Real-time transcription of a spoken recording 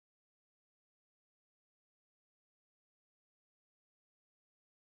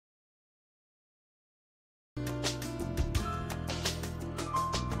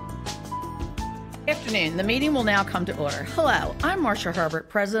Afternoon. The meeting will now come to order. Hello, I'm Marcia Herbert,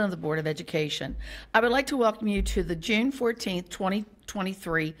 President of the Board of Education. I would like to welcome you to the June 14th,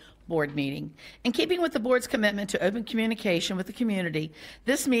 2023 board meeting. In keeping with the board's commitment to open communication with the community,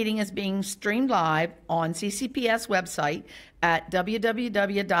 this meeting is being streamed live on CCPS website at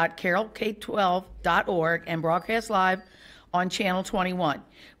www.carrollk12.org and broadcast live on Channel 21.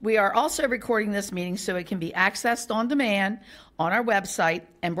 We are also recording this meeting so it can be accessed on demand on our website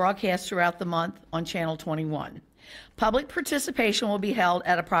and broadcast throughout the month on Channel 21. Public participation will be held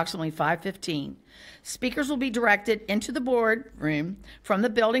at approximately 5:15. Speakers will be directed into the board room from the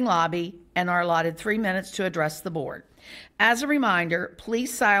building lobby and are allotted 3 minutes to address the board. As a reminder,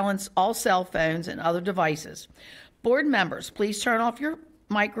 please silence all cell phones and other devices. Board members, please turn off your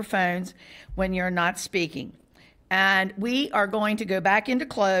microphones when you're not speaking. And we are going to go back into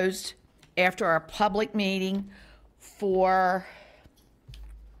closed after our public meeting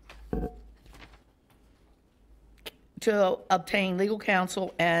to obtain legal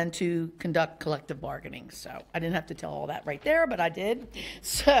counsel and to conduct collective bargaining. So I didn't have to tell all that right there, but I did.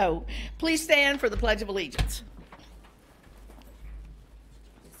 So please stand for the Pledge of Allegiance.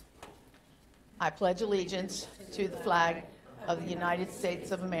 I pledge allegiance to the flag of the United States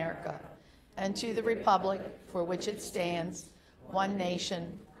of America and to the republic for which it stands, one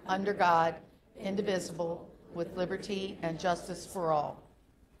nation, under God, indivisible, with liberty and justice for all.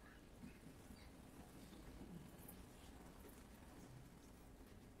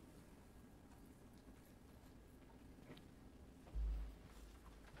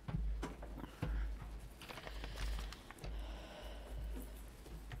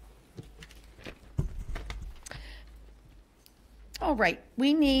 All right,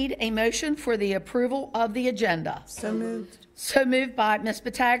 we need a motion for the approval of the agenda. So moved. So moved by Ms.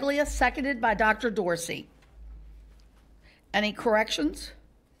 Battaglia, seconded by Dr. Dorsey. Any corrections?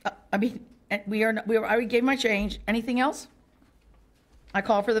 I already gave my change. Anything else? I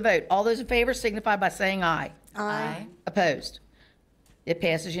call for the vote. All those in favor signify by saying aye. Aye. Opposed? It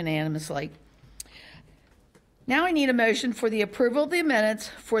passes unanimously. Now I need a motion for the approval of the minutes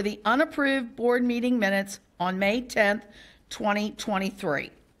for the unapproved board meeting minutes on May 10th,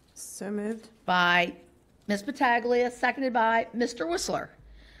 2023. So moved. By Ms. Battaglia, seconded by Mr. Whistler.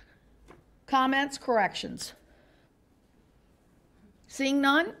 Comments, corrections? Seeing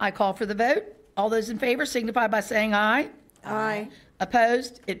none, I call for the vote. All those in favor signify by saying aye. Aye.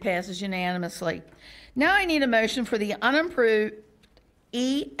 Opposed? It passes unanimously. Now I need a motion for the unapproved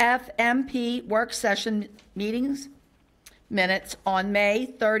EFMP work session meetings minutes on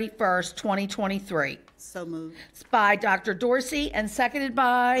May 31st, 2023. So moved. It's by Dr. Dorsey and seconded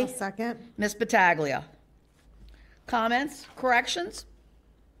by I'll second. Ms. Battaglia. Comments, corrections?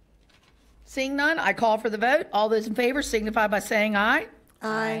 Seeing none, I call for the vote. All those in favor signify by saying aye.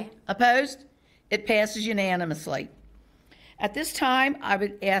 Aye. Opposed? It passes unanimously. At this time, I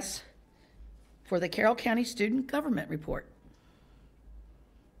would ask for the Carroll County Student Government Report.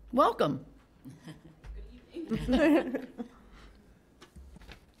 Welcome. Good evening.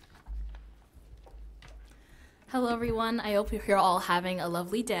 Hello everyone, I hope you're all having a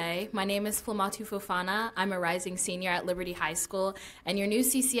lovely day. My name is Flamatu Fofana. I'm a rising senior at Liberty High School and your new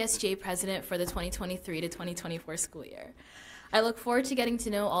CCSJ president for the 2023 to 2024 school year. I look forward to getting to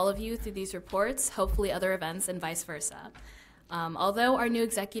know all of you through these reports, hopefully other events and vice versa. Although our new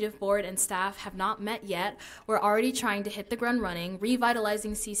executive board and staff have not met yet, we're already trying to hit the ground running,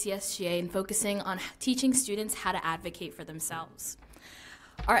 revitalizing CCSJ and focusing on teaching students how to advocate for themselves.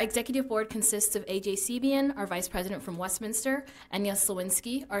 Our executive board consists of AJ Sebian, our vice president from Westminster, Enya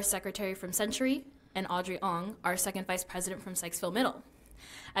Slawinski, our secretary from Century, and Audrey Ong, our second vice president from Sykesville Middle.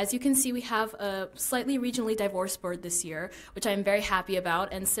 As you can see, we have a slightly regionally diverse board this year, which I'm very happy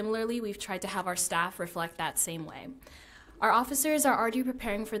about, and similarly, we've tried to have our staff reflect that same way. Our officers are already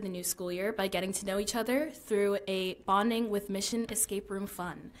preparing for the new school year by getting to know each other through a bonding with Mission Escape Room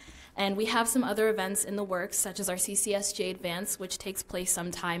Fun. And we have some other events in the works, such as our CCSJ Advance, which takes place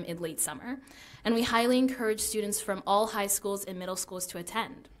sometime in late summer. And we highly encourage students from all high schools and middle schools to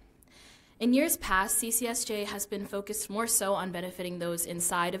attend. In years past, CCSJ has been focused more so on benefiting those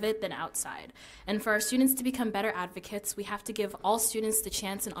inside of it than outside. And for our students to become better advocates, we have to give all students the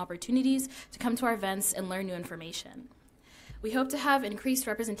chance and opportunities to come to our events and learn new information. We hope to have increased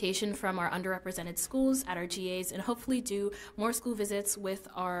representation from our underrepresented schools at our GAs and hopefully do more school visits with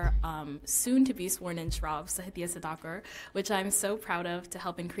our soon-to-be sworn-in Shrav, Sahithya Sadakar, which I'm so proud of to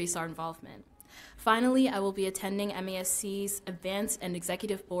help increase our involvement. Finally, I will be attending MASC's Advanced and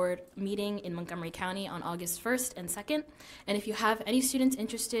Executive Board meeting in Montgomery County on August 1st and 2nd. And if you have any students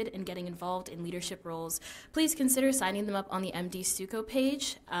interested in getting involved in leadership roles, please consider signing them up on the MD Stuco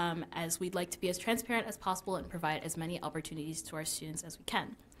page, as we'd like to be as transparent as possible and provide as many opportunities to our students as we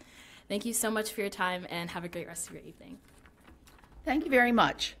can. Thank you so much for your time, and have a great rest of your evening. Thank you very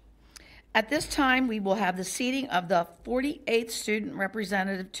much. At this time, we will have the seating of the 48th student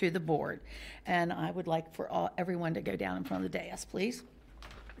representative to the board. And I would like for everyone to go down in front of the dais, please.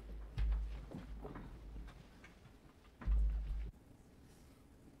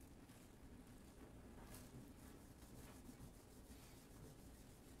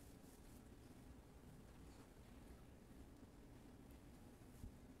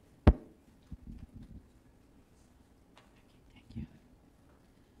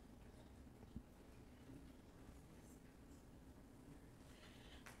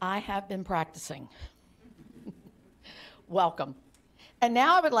 I have been practicing. Welcome. And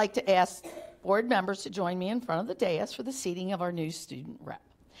now I would like to ask board members to join me in front of the dais for the seating of our new student rep.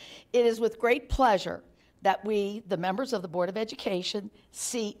 It is with great pleasure that we, the members of the Board of Education,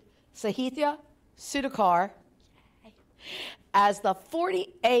 seat Sahithya Sudhakar as the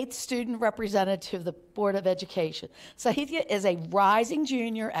 48th student representative of the Board of Education. Sahithya is a rising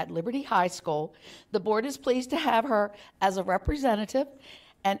junior at Liberty High School. The board is pleased to have her as a representative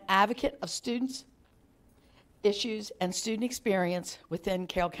and advocate of students' issues and student experience within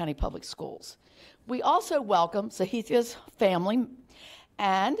Carroll County Public Schools. We also welcome Sahithya's family,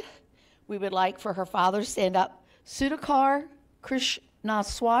 and we would like for her father to stand up, Sudhakar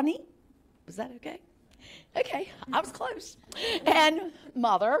Krishnaswamy. Was that okay? Okay, I was close. And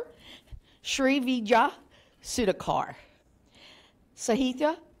mother, Shri Vijay Sudhakar.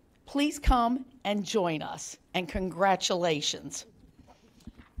 Sahithya, please come and join us, and congratulations.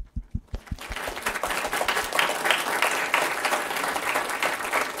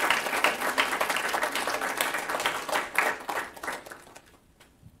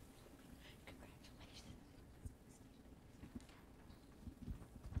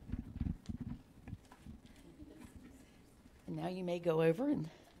 Now you may go over and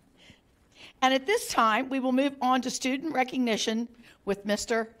at this time we will move on to student recognition with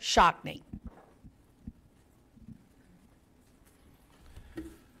Mr. Shockney.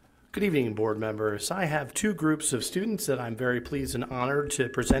 Good evening, board members. I have two groups of students that I'm very pleased and honored to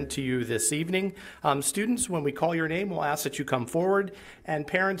present to you this evening. Students, when we call your name, we'll ask that you come forward, and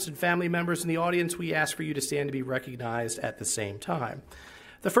parents and family members in the audience, we ask for you to stand to be recognized at the same time.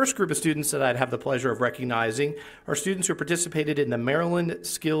 The first group of students that I'd have the pleasure of recognizing are students who participated in the Maryland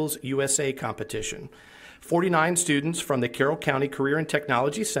Skills USA competition. 49 students from the Carroll County Career and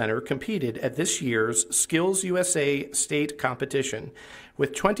Technology Center competed at this year's Skills USA state competition,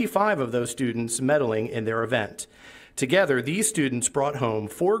 with 25 of those students medaling in their event. Together, these students brought home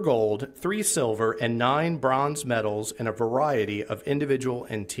 4 gold, 3 silver, and 9 bronze medals in a variety of individual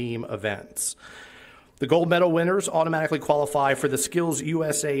and team events. The gold medal winners automatically qualify for the Skills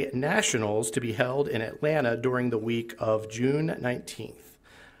USA Nationals to be held in Atlanta during the week of June 19th.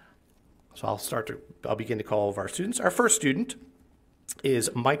 So I'll begin to call all of our students. Our first student is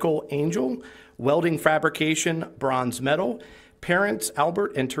Michael Angel, welding fabrication, bronze medal. Parents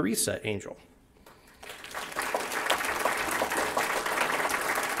Albert and Teresa Angel.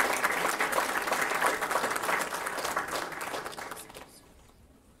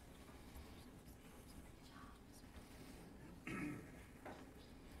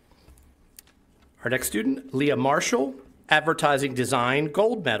 Our next student, Leah Marshall, advertising design,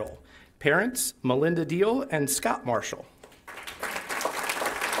 gold medal. Parents Melinda Deal and Scott Marshall.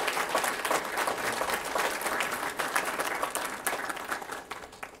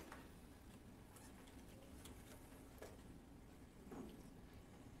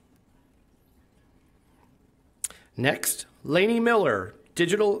 Next, Lainey Miller,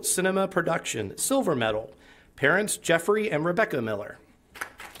 digital cinema production, silver medal. Parents Jeffrey and Rebecca Miller.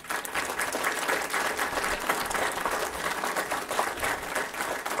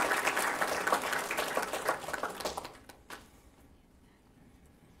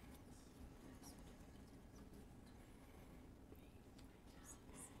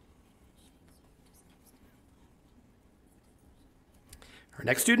 Our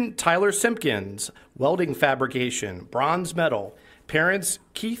next student, Tyler Simpkins, welding fabrication, bronze medal. Parents,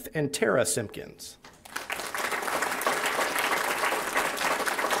 Keith and Tara Simpkins.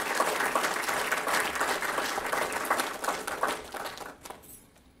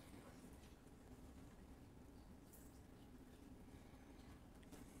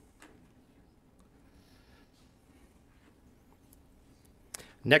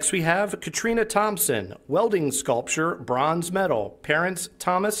 Next, we have Katrina Thompson, welding sculpture, bronze medal. Parents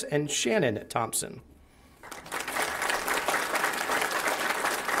Thomas and Shannon Thompson.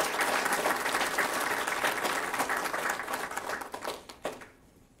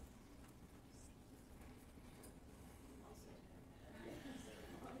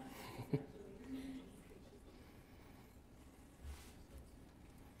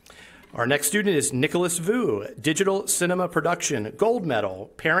 Our next student is Nicholas Vu, digital cinema production, gold medal.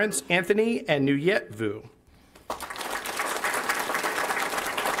 Parents Anthony and Nuyet Vu.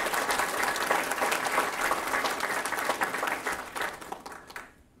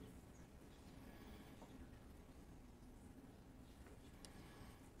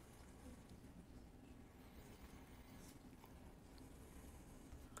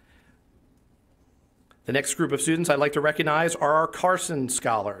 The next group of students I'd like to recognize are our Carson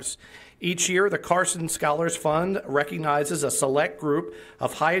Scholars. Each year, the Carson Scholars Fund recognizes a select group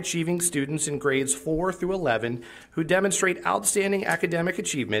of high-achieving students in grades 4 through 11 who demonstrate outstanding academic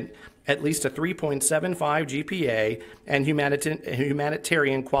achievement, at least a 3.75 GPA, and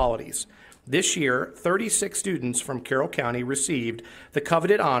humanitarian qualities. This year, 36 students from Carroll County received the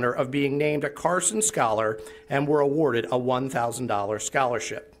coveted honor of being named a Carson Scholar and were awarded a $1,000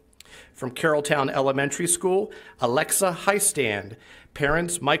 scholarship. From Carrolltown Elementary School, Alexa Heistand.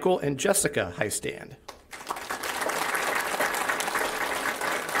 Parents Michael and Jessica Heistand.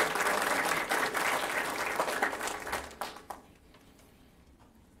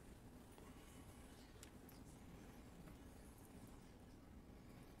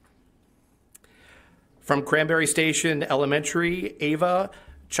 From Cranberry Station Elementary, Ava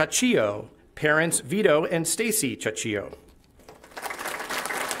Chachio. Parents Vito and Stacy Chachio.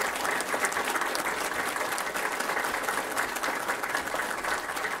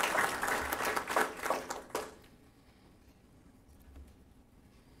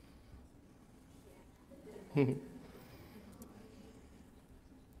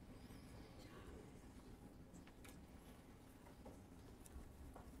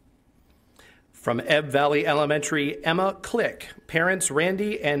 From Ebb Valley Elementary, Emma Click. Parents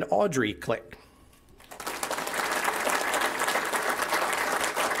Randy and Audrey Click.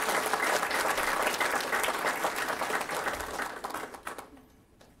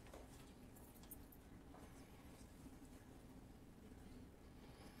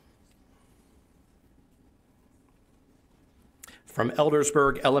 From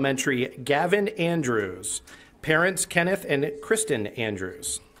Eldersburg Elementary, Gavin Andrews. Parents Kenneth and Kristen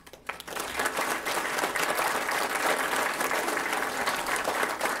Andrews.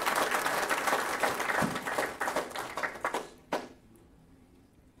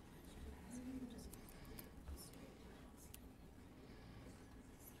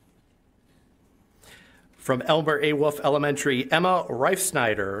 From Elmer A. Wolf Elementary, Emma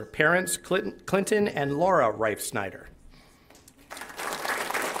Reifsnyder. Parents Clinton and Laura Reifsnyder.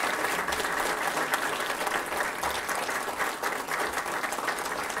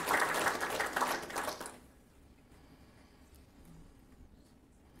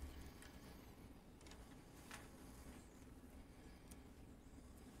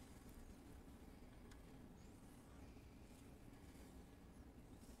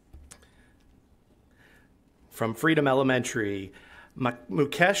 From Freedom Elementary,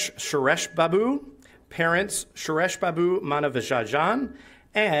 Mukesh Suresh Babu, parents Suresh Babu Manavajajan,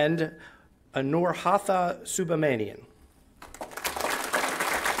 and Anurhatha Subramanian.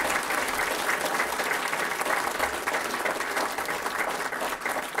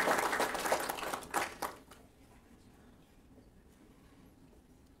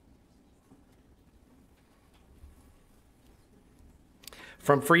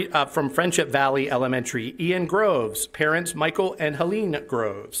 From Friendship Valley Elementary, Ian Groves, parents Michael and Helene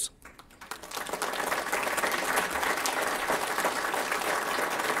Groves.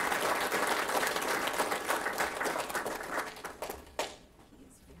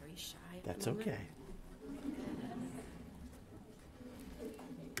 He's very shy. That's okay.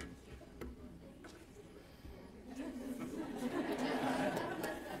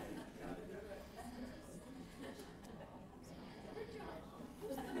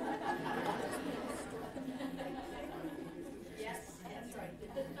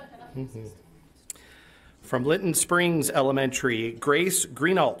 From Linton Springs Elementary, Grace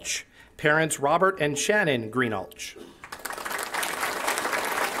Greenalch, parents Robert and Shannon Greenalch.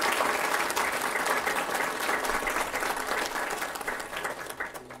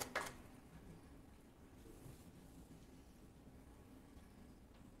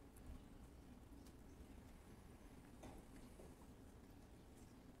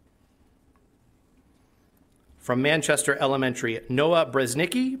 From Manchester Elementary, Noah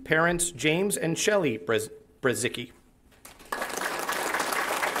Bresnicki, parents James and Shelley Bresnicki.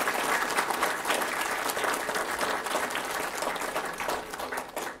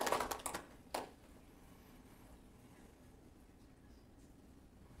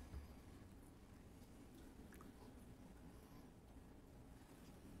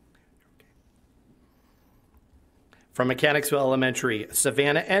 From Mechanicsville Elementary,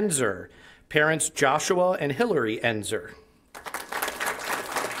 Savannah Enzer, parents Joshua and Hillary Enzer.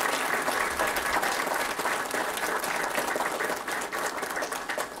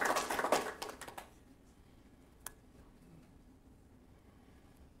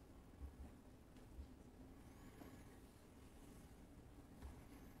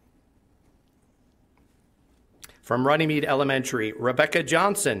 From Runnymede Elementary, Rebecca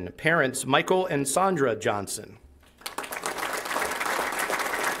Johnson, parents Michael and Sandra Johnson.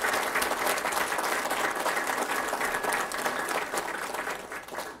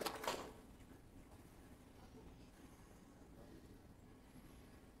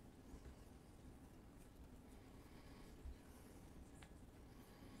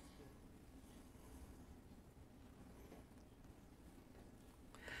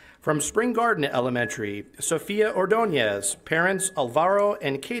 From Spring Garden Elementary, Sofia Ordonez, parents Alvaro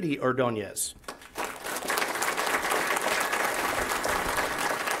and Katie Ordonez.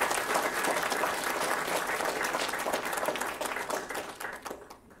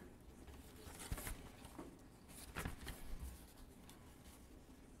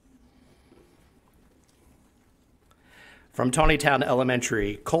 From Tawnytown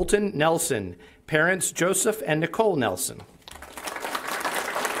Elementary, Colton Nelson, parents Joseph and Nicole Nelson.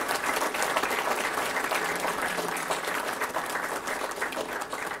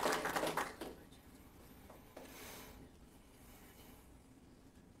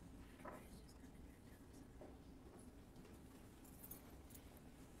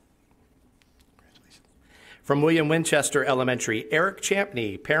 From William Winchester Elementary, Eric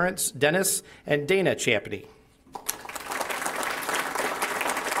Champney, parents Dennis and Dana Champney.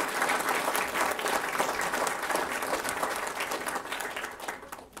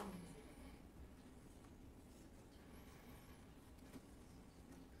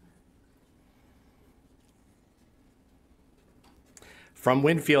 From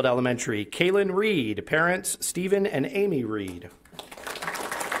Winfield Elementary, Kaylin Reed, parents Stephen and Amy Reed.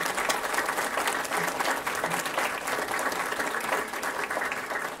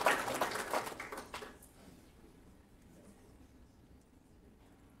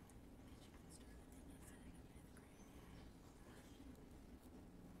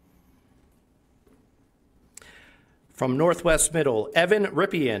 From Northwest Middle, Evan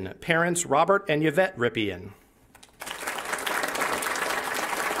Rippian, parents Robert and Yvette Rippian.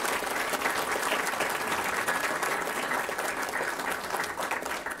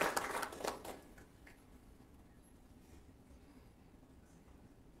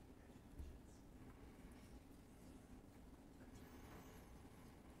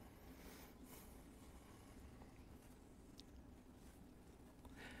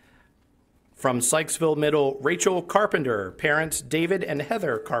 From Sykesville Middle, Rachel Carpenter, parents David and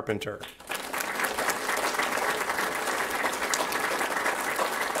Heather Carpenter.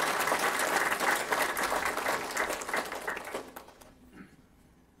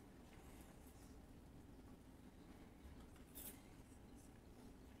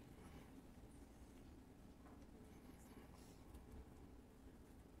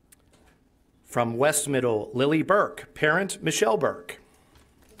 From West Middle, Lily Burke, parent Michelle Burke.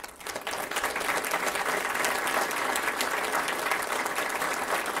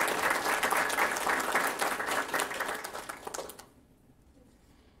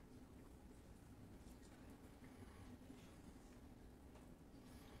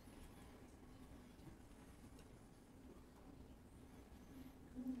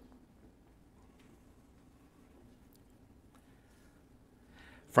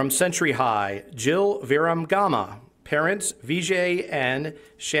 From Century High, Jill Viramgama, parents Vijay and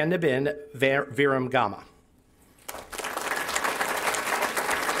Shanabin Viramgama.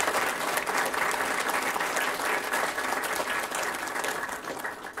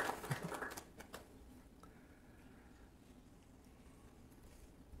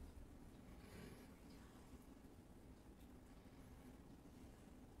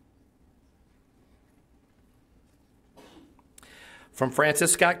 From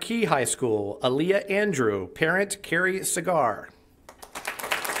Francis Scott Key High School, Aaliyah Andrew, parent Carrie Cigar.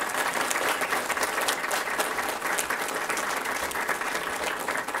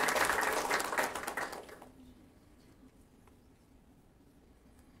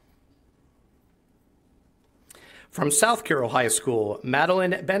 From South Carroll High School,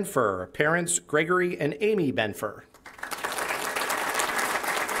 Madeline Benfer, parents Gregory and Amy Benfer.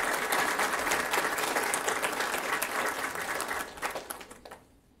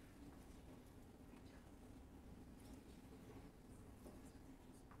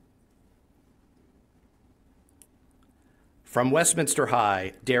 From Westminster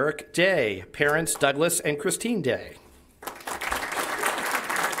High, Derek Day, parents Douglas and Christine Day.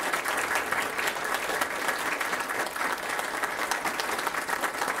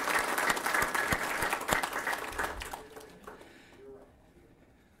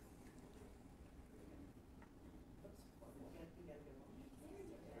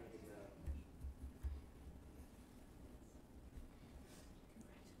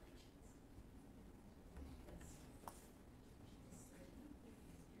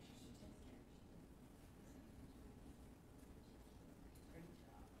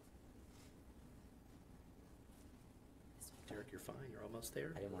 Derek, you're fine. You're almost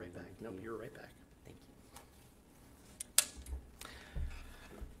there. Right back. Nope, you're right back. Thank you.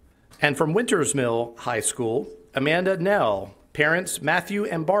 And from Winters Mill High School, Amanda Nell, parents Matthew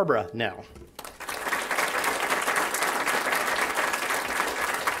and Barbara Nell.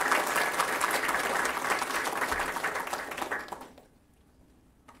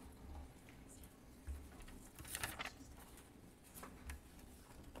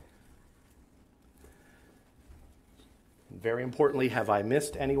 Very importantly, have I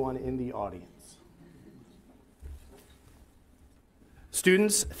missed anyone in the audience?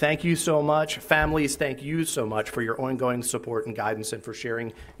 Students, thank you so much. Families, thank you so much for your ongoing support and guidance and for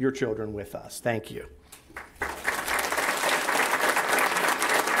sharing your children with us. Thank you.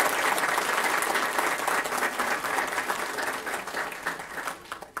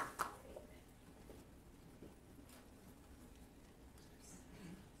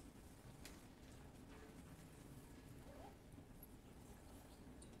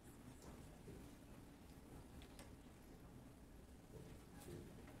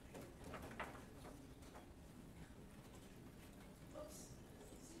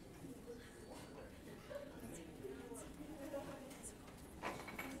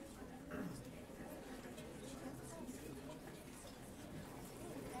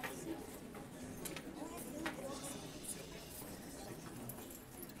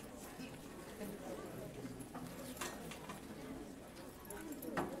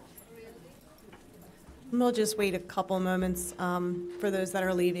 We'll just wait a couple moments for those that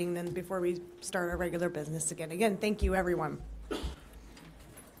are leaving then before we start our regular business again. Again, thank you, everyone.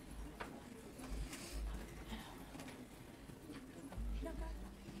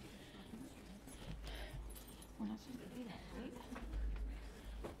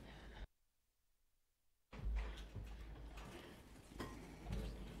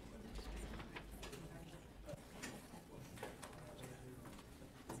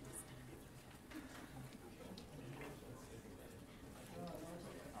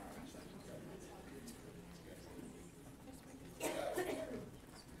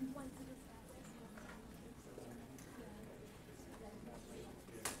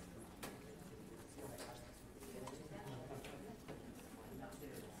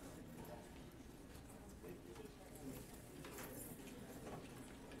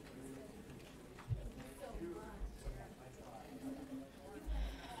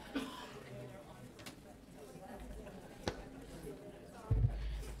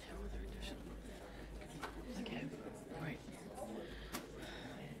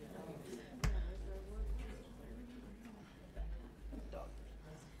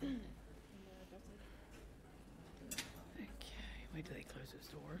 Wait till they close those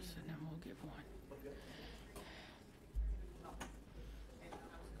doors, and then we'll give one.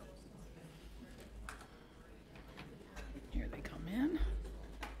 Here they come in.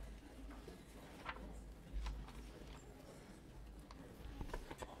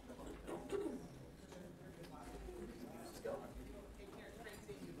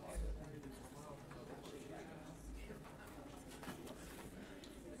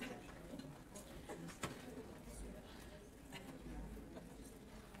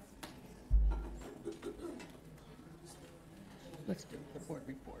 Let's do the board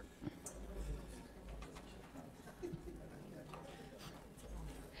report.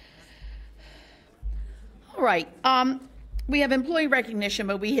 All right. We have employee recognition,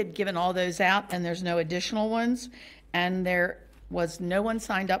 but we had given all those out, and there's no additional ones. And there was no one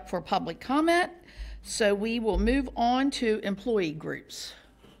signed up for public comment. So we will move on to employee groups.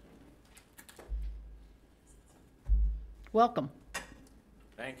 Welcome.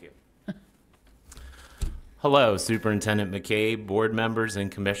 Thank you. Hello, Superintendent McCabe, board members,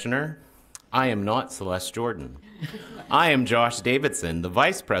 and commissioner. I am not Celeste Jordan. I am Josh Davidson, the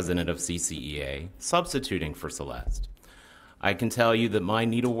Vice President of CCEA, substituting for Celeste. I can tell you that my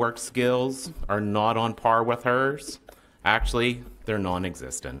needlework skills are not on par with hers. Actually, they're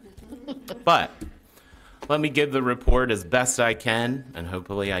non-existent. But let me give the report as best I can, and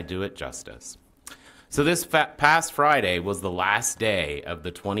hopefully I do it justice. So this past Friday was the last day of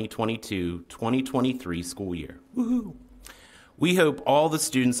the 2022-2023 school year. Woohoo! We hope all the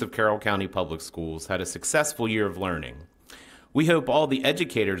students of Carroll County Public Schools had a successful year of learning. We hope all the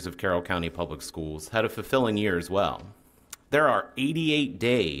educators of Carroll County Public Schools had a fulfilling year as well. There are 88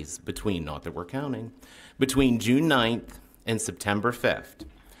 days between, not that we're counting, between June 9th and September 5th.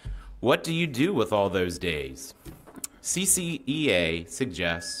 What do you do with all those days? CCEA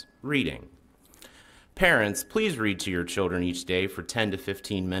suggests reading. Parents, please read to your children each day for 10 to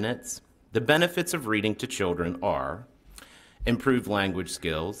 15 minutes. The benefits of reading to children are improved language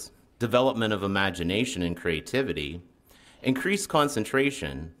skills, development of imagination and creativity, increased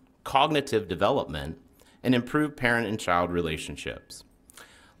concentration, cognitive development, and improved parent and child relationships.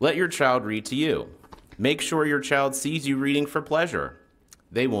 Let your child read to you. Make sure your child sees you reading for pleasure.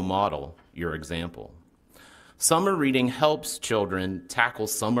 They will model your example. Summer reading helps children tackle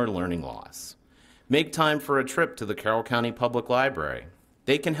summer learning loss. Make time for a trip to the Carroll County Public Library.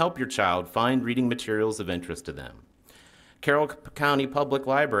 They can help your child find reading materials of interest to them. Carroll County Public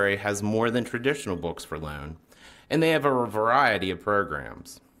Library has more than traditional books for loan, and they have a variety of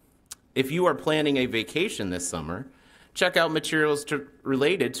programs. If you are planning a vacation this summer, check out materials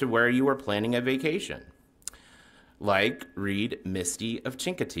related to where you are planning a vacation. Like, read Misty of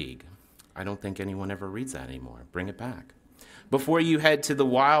Chincoteague. I don't think anyone ever reads that anymore. Bring it back. Before you head to the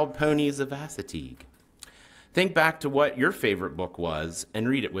Wild Ponies of Assateague. Think back to what your favorite book was and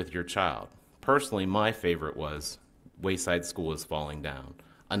read it with your child. Personally, my favorite was Wayside School is Falling Down,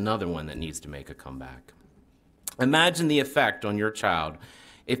 another one that needs to make a comeback. Imagine the effect on your child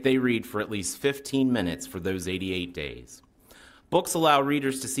if they read for at least 15 minutes for those 88 days. Books allow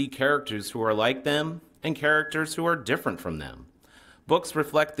readers to see characters who are like them and characters who are different from them. Books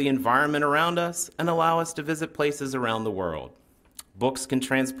reflect the environment around us and allow us to visit places around the world. Books can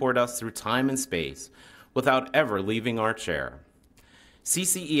transport us through time and space without ever leaving our chair.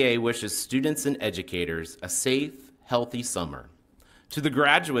 CCEA wishes students and educators a safe, healthy summer. To the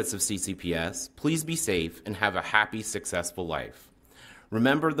graduates of CCPS, please be safe and have a happy, successful life.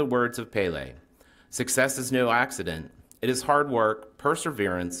 Remember the words of Pele. Success is no accident. It is hard work,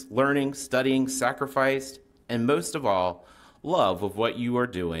 perseverance, learning, studying, sacrifice, and most of all, love of what you are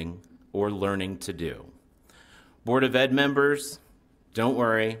doing or learning to do. Board of Ed members, don't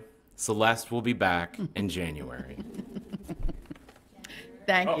worry, Celeste will be back in January.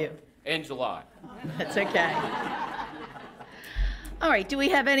 Thank you. In July. That's okay. All right, do we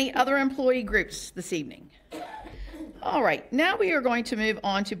have any other employee groups this evening? All right, now we are going to move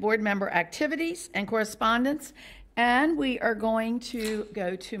on to board member activities and correspondence, and we are going to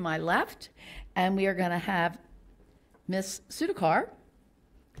go to my left, and we are going to have Ms. Sudakar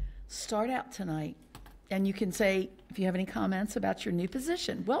start out tonight. And you can say if you have any comments about your new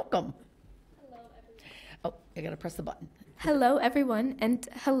position. Welcome. Hello, everyone. Oh, I got to press the button. Hello, everyone, and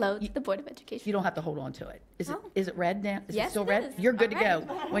hello to the Board of Education. You don't have to hold on to it. Oh. Is it red now? Is it Yes, still it red? is. You're good All to right.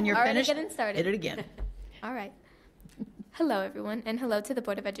 go. When you're Already finished, getting started. hit it again. All right. Hello, everyone, and hello to the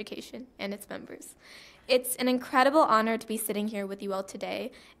Board of Education and its members. It's an incredible honor to be sitting here with you all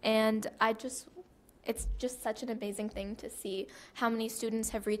today, and it's just such an amazing thing to see how many students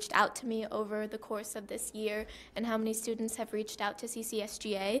have reached out to me over the course of this year and how many students have reached out to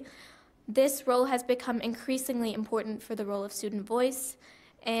CCSGA. This role has become increasingly important for the role of student voice,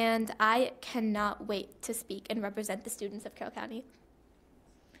 and I cannot wait to speak and represent the students of Carroll County.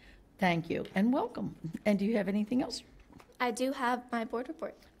 Thank you, and welcome. And do you have anything else? I do have my board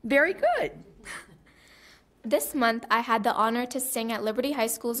report. Very good. This month, I had the honor to sing at Liberty High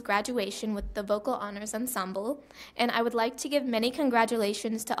School's graduation with the Vocal Honors Ensemble, and I would like to give many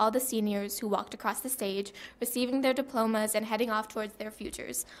congratulations to all the seniors who walked across the stage, receiving their diplomas and heading off towards their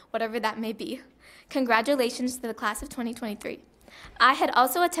futures, whatever that may be. Congratulations to the class of 2023. I had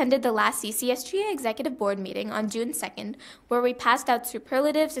also attended the last CCSGA Executive Board meeting on June 2nd, where we passed out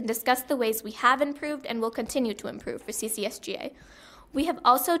superlatives and discussed the ways we have improved and will continue to improve for CCSGA. We have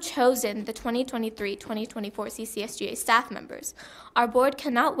also chosen the 2023-2024 CCSGA staff members. Our board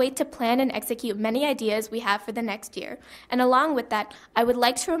cannot wait to plan and execute many ideas we have for the next year. And along with that, I would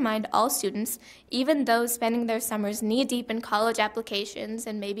like to remind all students, even those spending their summers knee-deep in college applications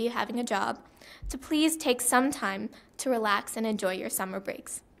and maybe having a job, to please take some time to relax and enjoy your summer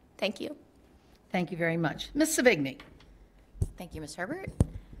breaks. Thank you. Thank you very much. Ms. Savigny. Thank you, Ms. Herbert.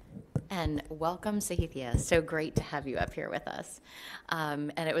 And welcome, Sahithia. So great to have you up here with us.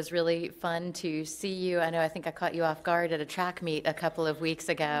 And it was really fun to see you. I think I caught you off guard at a track meet a couple of weeks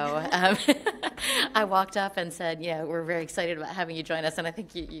ago. I walked up and said, we're very excited about having you join us. And I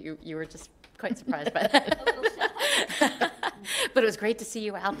think you were just quite surprised by that. But it was great to see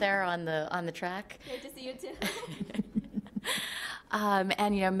you out there on the track. Great to see you too.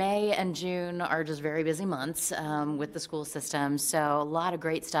 And May and June are just very busy months with the school system, so a lot of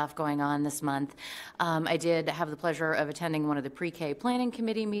great stuff going on this month. I did have the pleasure of attending one of the pre-K planning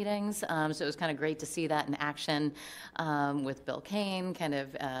committee meetings, so it was kind of great to see that in action with Bill Kane, kind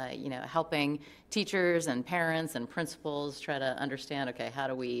of helping teachers and parents and principals try to understand, okay, how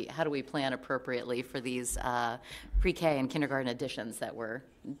do we plan appropriately for these pre-K and kindergarten additions that we're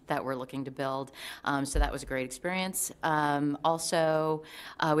looking to build. So that was a great experience. Also,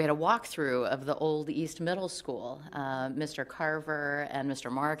 we had a walkthrough of the old East Middle School. Mr. Carver and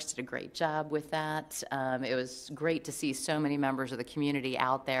Mr. Marks did a great job with that. It was great to see so many members of the community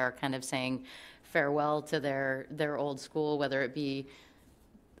out there kind of saying farewell to their old school, whether it be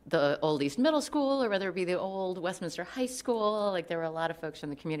the old East Middle School or whether it be the old Westminster High School. Like, there were a lot of folks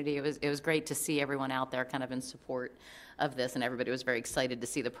from the community. It was great to see everyone out there kind of in support of this, and everybody was very excited to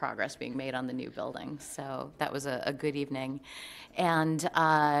see the progress being made on the new building. So that was a good evening. And,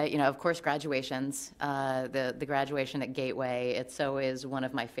 of course, graduations. The graduation at Gateway, it's always one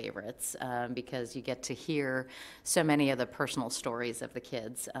of my favorites because you get to hear so many of the personal stories of the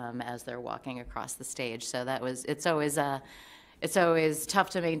kids as they're walking across the stage. So it's always tough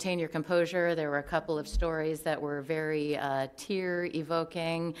to maintain your composure. There were a couple of stories that were very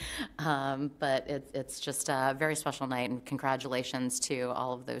tear-evoking, but it's just a very special night, and congratulations to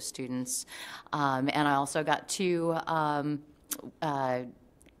all of those students. And I also got to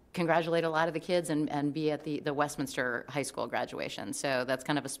congratulate a lot of the kids and be at the Westminster High School graduation. So that's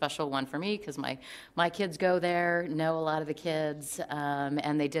kind of a special one for me because my kids go there, know a lot of the kids,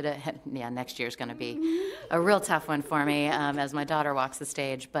 and they did next year's going to be a real tough one for me as my daughter walks the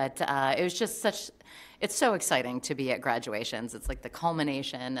stage. But it was just it's so exciting to be at graduations. It's like the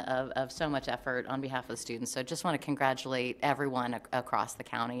culmination of so much effort on behalf of the students. So just want to congratulate everyone across the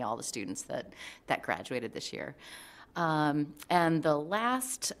county, all the students that graduated this year. And the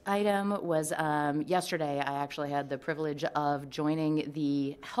last item was yesterday. I actually had the privilege of joining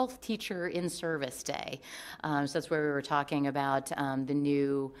the Health Teacher in Service Day. So that's where we were talking about the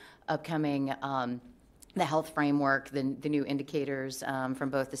new upcoming the health framework, the new indicators from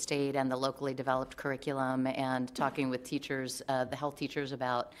both the state and the locally developed curriculum, and talking with teachers, the health teachers,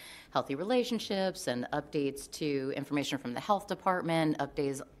 about healthy relationships and updates to information from the health department,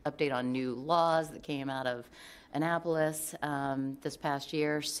 update on new laws that came out of Annapolis this past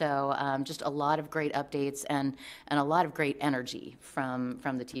year. So just a lot of great updates and a lot of great energy from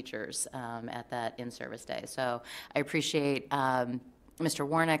the teachers at that in-service day. So I appreciate Mr.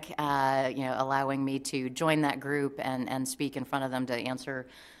 Warnick, allowing me to join that group and speak in front of them to answer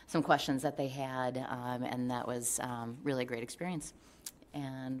some questions that they had, and that was really a great experience.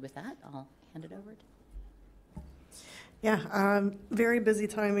 And with that, I'll hand it over. Yeah, very busy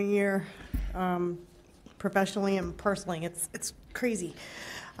time of year, professionally and personally. It's crazy.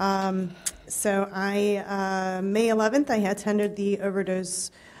 So May 11th, I attended the overdose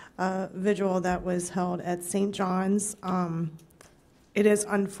vigil that was held at St. John's. It is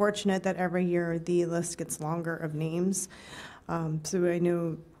unfortunate that every year the list gets longer of names. So I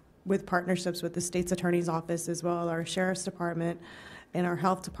know with partnerships with the state's attorney's office as well, our sheriff's department and our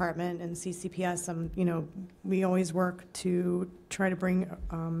health department and CCPS, we always work to try to bring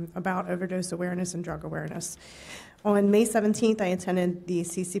about overdose awareness and drug awareness. On May 17th, I attended the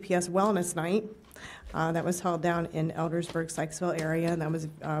CCPS Wellness Night. That was held down in Eldersburg, Sykesville area, and that was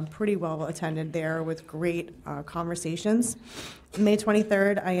pretty well attended there with great conversations. May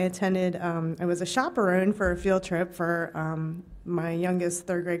 23rd, I attended, I was a chaperone for a field trip for my youngest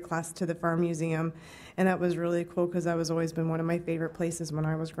third grade class to the Farm Museum, and that was really cool because that was always been one of my favorite places when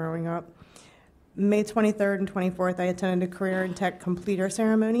I was growing up. May 23rd and 24th, I attended the Career and Tech Completer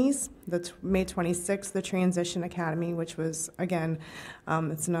ceremonies. May 26th, the Transition Academy, which was, again,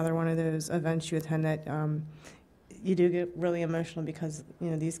 it's another one of those events you attend that you do get really emotional because,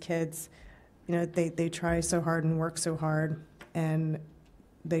 these kids, they try so hard and work so hard, and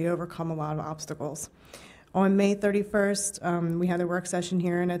they overcome a lot of obstacles. On May 31st, we had a work session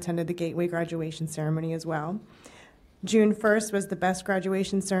here and attended the Gateway graduation ceremony as well. June 1st was the best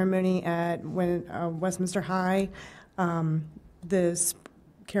graduation ceremony at Westminster High, the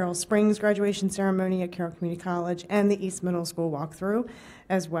Carroll Springs graduation ceremony at Carroll Community College, and the East Middle School walkthrough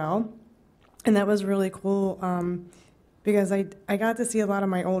as well. And that was really cool. because I got to see a lot of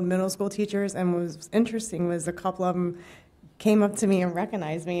my old middle school teachers, and what was interesting was a couple of them came up to me and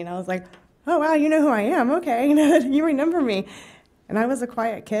recognized me, and I was like, oh, wow, you know who I am, okay, you remember me. And I was a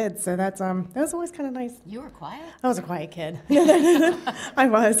quiet kid, so that was always kind of nice. You were quiet? I was a quiet kid. I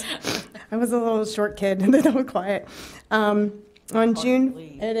was a little short kid that was quiet. On June,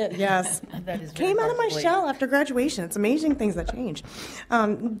 yes, That is very came out of my hard to believe. shell after graduation. It's amazing things that change.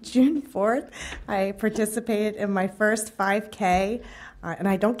 June 4th, I participated in my first 5K, and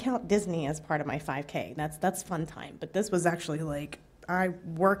I don't count Disney as part of my 5K. That's fun time, but this was actually like I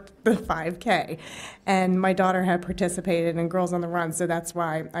worked the 5K, and my daughter had participated in Girls on the Run, so that's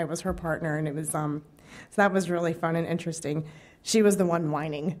why I was her partner, and it was so that was really fun and interesting. She was the one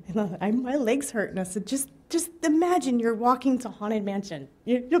whining. My legs hurt, and I said, just imagine you're walking to Haunted Mansion.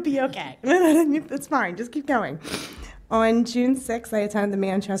 You'll be okay. It's fine. Just keep going. On June 6th, I attended the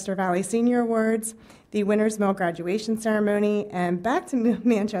Manchester Valley Senior Awards, the Winners Mill graduation ceremony, and back to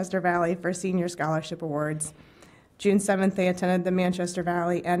Manchester Valley for Senior Scholarship Awards. June 7th, I attended the Manchester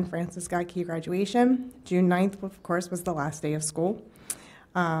Valley and Francis Scott Key graduation. June 9th, of course, was the last day of school.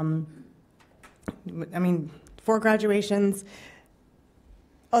 4 graduations,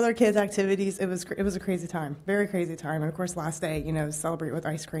 other kids' activities. It was a crazy time, very crazy time. And of course, last day, celebrate with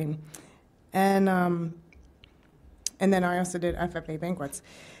ice cream, and then I also did FFA banquets.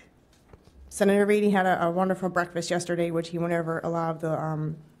 Senator Reedy had a wonderful breakfast yesterday, which he went over a lot of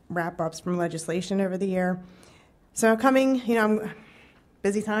the wrap-ups from legislation over the year. So coming, I'm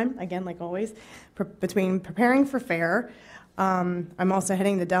busy time again, like always, between preparing for fair. I'm also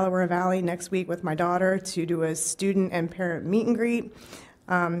heading to Delaware Valley next week with my daughter to do a student and parent meet and greet,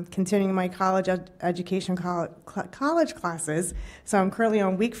 continuing my college education college classes. So I'm currently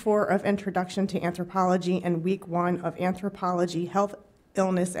on week 4 of Introduction to Anthropology and week 1 of Anthropology, Health,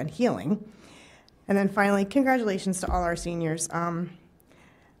 Illness, and Healing. And then finally, congratulations to all our seniors.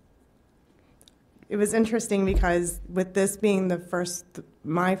 It was interesting because with this being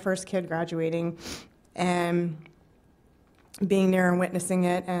my first kid graduating, and being there and witnessing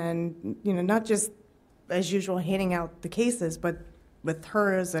it, and not just as usual handing out the cases, but with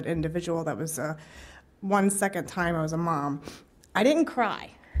her as an individual, that was one second time I was a mom. I didn't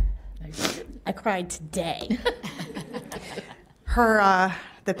cry. I cried today.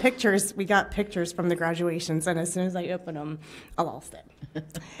 The pictures, we got pictures from the graduations, and as soon as I opened them, I lost it.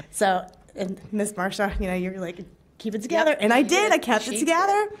 So, and Miss Marcia, you're like, keep it together. Yep, And I she did. did. I kept it She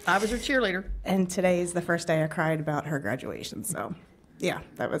together. I was her cheerleader. And today is the first day I cried about her graduation. So, yeah,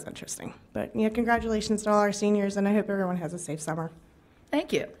 that was interesting. But, congratulations to all our seniors, and I hope everyone has a safe summer.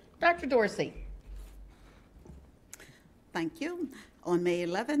 Thank you. Dr. Dorsey. Thank you. On May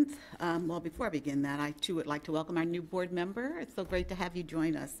 11th, before I begin that, I too would like to welcome our new board member. It's so great to have you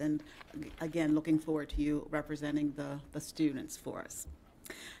join us, and again, looking forward to you representing the students for us.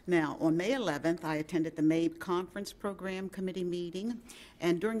 Now, on May 11th, I attended the MABE Conference Program Committee meeting,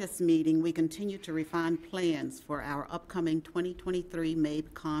 and during this meeting, we continued to refine plans for our upcoming 2023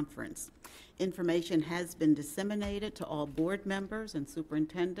 MABE Conference. Information has been disseminated to all board members and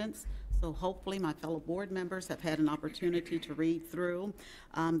superintendents, so hopefully my fellow board members have had an opportunity to read through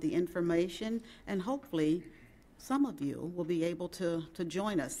the information, and hopefully some of you will be able to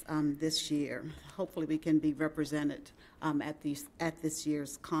join us this year. Hopefully we can be represented at this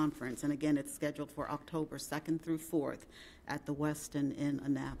year's conference. And again, it's scheduled for October 2nd through 4th at the Westin in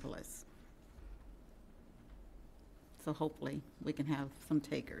Annapolis. So hopefully we can have some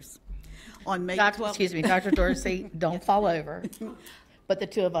takers. On May 12th. Excuse me, Dr. Dorsey, don't fall over. But the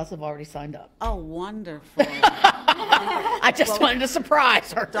two of us have already signed up. Oh, wonderful. I just wanted to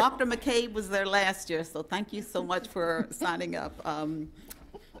surprise her. Dr. McCabe was there last year, so thank you so much for signing up,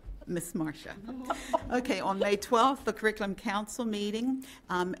 Ms. Marcia. Okay, on May 12th, the Curriculum Council meeting,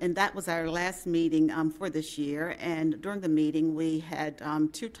 and that was our last meeting for this year. And during the meeting, we had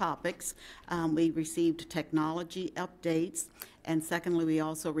 2 topics. We received technology updates, and secondly, we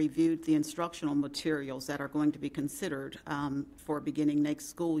also reviewed the instructional materials that are going to be considered for beginning next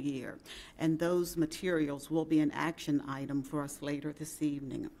school year. And those materials will be an action item for us later this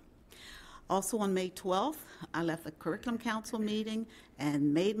evening. Also on May 12th, I left the Curriculum Council meeting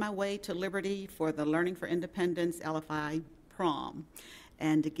and made my way to Liberty for the Learning for Independence LFI prom.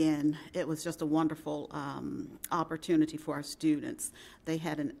 And again, it was just a wonderful opportunity for our students. They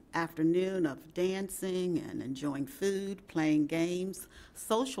had an afternoon of dancing and enjoying food, playing games,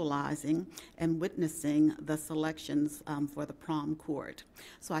 socializing, and witnessing the selections for the prom court.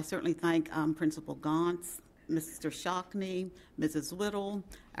 So I certainly thank Principal Gauntz, Mr. Shockney, Mrs. Whittle,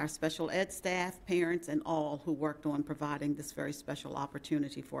 our special ed staff, parents, and all who worked on providing this very special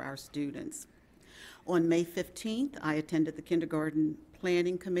opportunity for our students. On May 15th, I attended the Kindergarten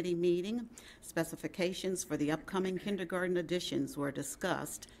Planning Committee meeting. Specifications for the upcoming kindergarten additions were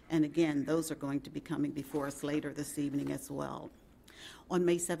discussed, and again, those are going to be coming before us later this evening as well. On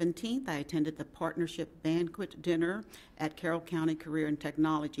May 17th, I attended the Partnership Banquet Dinner at Carroll County Career and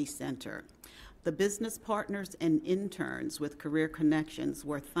Technology Center. The business partners and interns with Career Connections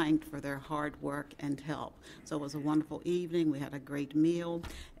were thanked for their hard work and help. So it was a wonderful evening. We had a great meal.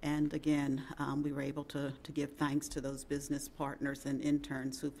 And again, we were able to give thanks to those business partners and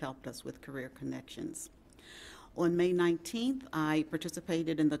interns who've helped us with Career Connections. On May 19th, I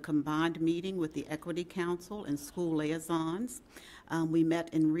participated in the combined meeting with the Equity Council and school liaisons. We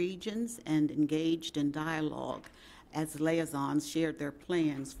met in regions and engaged in dialogue as liaisons shared their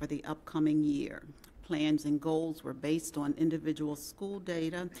plans for the upcoming year. Plans and goals were based on individual school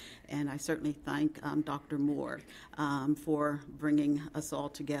data, and I certainly thank Dr. Moore for bringing us all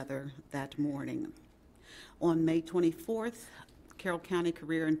together that morning. On May 24th, Carroll County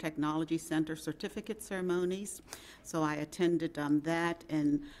Career and Technology Center certificate ceremonies. So I attended that,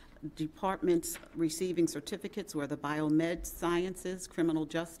 and departments receiving certificates were the Biomed Sciences, Criminal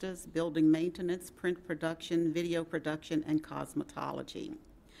Justice, Building Maintenance, Print Production, Video Production, and Cosmetology.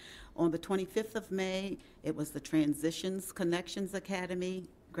 On the 25th of May, it was the Transitions Connections Academy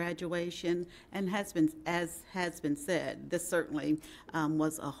graduation, and as has been said, this certainly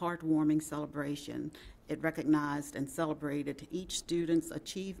was a heartwarming celebration. It recognized and celebrated each student's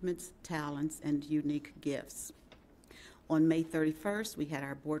achievements, talents, and unique gifts. On May 31st, we had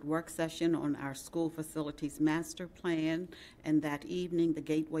our board work session on our school facilities master plan, and that evening, the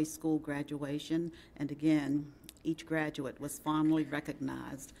Gateway School graduation. And again, each graduate was formally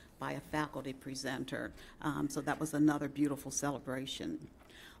recognized by a faculty presenter. So that was another beautiful celebration.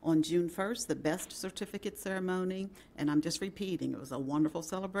 On June 1st, the best certificate ceremony, and I'm just repeating, it was a wonderful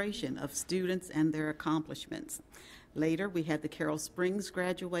celebration of students and their accomplishments. Later, we had the Carroll Springs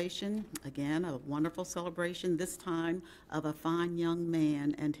graduation, again, a wonderful celebration, this time of a fine young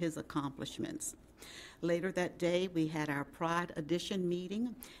man and his accomplishments. Later that day, we had our Pride Addition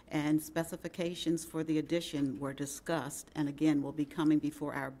meeting, and specifications for the addition were discussed, and again, will be coming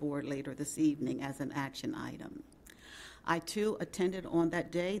before our board later this evening as an action item. I, too, attended on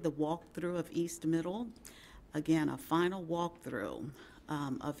that day the walkthrough of East Middle. Again, a final walkthrough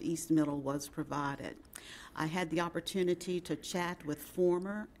of East Middle was provided. I had the opportunity to chat with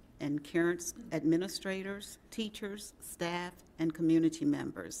former and current administrators, teachers, staff, and community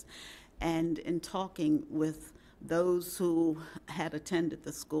members. And in talking with those who had attended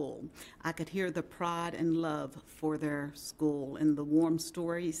the school, I could hear the pride and love for their school and the warm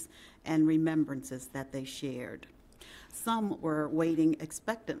stories and remembrances that they shared. Some were waiting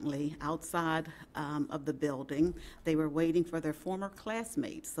expectantly outside of the building. They were waiting for their former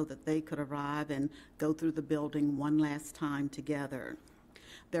classmates so that they could arrive and go through the building one last time together.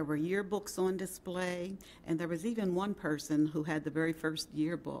 There were yearbooks on display, and there was even one person who had the very first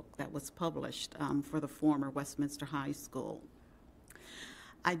yearbook that was published for the former Westminster High School.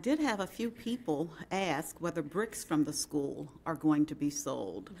 I did have a few people ask whether bricks from the school are going to be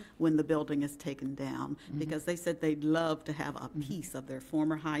sold when the building is taken down, because they said they'd love to have a piece of their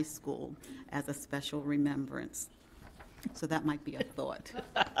former high school as a special remembrance. So that might be a thought.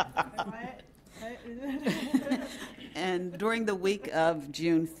 And during the week of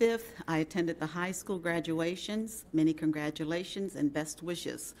June 5th, I attended the high school graduations. Many congratulations and best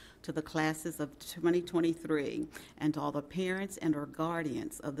wishes to the classes of 2023 and to all the parents and or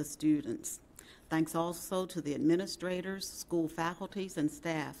guardians of the students. Thanks also to the administrators, school faculties, and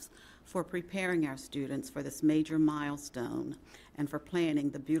staffs for preparing our students for this major milestone and for planning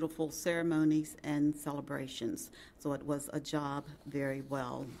the beautiful ceremonies and celebrations. So it was a job very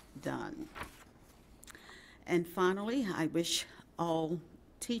well done. And finally, I wish all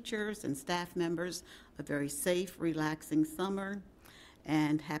teachers and staff members a very safe, relaxing summer,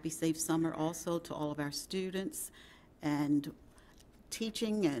 and happy, safe summer also to all of our students. And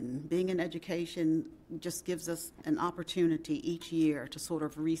teaching and being in education just gives us an opportunity each year to sort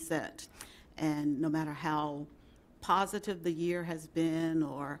of reset. And no matter how positive the year has been,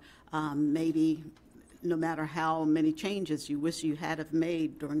 or maybe no matter how many changes you wish you had have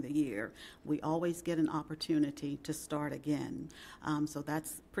made during the year, we always get an opportunity to start again. So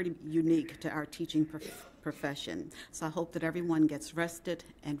that's pretty unique to our teaching profession. So I hope that everyone gets rested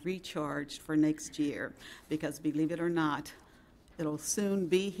and recharged for next year, because believe it or not, it'll soon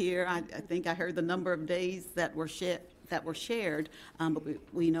be here. I think I heard the number of days that were shared, but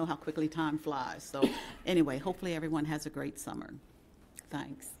we know how quickly time flies. So anyway, hopefully everyone has a great summer.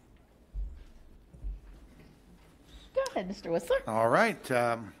 Thanks. ahead, Mr. Whistler. All right.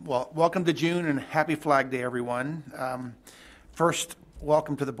 Well, welcome to June and happy Flag Day, everyone. First,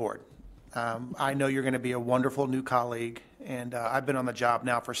 welcome to the board. I know you're going to be a wonderful new colleague, and I've been on the job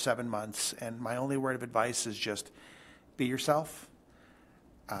now for 7 months, and my only word of advice is just be yourself,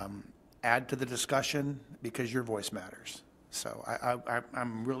 add to the discussion because your voice matters. So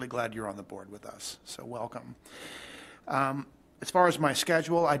I'm really glad you're on the board with us, so welcome. As far as my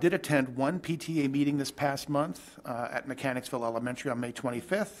schedule, I did attend one PTA meeting this past month at Mechanicsville Elementary on May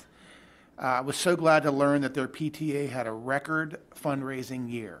 25th. I was so glad to learn that their PTA had a record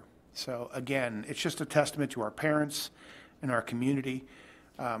fundraising year. So again, it's just a testament to our parents and our community.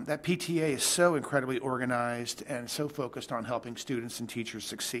 That PTA is so incredibly organized and so focused on helping students and teachers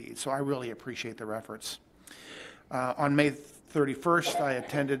succeed. So I really appreciate their efforts. On May 31st, I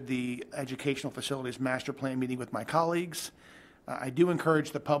attended the Educational Facilities Master Plan meeting with my colleagues. I do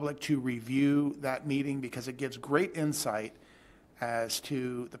encourage the public to review that meeting because it gives great insight as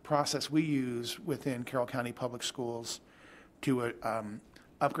to the process we use within Carroll County Public Schools to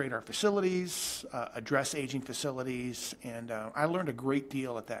upgrade our facilities, address aging facilities, and I learned a great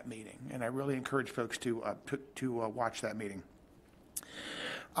deal at that meeting, and I really encourage folks to watch that meeting.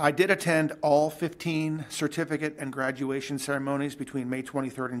 I did attend all 15 certificate and graduation ceremonies between May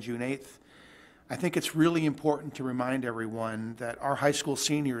 23rd and June 8th. I think it's really important to remind everyone that our high school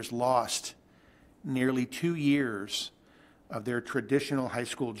seniors lost nearly 2 years of their traditional high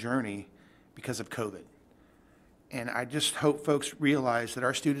school journey because of COVID. And I just hope folks realize that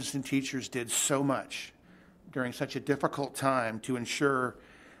our students and teachers did so much during such a difficult time to ensure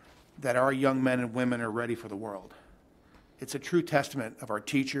that our young men and women are ready for the world. It's a true testament of our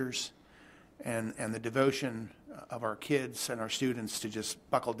teachers and the devotion of our kids and our students to just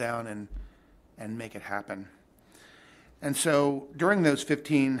buckle down and make it happen. And so during those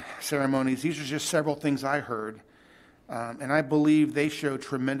 15 ceremonies, these are just several things I heard, and I believe they show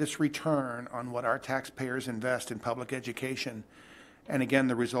tremendous return on what our taxpayers invest in public education, and again,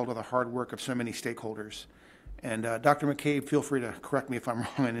 the result of the hard work of so many stakeholders. And Dr. McCabe, feel free to correct me if I'm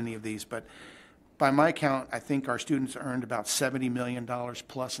wrong on any of these, but by my count, I think our students earned about $70 million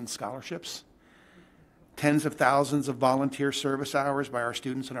plus in scholarships, tens of thousands of volunteer service hours by our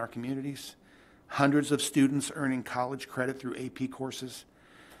students in our communities, hundreds of students earning college credit through AP courses,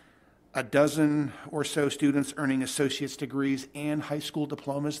 a dozen or so students earning associate's degrees and high school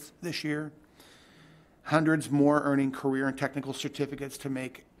diplomas this year, hundreds more earning career and technical certificates to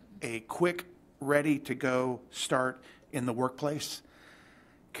make a quick, ready-to-go start in the workplace.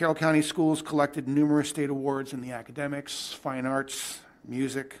 Carroll County Schools collected numerous state awards in the academics, fine arts,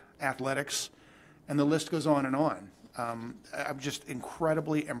 music, athletics, and the list goes on and on. I'm just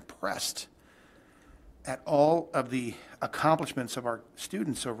incredibly impressed at all of the accomplishments of our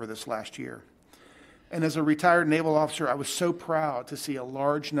students over this last year. And as a retired naval officer, I was so proud to see a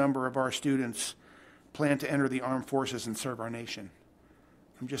large number of our students plan to enter the armed forces and serve our nation.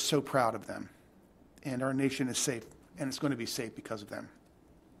 I'm just so proud of them. And our nation is safe, and it's going to be safe because of them.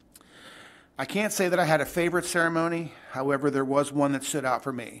 I can't say that I had a favorite ceremony. However, there was one that stood out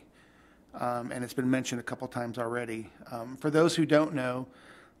for me, and it's been mentioned a couple times already. For those who don't know,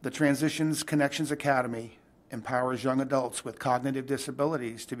 the Transitions Connections Academy empowers young adults with cognitive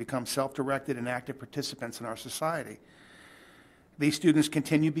disabilities to become self-directed and active participants in our society. These students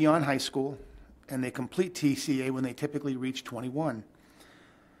continue beyond high school, and they complete TCA when they typically reach 21.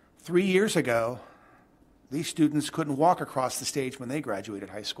 3 years ago, these students couldn't walk across the stage when they graduated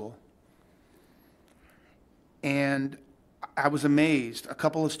high school. And I was amazed. A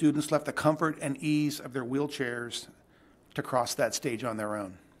couple of students left the comfort and ease of their wheelchairs to cross that stage on their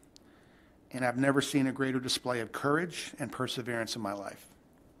own. And I've never seen a greater display of courage and perseverance in my life.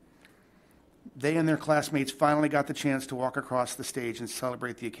 They and their classmates finally got the chance to walk across the stage and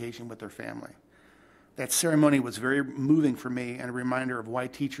celebrate the occasion with their family. That ceremony was very moving for me and a reminder of why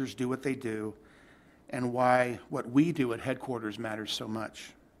teachers do what they do and why what we do at headquarters matters so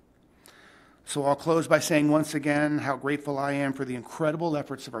much. So I'll close by saying once again how grateful I am for the incredible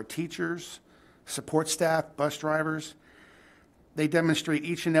efforts of our teachers, support staff, bus drivers. They demonstrate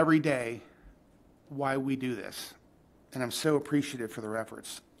each and every day why we do this, and I'm so appreciative for their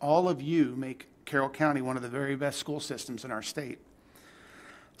efforts. All of you make Carroll County one of the very best school systems in our state.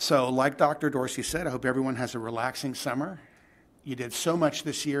 So like Dr. Dorsey said, I hope everyone has a relaxing summer. You did so much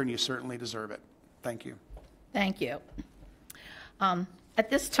this year, and you certainly deserve it. Thank you. Thank you. At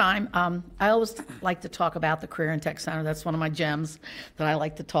this time, I always like to talk about the Career and Tech Center. That's one of my gems that I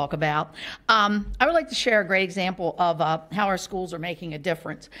like to talk about. I would like to share a great example of how our schools are making a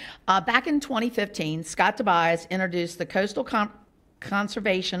difference. Back in 2015, Scott Tobias introduced the Coastal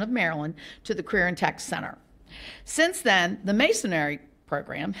Conservation of Maryland to the Career and Tech Center. Since then, the masonry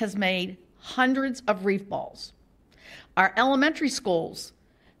program has made hundreds of reef balls. Our elementary schools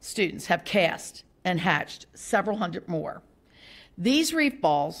students have cast and hatched several hundred more. These reef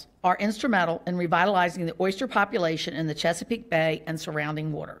balls are instrumental in revitalizing the oyster population in the Chesapeake Bay and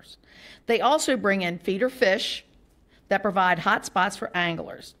surrounding waters. They also bring in feeder fish that provide hot spots for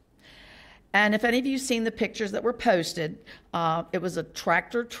anglers. And if any of you have seen the pictures that were posted, it was a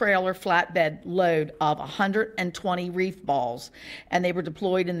tractor trailer flatbed load of 120 reef balls, and they were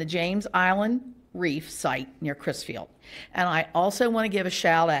deployed in the James Island Reef site near Crisfield. And I also want to give a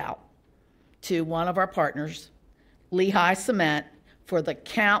shout out to one of our partners, Lehigh Cement, for the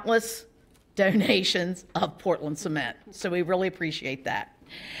countless donations of Portland cement. So we really appreciate that.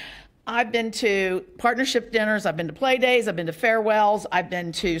 I've been to partnership dinners, I've been to play days, I've been to farewells, I've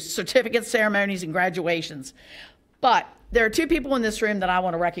been to certificate ceremonies and graduations. But there are two people in this room that I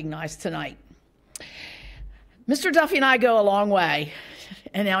want to recognize tonight. Mr. Duffy and I go a long way,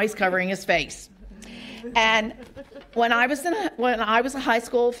 and now he's covering his face. And when I was a high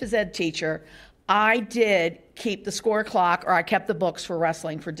school phys ed teacher, I did keep the score clock, or I kept the books for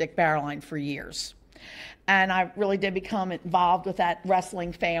wrestling for Dick Barreline for years. And I really did become involved with that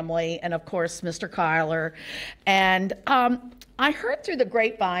wrestling family, and of course, Mr. Kyler. And I heard through the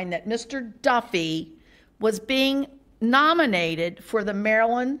grapevine that Mr. Duffy was being nominated for the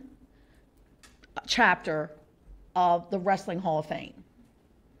Maryland chapter of the Wrestling Hall of Fame.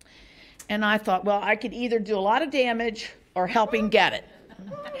 And I thought, well, I could either do a lot of damage or help him get it.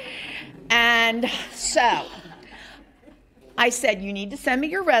 And so I said, you need to send me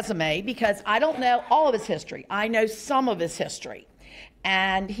your resume because I don't know all of his history. I know some of his history.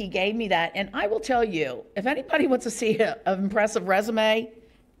 And he gave me that. And I will tell you, if anybody wants to see an impressive resume,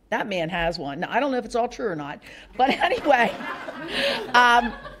 that man has one. Now, I don't know if it's all true or not. But anyway,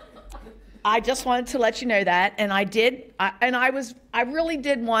 I just wanted to let you know that. And I did. I really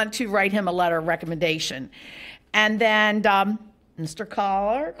did want to write him a letter of recommendation. And then Mr.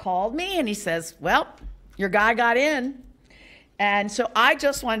 Collar called me and he says, well, your guy got in. And so I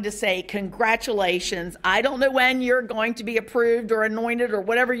just wanted to say congratulations. I don't know when you're going to be approved or anointed or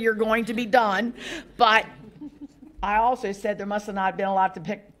whatever you're going to be done, but I also said there must have not been a lot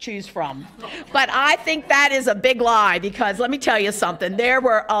to choose from. But I think that is a big lie because let me tell you something. There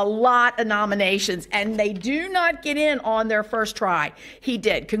were a lot of nominations and they do not get in on their first try. He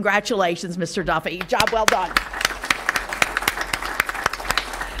did. Congratulations, Mr. Duffy. Job well done.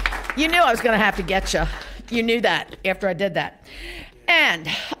 You knew I was going to have to get you. You knew that after I did that. And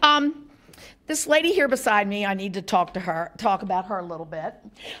this lady here beside me, I need to talk about her a little bit.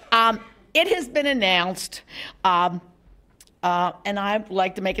 It has been announced, and I'd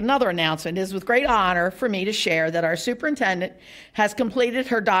like to make another announcement. It is with great honor for me to share that our superintendent has completed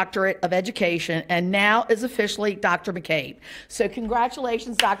her doctorate of education and now is officially Dr. McCabe. So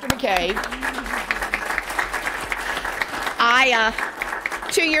congratulations, Dr. McCabe.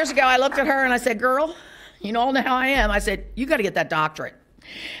 2 years ago, I looked at her and I said, girl, you all know how I am. I said, you got to get that doctorate.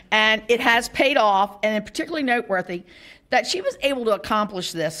 And it has paid off, and it's particularly noteworthy that she was able to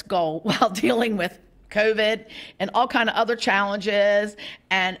accomplish this goal while dealing with COVID and all kind of other challenges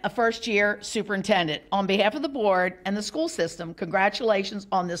and a first-year superintendent. On behalf of the board and the school system, congratulations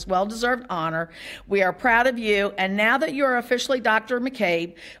on this well-deserved honor. We are proud of you, and now that you are officially Dr.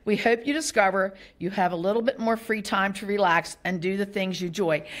 McCabe, we hope you discover you have a little bit more free time to relax and do the things you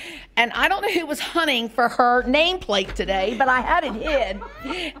enjoy. And I don't know who was hunting for her nameplate today, but I had it hid.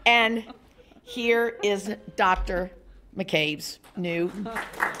 And here is Dr. McCabe's new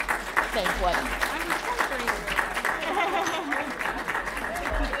nameplate.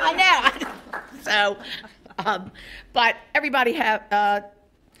 I know. So, but everybody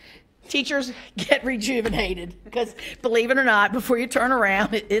teachers get rejuvenated because believe it or not, before you turn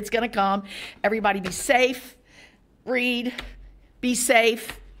around, it's going to come. Everybody be safe, read, be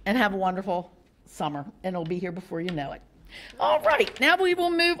safe, and have a wonderful summer. And it'll be here before you know it. All right, now we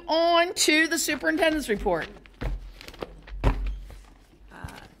will move on to the superintendent's report.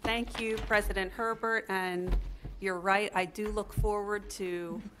 Thank you, President Herbert, and you're right. I do look forward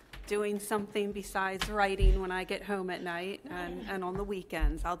to doing something besides writing when I get home at night and on the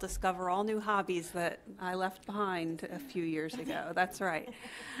weekends. I'll discover all new hobbies that I left behind a few years ago. That's right.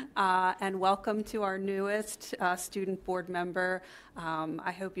 And welcome to our newest student board member.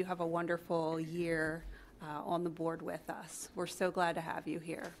 I hope you have a wonderful year on the board with us. We're so glad to have you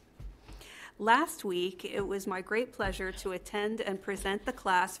here. Last week, it was my great pleasure to attend and present the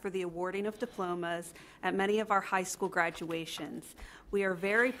class for the awarding of diplomas at many of our high school graduations. We are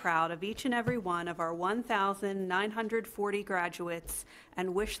very proud of each and every one of our 1,940 graduates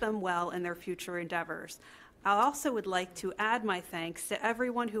and wish them well in their future endeavors. I also would like to add my thanks to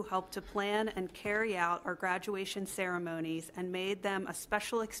everyone who helped to plan and carry out our graduation ceremonies and made them a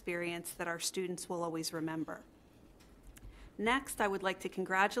special experience that our students will always remember. Next, I would like to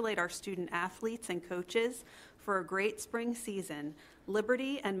congratulate our student athletes and coaches for a great spring season.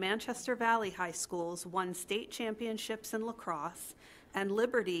 Liberty and Manchester Valley High Schools won state championships in lacrosse, and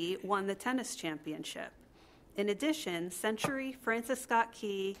Liberty won the tennis championship. In addition, Century, Francis Scott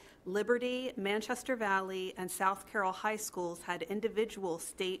Key, Liberty, Manchester Valley, and South Carroll High Schools had individual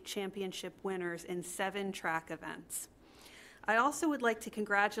state championship winners in 7 track events. I also would like to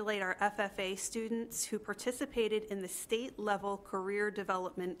congratulate our FFA students who participated in the state-level career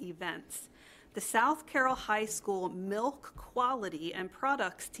development events. The South Carroll High School Milk Quality and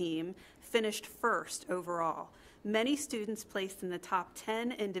Products team finished first overall. Many students placed in the top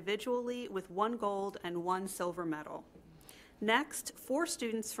 10 individually with 1 gold and 1 silver medal. Next, 4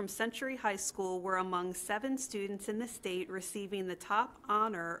 students from Century High School were among 7 students in the state receiving the top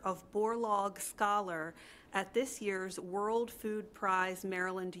honor of Borlaug Scholar at this year's World Food Prize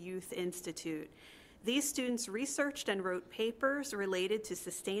Maryland Youth Institute. These students researched and wrote papers related to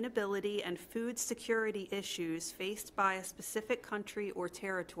sustainability and food security issues faced by a specific country or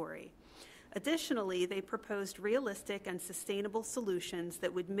territory. Additionally, they proposed realistic and sustainable solutions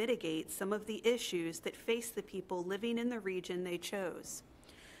that would mitigate some of the issues that face the people living in the region they chose.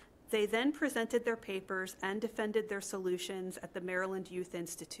 They then presented their papers and defended their solutions at the Maryland Youth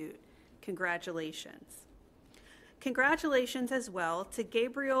Institute. Congratulations. Congratulations as well to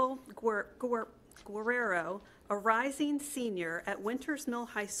Gabriel Guerrero, a rising senior at Winters Mill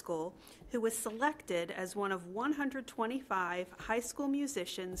High School, who was selected as one of 125 high school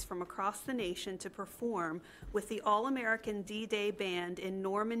musicians from across the nation to perform with the All-American D-Day Band in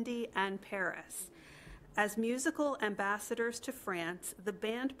Normandy and Paris. As musical ambassadors to France, the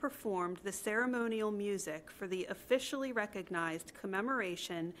band performed the ceremonial music for the officially recognized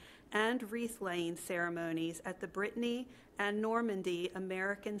commemoration and wreath-laying ceremonies at the Brittany and Normandy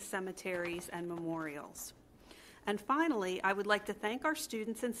American cemeteries and memorials. And finally, I would like to thank our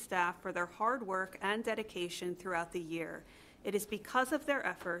students and staff for their hard work and dedication throughout the year. It is because of their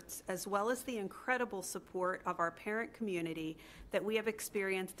efforts, as well as the incredible support of our parent community, that we have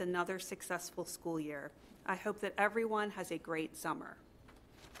experienced another successful school year. I hope that everyone has a great summer.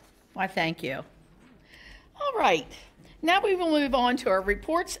 Why, thank you. All right. Now we will move on to our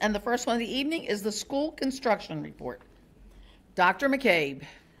reports, and the first one of the evening is the school construction report. Dr. McCabe.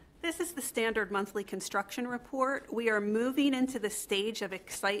 This is the standard monthly construction report. We are moving into the stage of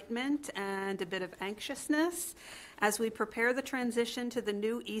excitement and a bit of anxiousness as we prepare the transition to the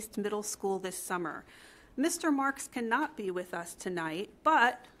new East Middle School this summer. Mr. Marks cannot be with us tonight,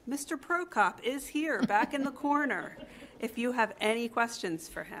 but Mr. Prokop is here back in the corner if you have any questions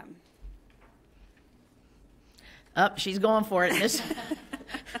for him. Oh, she's going for it, Miss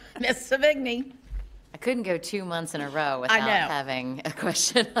Savigny. I couldn't go 2 months in a row without having a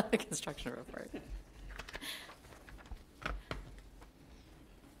question on the construction report.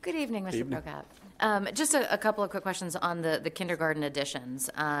 Good evening, Mr. Prokop. Just a couple of quick questions on the kindergarten additions.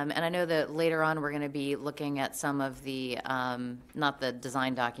 And I know that later on we're going to be looking at some of the, not the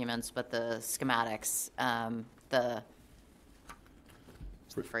design documents, but the schematics, the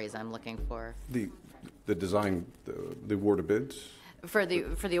phrase I'm looking for. The design, the award of bids? For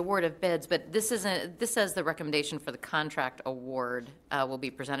the award of bids, but this says the recommendation for the contract award will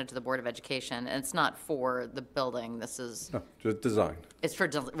be presented to the Board of Education, and it's not for the building. This is No, just design. It's for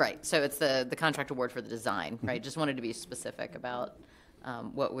right. So it's the contract award for the design, right? Just wanted to be specific about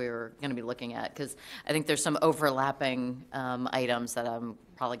what we were going to be looking at, because I think there's some overlapping items that I'm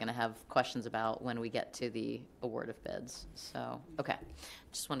probably going to have questions about when we get to the award of bids. So okay,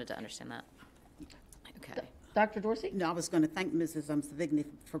 just wanted to understand that. Okay. Dr. Dorsey? No, I was going to thank Mrs. Savigny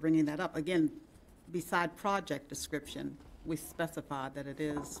for bringing that up. Again, beside project description, we specified that it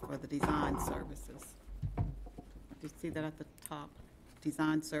is for the design services. Do you see that at the top?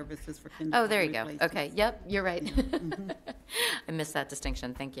 Design services for kindergarten. Oh, there you go. Okay. Yep, you're right. Mm-hmm. I missed that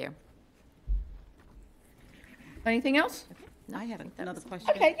distinction. Thank you. Anything else? I had another question.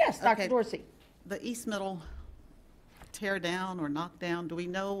 Okay, yes, Dr. Okay. Dorsey. The East Middle tear down or knock down, do we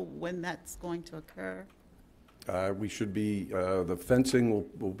know when that's going to occur? We should be, the fencing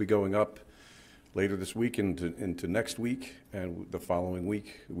will be going up later this week into next week, and the following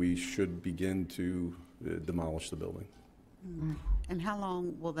week, we should begin to demolish the building. And how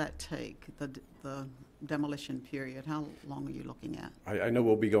long will that take, the demolition period? How long are you looking at? I know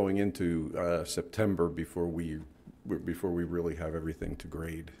we'll be going into September before we really have everything to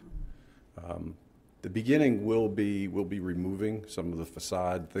grade. The beginning will be removing some of the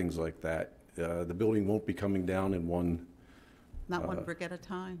facade, things like that, The building won't be coming down in one. Not one brick at a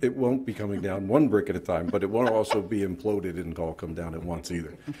time? It won't be coming down one brick at a time, but it won't also be imploded and all come down at once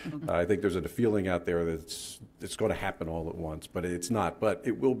either. I think there's a feeling out there that it's going to happen all at once, but it's not. But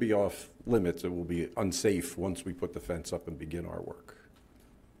it will be off limits. It will be unsafe once we put the fence up and begin our work.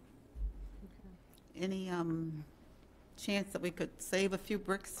 Any chance that we could save a few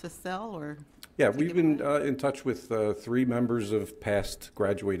bricks to sell, or? Yeah, we've been in touch with 3 members of past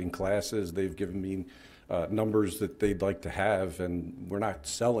graduating classes. They've given me numbers that they'd like to have, and we're not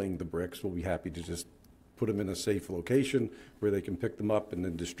selling the bricks. We'll be happy to just put them in a safe location where they can pick them up and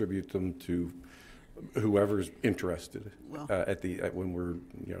then distribute them to whoever's interested when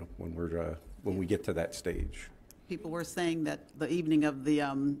we get to that stage. People were saying that the evening of the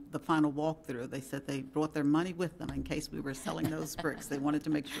final walkthrough, they said they brought their money with them in case we were selling those bricks. They wanted to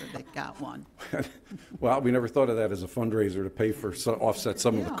make sure they got one. Well, we never thought of that as a fundraiser to pay for offset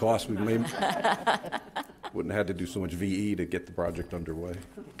some of the costs we may. Wouldn't have had to do so much VE to get the project underway.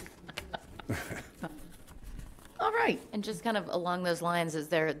 All right. And just kind of along those lines,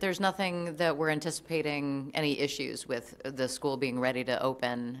 there's nothing that we're anticipating any issues with the school being ready to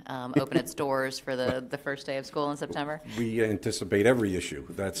open its doors for the first day of school in September? We anticipate every issue.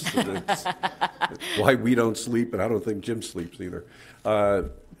 That's why we don't sleep, and I don't think Jim sleeps either.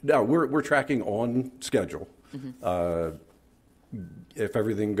 No, we're tracking on schedule. Mm-hmm. If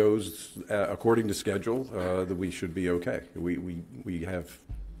everything goes according to schedule, then we should be okay. We have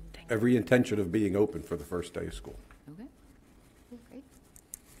every intention of being open for the first day of school. Okay. Great.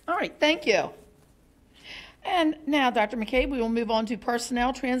 All right, thank you. And now, Dr. McCabe, we will move on to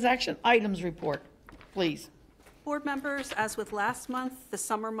personnel transaction items report, please. Board members, as with last month, the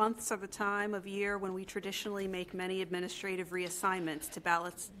summer months are the time of year when we traditionally make many administrative reassignments to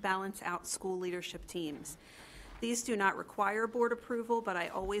balance out school leadership teams. These do not require board approval, but I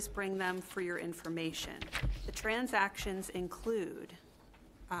always bring them for your information. The transactions include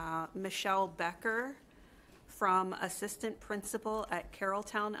Michelle Becker from assistant principal at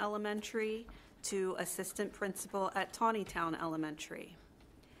Carrolltown Elementary to assistant principal at Tawnytown Elementary.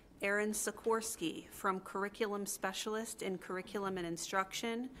 Erin Sikorsky from curriculum specialist in curriculum and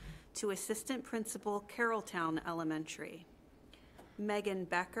instruction to assistant principal Carrolltown Elementary. Megan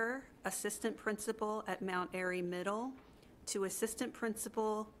Becker, assistant principal at Mount Airy Middle to assistant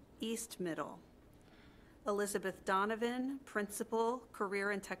principal East Middle. Elizabeth Donovan, principal,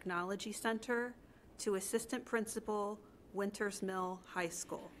 Career and Technology Center, to assistant principal, Winters Mill High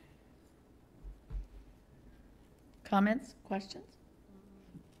School. Comments, questions?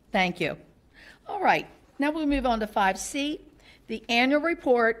 Thank you. All right, now we'll move on to 5C, the annual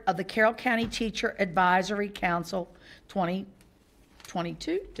report of the Carroll County Teacher Advisory Council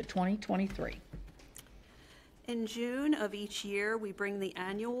 2022 to 2023. In June of each year, we bring the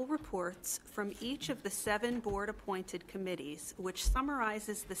annual reports from each of the 7 board-appointed committees, which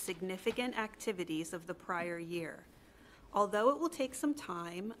summarizes the significant activities of the prior year. Although it will take some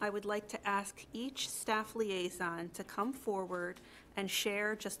time, I would like to ask each staff liaison to come forward and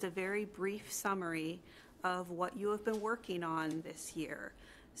share just a very brief summary of what you have been working on this year.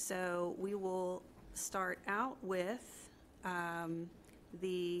 So we will start out with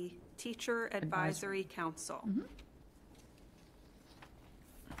the Teacher Advisory Council. Mm-hmm.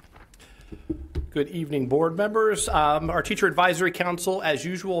 Good evening, board members. Our Teacher Advisory Council, as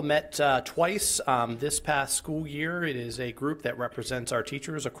usual, met twice this past school year. It is a group that represents our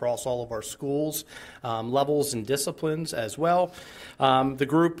teachers across all of our schools, levels and disciplines as well. The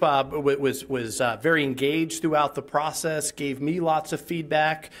group was very engaged throughout the process, gave me lots of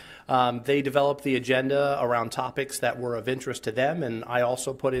feedback. They developed the agenda around topics that were of interest to them, and I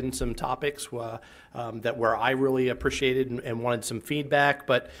also put in some topics that where I really appreciated and wanted some feedback.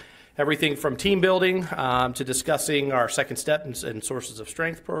 But everything from team building to discussing our second step and sources of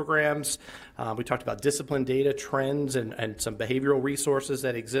strength programs. We talked about discipline data, trends, and some behavioral resources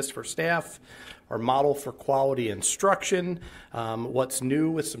that exist for staff. Our model for quality instruction, what's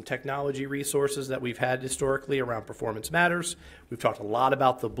new with some technology resources that we've had historically around Performance Matters. We've talked a lot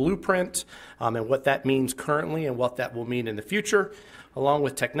about the blueprint and what that means currently and what that will mean in the future, along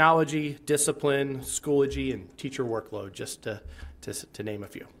with technology, discipline, Schoology, and teacher workload, just to name a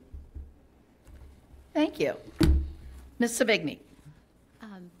few. Thank you. Ms. Savigny.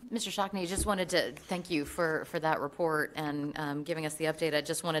 Mr. Shockney, just wanted to thank you for that report and giving us the update. I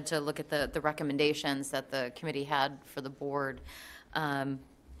just wanted to look at the recommendations that the committee had for the board. I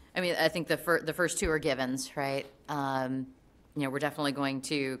mean, I think the first 2 are givens, right? we're definitely going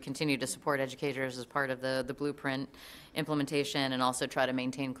to continue to support educators as part of the blueprint implementation and also try to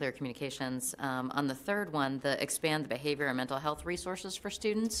maintain clear communications. On the third one, the expand the behavior and mental health resources for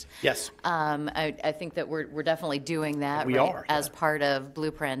students. Yes. I think that we're definitely doing that We are, as part of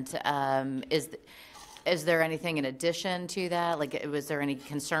blueprint. Is there anything in addition to that? Like, was there any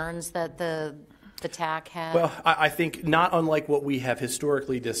concerns that the TAC had? Well, I think not unlike what we have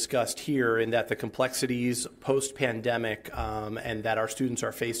historically discussed here, in that the complexities post-pandemic and that our students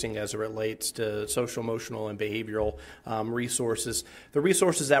are facing as it relates to social, emotional, and behavioral resources. The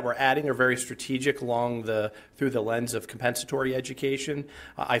resources that we're adding are very strategic through the lens of compensatory education.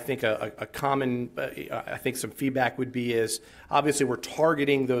 I think a common, I think some feedback would be is, obviously we're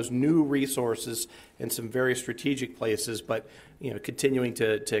targeting those new resources in some very strategic places, but continuing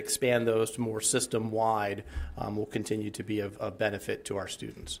to expand those to more system-wide will continue to be of benefit to our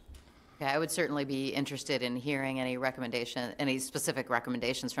students. Okay, I would certainly be interested in hearing any specific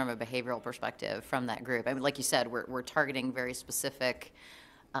recommendations from a behavioral perspective from that group. I mean, like you said, we're targeting very specific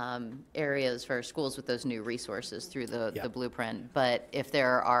areas for schools with those new resources through the blueprint. But if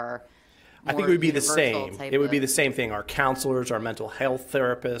there are I think it would be the same. It would be the same thing. Our counselors, our mental health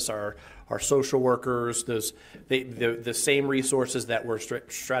therapists, our social workers, the same resources that we're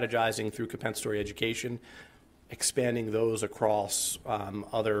strategizing through compensatory education, expanding those across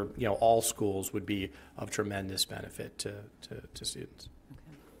other, all schools would be of tremendous benefit to students. Okay.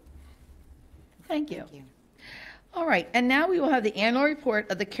 Thank you. Thank you. All right, and now we will have the annual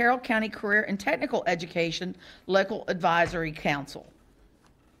report of the Carroll County Career and Technical Education Local Advisory Council.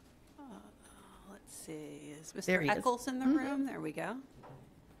 Let's see, is There Mr. he is. Eccles in the room? There we go.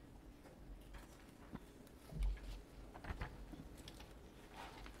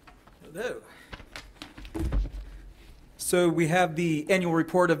 Hello. So we have the annual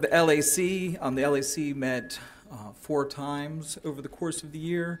report of the LAC. The LAC met 4 times over the course of the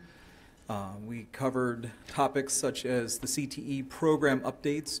year. We covered topics such as the CTE program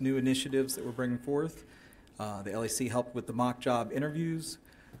updates, new initiatives that we're bringing forth. The LAC helped with the mock job interviews.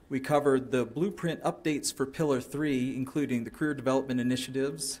 We covered the blueprint updates for Pillar 3, including the career development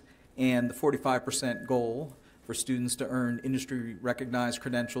initiatives and the 45% goal for students to earn industry-recognized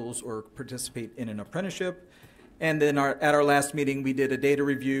credentials or participate in an apprenticeship. And then at our last meeting, we did a data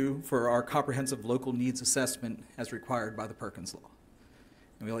review for our comprehensive local needs assessment as required by the Perkins Law.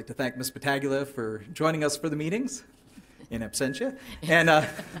 And we'd like to thank Ms. Battaglia for joining us for the meetings in absentia. And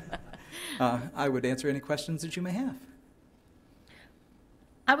I would answer any questions that you may have.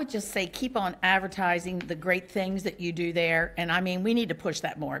 I would just say keep on advertising the great things that you do there. And I mean, we need to push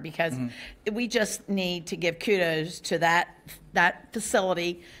that more because we just need to give kudos to that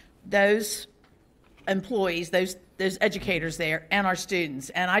facility, those employees, those educators there, and our students.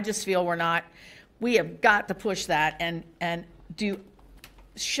 And I just feel we have got to push that and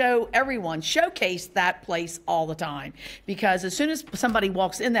showcase that place all the time. Because as soon as somebody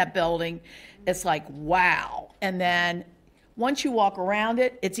walks in that building, it's like, wow. And then once you walk around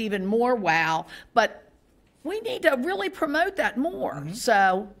it, it's even more wow. But we need to really promote that more.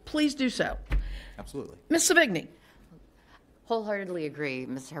 So please do so. Absolutely. Ms. Savigny. Wholeheartedly agree,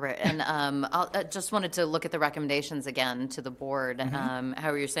 Mr. Herbert. And I just wanted to look at the recommendations again to the board.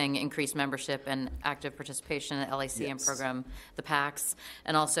 How you're saying increase membership and active participation in the LAC and program, the PACs,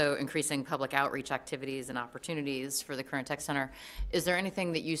 and also increasing public outreach activities and opportunities for the Career and Tech Center. Is there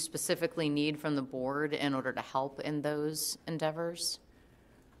anything that you specifically need from the board in order to help in those endeavors?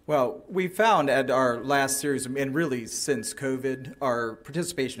 Well, we found at our last series, and really since COVID, our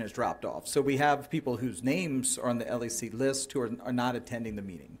participation has dropped off. So we have people whose names are on the LAC list who are not attending the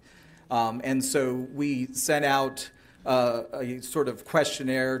meeting. And so we sent out a sort of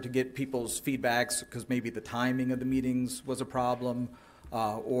questionnaire to get people's feedbacks because maybe the timing of the meetings was a problem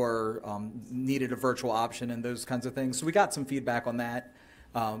or needed a virtual option and those kinds of things. So we got some feedback on that.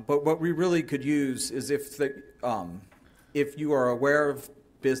 But what we really could use is if you are aware of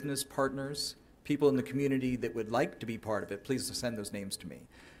business partners, people in the community that would like to be part of it, please send those names to me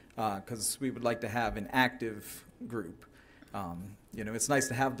because we would like to have an active group. It's nice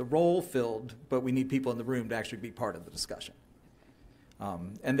to have the role filled, but we need people in the room to actually be part of the discussion.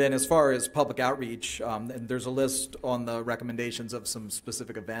 And then as far as public outreach, and there's a list on the recommendations of some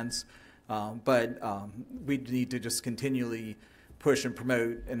specific events, but we need to just continually push and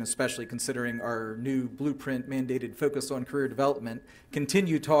promote, and especially considering our new blueprint mandated focus on career development,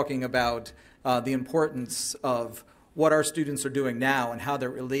 continue talking about the importance of what our students are doing now and how that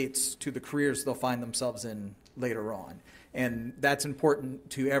relates to the careers they'll find themselves in later on. And that's important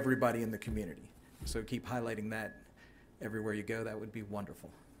to everybody in the community. So keep highlighting that everywhere you go. That would be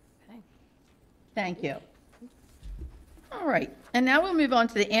wonderful. Okay. Thank you. All right, and now we'll move on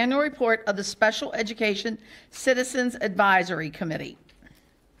to the annual report of the Special Education Citizens Advisory Committee.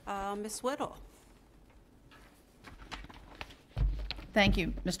 Ms. Whittle. Thank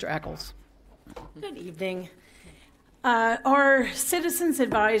you, Mr. Eccles. Good evening. Our Citizens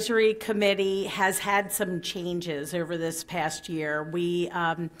Advisory Committee has had some changes over this past year. We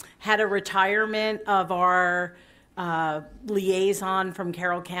had a retirement of our liaison from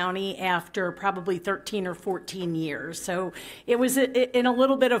Carroll County after probably 13 or 14 years. So it was in a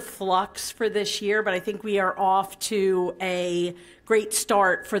little bit of flux for this year, but I think we are off to a great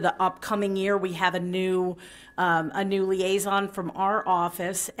start for the upcoming year. We have a new liaison from our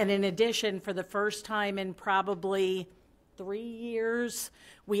office, and in addition, for the first time in probably 3 years,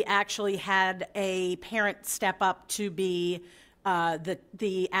 we actually had a parent step up to be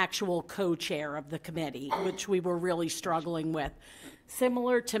the actual co-chair of the committee, which we were really struggling with.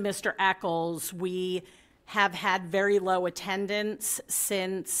 Similar to Mr. Eccles, we have had very low attendance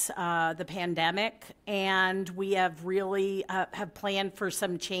since the pandemic, and we have really have planned for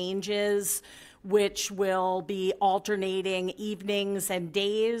some changes, which will be alternating evenings and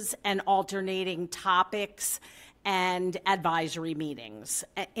days and alternating topics and advisory meetings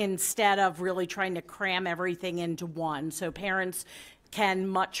instead of really trying to cram everything into one. So parents can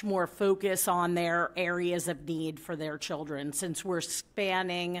much more focus on their areas of need for their children, since we're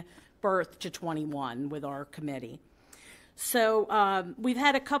spanning birth to 21 with our committee. So we've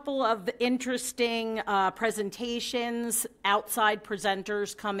had a couple of interesting presentations, outside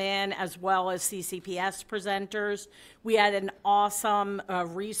presenters come in, as well as CCPS presenters. We had an awesome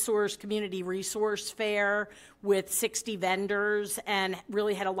community resource fair with 60 vendors, and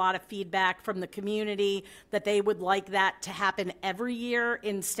really had a lot of feedback from the community that they would like that to happen every year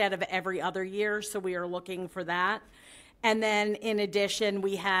instead of every other year, so we are looking for that. And then in addition,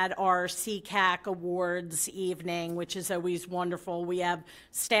 we had our CCAC Awards evening, which is always wonderful. We have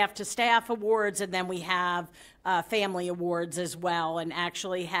staff-to-staff awards, and then we have family awards as well, and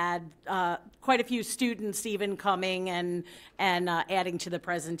actually had quite a few students even coming and adding to the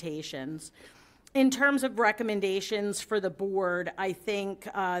presentations. In terms of recommendations for the board, I think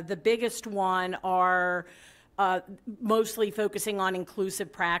the biggest one are mostly focusing on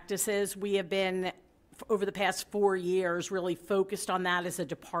inclusive practices. We have been, over the past 4 years, really focused on that as a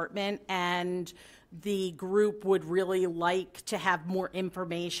department, and the group would really like to have more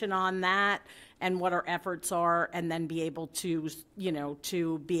information on that and what our efforts are, and then be able to,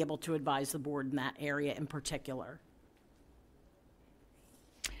 to be able to advise the board in that area in particular.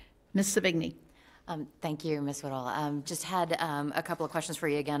 Ms. Savigny. Thank you, Ms. Whittle. Just had a couple of questions for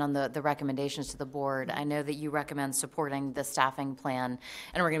you again on the recommendations to the board. I know that you recommend supporting the staffing plan,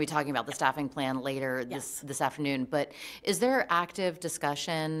 and we're going to be talking about the staffing plan later this afternoon, but is there active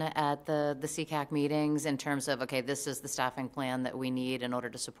discussion at the CCAC meetings in terms of, okay, this is the staffing plan that we need in order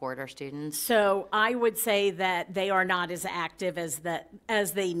to support our students? So I would say that they are not as active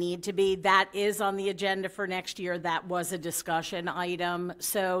as they need to be. That is on the agenda for next year. That was a discussion item.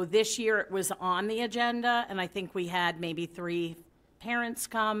 So this year it was on the agenda, and I think we had maybe 3 parents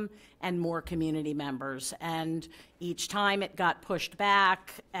come and more community members, and each time it got pushed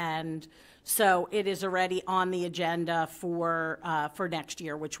back, and so it is already on the agenda for next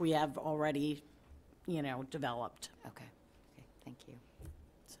year, which we have already developed. Okay, thank you.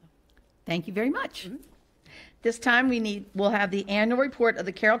 Thank you very much. This time we'll have the annual report of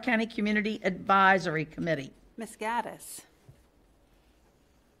the Carroll County Community Advisory Committee. Ms. Gaddis.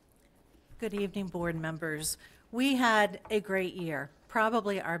 Good evening, board members. We had a great year,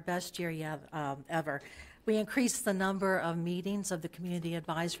 probably our best year yet, ever. We increased the number of meetings of the Community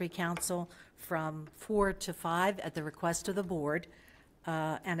Advisory Council from 4 to 5 at the request of the board,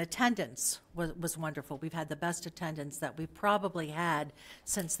 and attendance was wonderful. We've had the best attendance that we've probably had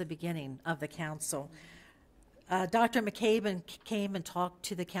since the beginning of the council. Dr. McCabe came and talked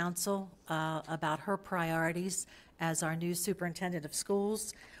to the council about her priorities as our new superintendent of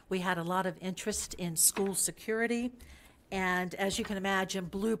schools. We had a lot of interest in school security, and as you can imagine,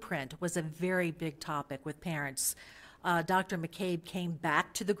 Blueprint was a very big topic with parents. Dr. McCabe came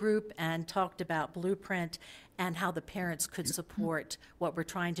back to the group and talked about Blueprint and how the parents could support what we're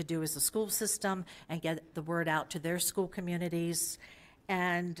trying to do as a school system and get the word out to their school communities.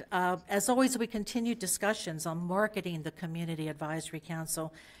 And as always, we continued discussions on marketing the Community Advisory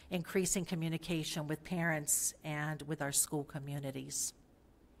Council, increasing communication with parents and with our school communities.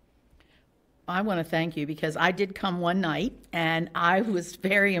 I want to thank you because I did come one night and I was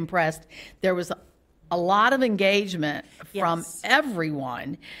very impressed. There was a lot of engagement from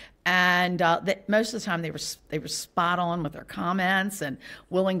everyone. And most of the time they were spot on with their comments and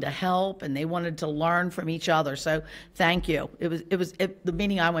willing to help, and they wanted to learn from each other. So thank you. The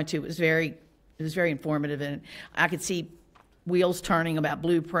meeting I went to was very informative, and I could see wheels turning about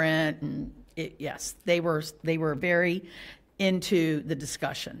Blueprint, and yes, they were very into the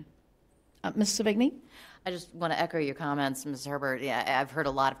discussion. Ms. Savigny? I just want to echo your comments, Ms. Herbert. Yeah, I've heard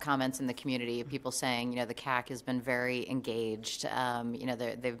a lot of comments in the community, people saying, the CAC has been very engaged.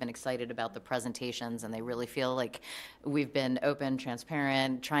 They've been excited about the presentations, and they really feel like we've been open,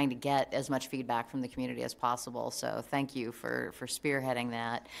 transparent, trying to get as much feedback from the community as possible. So thank you for spearheading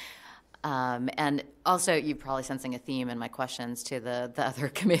that. And also, you're probably sensing a theme in my questions to the other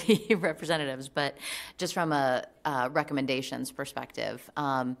committee representatives, but just from a recommendations perspective,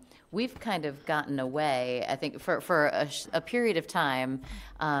 we've kind of gotten away, I think, for a period of time,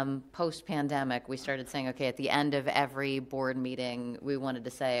 post-pandemic, we started saying, okay, at the end of every board meeting, we wanted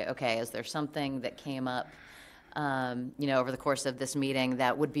to say, okay, is there something that came up over the course of this meeting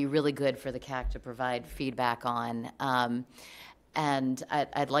that would be really good for the CAC to provide feedback on? And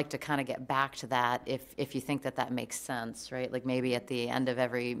I'd like to kind of get back to that if you think that makes sense, right? Like maybe at the end of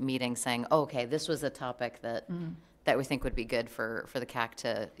every meeting saying, oh, okay, this was a topic that we think would be good for the CAC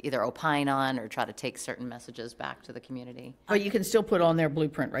to either opine on or try to take certain messages back to the community. But you can still put on their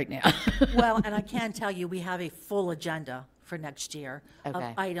Blueprint right now. Well, and I can tell you, we have a full agenda for next year of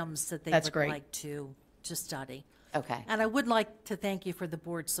items that they would like to study. Okay. And I would like to thank you for the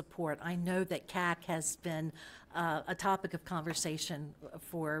board's support. I know that CAC has been a topic of conversation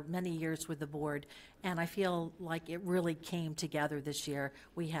for many years with the board, and I feel like it really came together this year.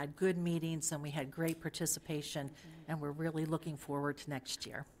 We had good meetings and we had great participation, and we're really looking forward to next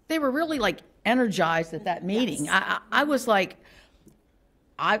year. They were really energized at that meeting. Yes. I was like,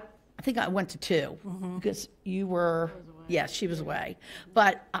 I think I went to two because you were, yes, she was away.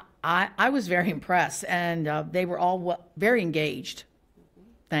 But I was very impressed, and they were all very engaged.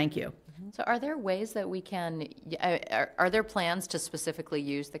 Thank you. So are there ways that we can, are there plans to specifically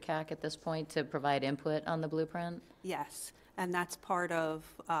use the CAC at this point to provide input on the Blueprint? Yes, and that's part of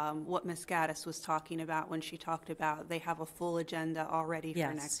what Ms. Gaddis was talking about when she talked about they have a full agenda already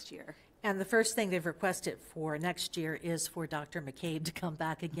for next year. And the first thing they've requested for next year is for Dr. McCabe to come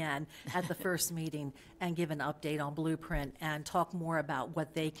back again at the first meeting and give an update on Blueprint and talk more about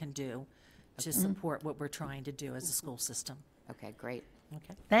what they can do to support what we're trying to do as a school system. Okay, great.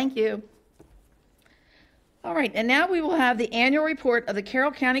 Okay. Thank you. All right, and now we will have the annual report of the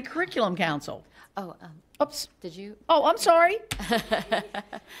Carroll County Curriculum Council. Oh, oops. Did you? Oh, I'm sorry.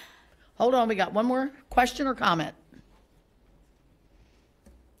 Hold on, we got one more question or comment.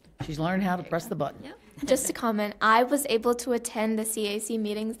 She's learned how to press the button. Yep. Just a comment, I was able to attend the CAC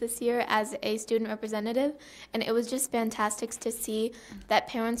meetings this year as a student representative, and it was just fantastic to see that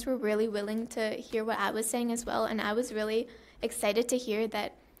parents were really willing to hear what I was saying as well, and I was really excited to hear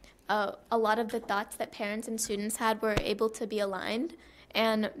that a lot of the thoughts that parents and students had were able to be aligned,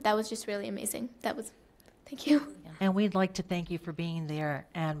 and that was just really amazing. Thank you. And we'd like to thank you for being there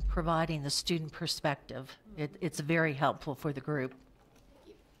and providing the student perspective. It's very helpful for the group.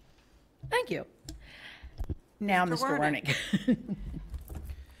 Thank you. Now, Mr. Wernick.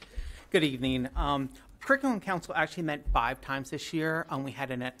 Good evening. Curriculum Council actually met 5 times this year. We had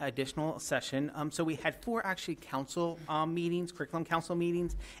an additional session. So we had 4 actually council meetings, Curriculum Council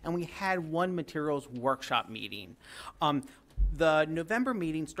meetings, and we had 1 materials workshop meeting. The November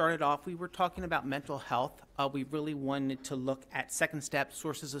meeting started off, we were talking about mental health. We really wanted to look at second step,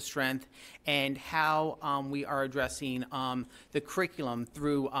 sources of strength, and how we are addressing the curriculum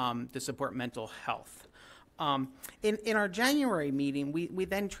through to support mental health. In our January meeting, we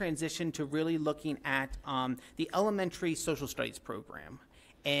then transitioned to really looking at the elementary social studies program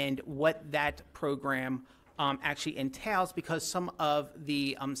and what that program actually entails, because some of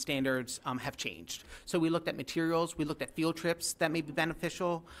the standards have changed. So we looked at materials, we looked at field trips that may be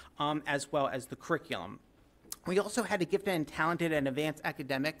beneficial, as well as the curriculum. We also had a gifted and talented and advanced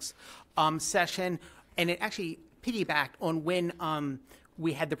academics session, and it actually piggybacked on when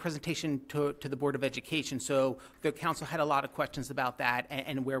we had the presentation to the Board of Education. So the council had a lot of questions about that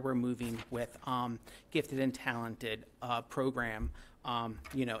and where we're moving with gifted and talented program,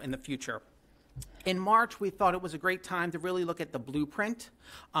 in the future. In March, we thought it was a great time to really look at the blueprint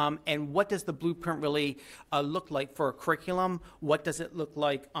and what does the blueprint really look like for a curriculum? What does it look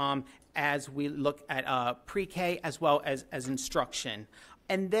like as we look at pre-K as well as instruction?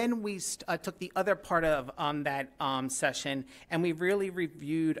 And then we took the other part of that session, and we really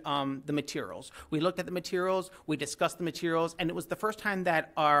reviewed the materials. We looked at the materials, we discussed the materials, and it was the first time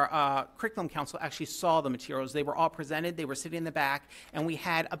that our curriculum council actually saw the materials. They were all presented, they were sitting in the back, and we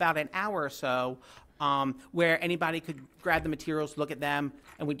had about an hour or so where anybody could grab the materials, look at them,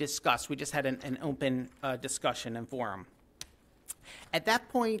 and we discussed. We just had an open discussion and forum. At that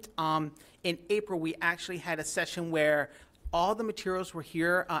point, in April, we actually had a session where all the materials were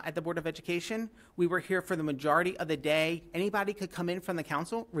here at the Board of Education. We were here for the majority of the day. Anybody could come in from the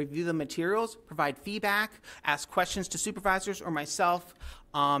council, review the materials, provide feedback, ask questions to supervisors or myself.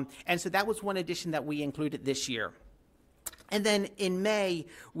 And so that was one addition that we included this year. And then in May,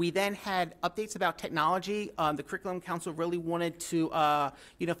 we then had updates about technology. The Curriculum Council really wanted to,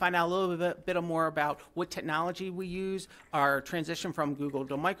 find out a little bit more about what technology we use, our transition from Google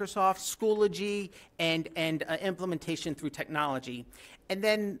to Microsoft, Schoology, and implementation through technology. And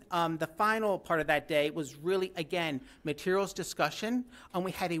then the final part of that day was really, again, materials discussion.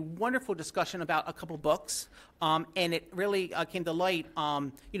 We had a wonderful discussion about a couple books, and it really came to light,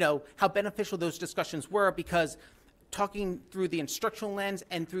 how beneficial those discussions were, because talking through the instructional lens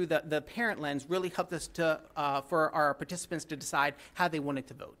and through the parent lens really helped us for our participants to decide how they wanted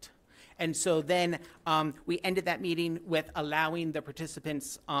to vote. And so then we ended that meeting with allowing the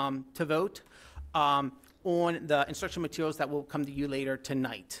participants to vote on the instructional materials that will come to you later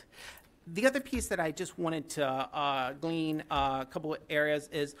tonight. The other piece that I just wanted to glean a couple of areas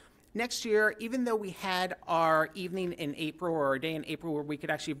is, next year, even though we had our evening in April or our day in April where we could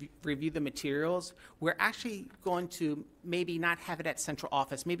actually review the materials, we're actually going to maybe not have it at central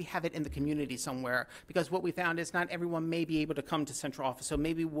office, maybe have it in the community somewhere, because what we found is not everyone may be able to come to central office. So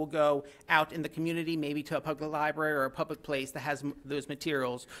maybe we'll go out in the community, maybe to a public library or a public place that has those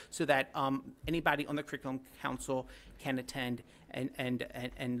materials, so that anybody on the Curriculum Council can attend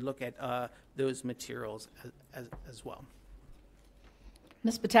and look at those materials as well.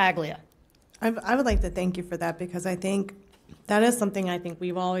 Ms. Battaglia. I would like to thank you for that, because I think that is something I think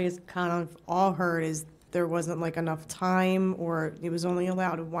we've always kind of all heard, is there wasn't like enough time, or it was only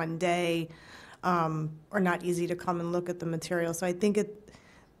allowed one day, or not easy to come and look at the material. So I think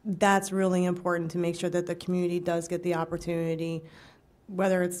that's really important to make sure that the community does get the opportunity,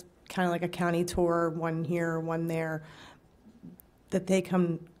 whether it's kind of like a county tour, one here, one there, that they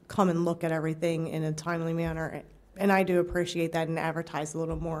come and look at everything in a timely manner. And I do appreciate that, and advertise a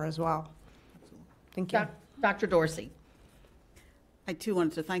little more as well. Thank you. Dr. Dorsey. I too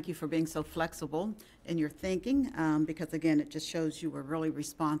wanted to thank you for being so flexible in your thinking, because again, it just shows you were really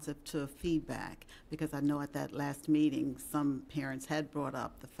responsive to feedback, because I know at that last meeting, some parents had brought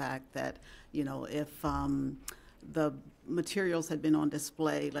up the fact that, if the materials had been on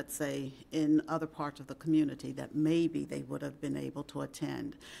display, let's say, in other parts of the community, that maybe they would have been able to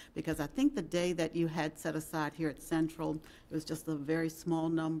attend. Because I think the day that you had set aside here at Central, it was just a very small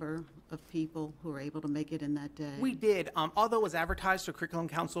number of people who were able to make it in that day. We did. Although it was advertised to Curriculum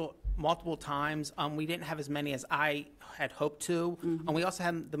Council multiple times, we didn't have as many as I had hoped to. And we also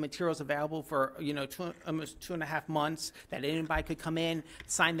had the materials available for, almost 2.5 months, that anybody could come in,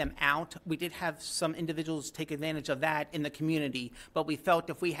 sign them out. We did have some individuals take advantage of that in the community, but we felt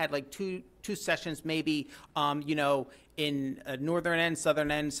if we had like two sessions, maybe, in a northern end,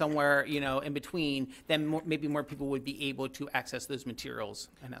 southern end, somewhere, in between, then maybe more people would be able to access those materials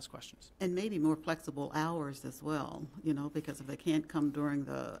and ask questions. And maybe more flexible hours as well, because if they can't come during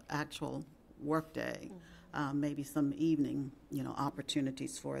the actual workday, maybe some evening,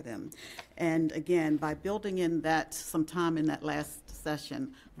 opportunities for them. And again, by building in some time in that last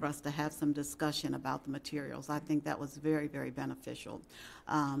session for us to have some discussion about the materials, I think that was very, very beneficial.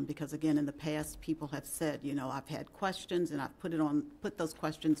 Because again, in the past, people have said, I've had questions and I've put those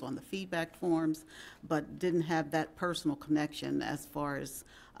questions on the feedback forms, but didn't have that personal connection as far as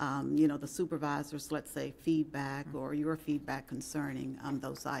the supervisors, let's say, feedback or your feedback concerning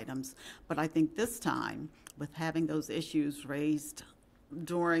those items. But I think this time, with having those issues raised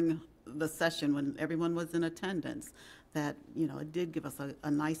during the session when everyone was in attendance, that, it did give us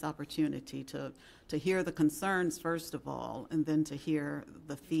a nice opportunity to hear the concerns, first of all, and then to hear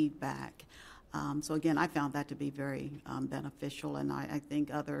the feedback. So again, I found that to be very beneficial, and I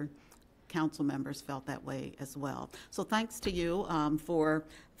think other council members felt that way as well. So thanks to you for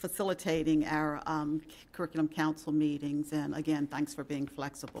facilitating our Curriculum Council meetings, and again, thanks for being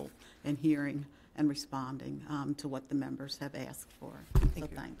flexible and hearing and responding to what the members have asked for. So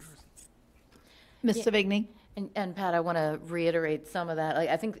thanks. Ms. Savigny. And Pat, I want to reiterate some of that. Like,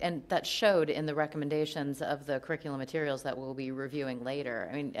 I think, and that showed in the recommendations of the curriculum materials that we'll be reviewing later.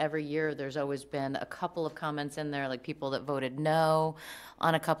 I mean, every year there's always been a couple of comments in there, like people that voted no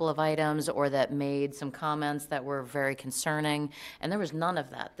on a couple of items or that made some comments that were very concerning. And there was none of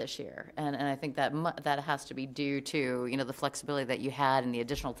that this year. And I think that that has to be due to, you know, the flexibility that you had and the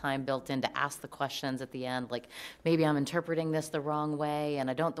additional time built in to ask the questions at the end. Like, maybe I'm interpreting this the wrong way and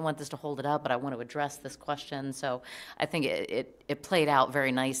I don't want this to hold it up, but I want to address this question. So I think it played out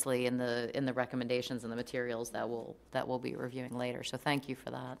very nicely in the recommendations and the materials that we'll be reviewing later. So thank you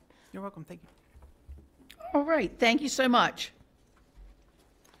for that. You're welcome. Thank you. All right, thank you so much.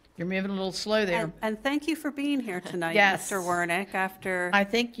 You're moving a little slow there. And thank you for being here tonight, Yes. Mr. Wernick, after... I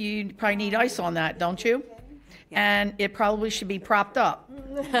think you probably need ice on that, don't you? And it probably should be propped up.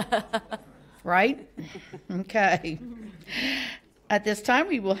 Right? Okay. At this time,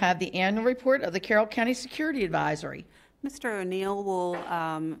 we will have the annual report of the Carroll County Security Advisory. Mr. O'Neill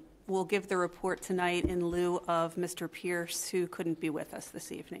will give the report tonight in lieu of Mr. Pierce, who couldn't be with us this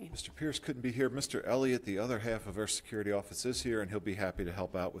evening. Mr. Pierce couldn't be here. Mr. Elliott, the other half of our security office, is here, and he'll be happy to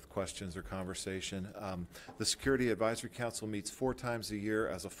help out with questions or conversation. The Security Advisory Council meets 4 times a year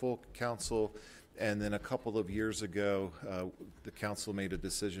as a full council. And then a couple of years ago, the council made a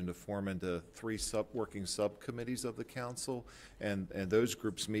decision to form into 3 working subcommittees of the council, and those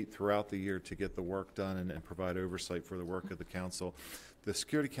groups meet throughout the year to get the work done and provide oversight for the work of the council. The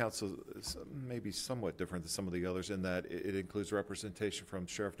Security Council is maybe somewhat different than some of the others in that it includes representation from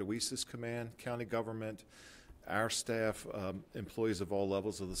Sheriff DeWeese's command, county government, our staff, employees of all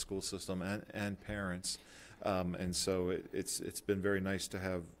levels of the school system, and parents. And so it's been very nice to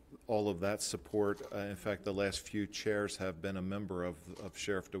have all of that support. In fact, the last few chairs have been a member of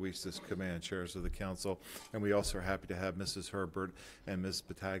Sheriff DeWeese's command, chairs of the council, and we also are happy to have Mrs. Herbert and Ms.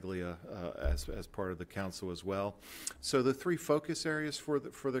 Battaglia as part of the council as well. So the 3 focus areas for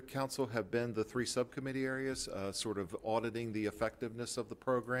the council have been the 3 subcommittee areas, sort of auditing the effectiveness of the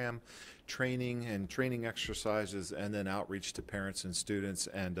program, training exercises, and then outreach to parents and students.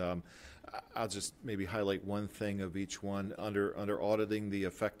 And I'll just maybe highlight one thing of each one. Under auditing the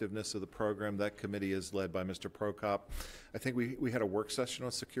effectiveness of the program, that committee is led by Mr. Prokop. I think we had a work session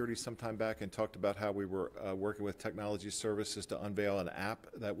on security some time back and talked about how we were working with technology services to unveil an app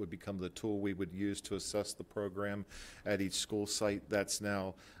that would become the tool we would use to assess the program at each school site. That's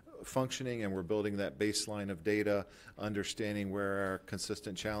now functioning, and we're building that baseline of data, understanding where our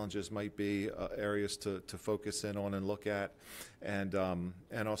consistent challenges might be, areas to focus in on and look at, and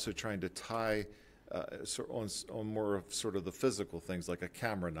also trying to tie on more of sort of the physical things like a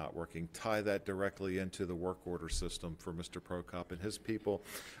camera not working, tie that directly into the work order system for Mr. Prokop and his people.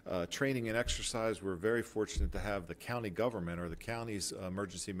 Training and exercise, we're very fortunate to have the county government or the county's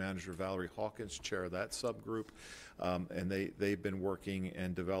emergency manager, Valerie Hawkins, chair that subgroup. And they've been working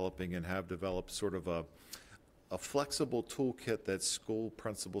and developing and have developed sort of a flexible toolkit that school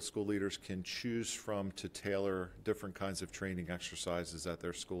principals, school leaders can choose from to tailor different kinds of training exercises at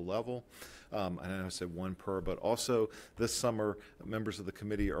their school level. And I know I said 1 per, but also this summer, members of the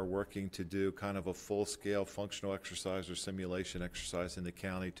committee are working to do kind of a full-scale functional exercise or simulation exercise in the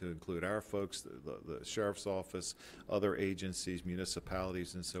county to include our folks, the sheriff's office, other agencies,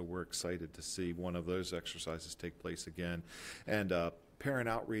 municipalities, and so we're excited to see one of those exercises take place again. And parent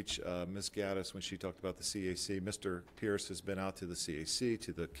outreach, Ms. Gaddis, when she talked about the CAC, Mr. Pierce has been out to the CAC,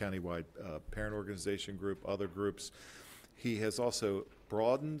 to the countywide parent organization group, other groups. He has also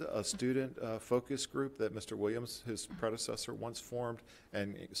broadened a student focus group that Mr. Williams, his predecessor, once formed,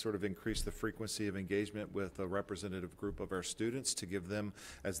 and sort of increased the frequency of engagement with a representative group of our students to give them,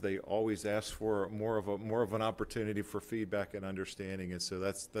 as they always ask for, more of an opportunity for feedback and understanding. And so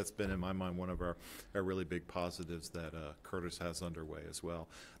that's been, in my mind, one of our really big positives that Curtis has underway as well.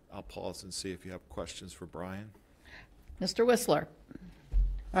 I'll pause and see if you have questions for Brian. Mr. Whistler.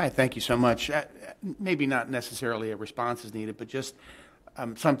 All right, thank you so much. Maybe not necessarily a response is needed, but just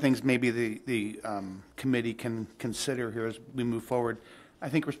some things maybe the committee can consider here as we move forward. I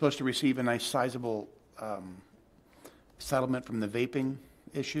think we're supposed to receive a nice sizable settlement from the vaping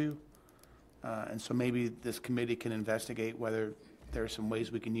issue. And so maybe this committee can investigate whether there are some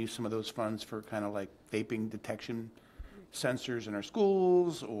ways we can use some of those funds for kind of like vaping detection sensors in our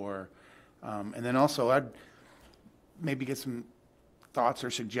schools, or and then also I'd maybe get some thoughts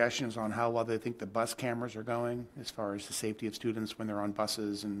or suggestions on how well they think the bus cameras are going as far as the safety of students when they're on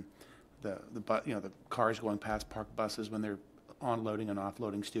buses, and the cars going past parked buses when they're onloading and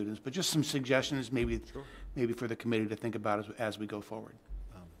offloading students. But just some suggestions maybe for the committee to think about as we go forward.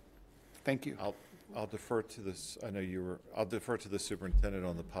 Thank you. I'll defer to this. I know I'll defer to the superintendent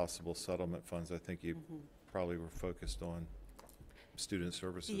on the possible settlement funds. I think you probably were focused on student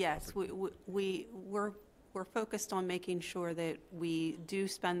services. Yes, we're focused on making sure that we do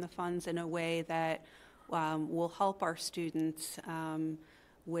spend the funds in a way that will help our students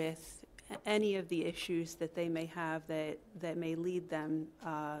with any of the issues that they may have that may lead them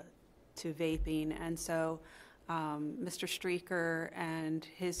to vaping. And so Mr. Streeker and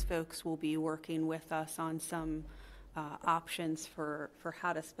his folks will be working with us on some options for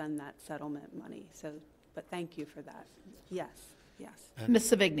how to spend that settlement money. So, but thank you for that. Yes, yes.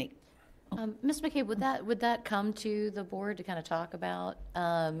 Ms. Savigny. Ms. McCabe, would that come to the board to kind of talk about,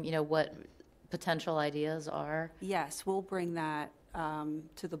 what potential ideas are? Yes, we'll bring that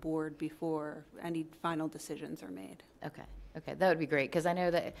to the board before any final decisions are made. Okay, that would be great, because I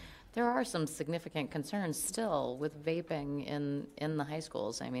know that there are some significant concerns still with vaping in the high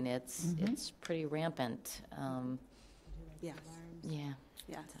schools. I mean, it's pretty rampant. Yes. Yeah.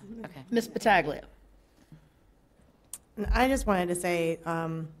 Yes. Okay. Ms. Battaglia. I just wanted to say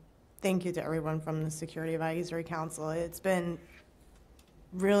thank you to everyone from the Security Advisory Council. It's been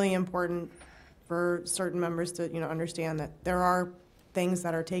really important for certain members to understand that there are things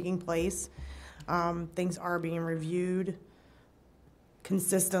that are taking place. Things are being reviewed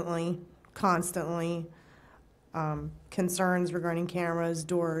consistently, constantly. Concerns regarding cameras,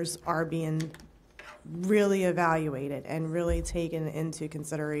 doors are being really evaluated and really taken into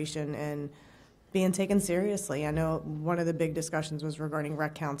consideration and being taken seriously. I know one of the big discussions was regarding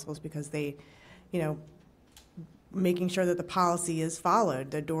rec councils because they, making sure that the policy is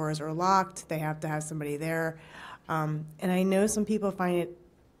followed. The doors are locked. They have to have somebody there. And I know some people find it,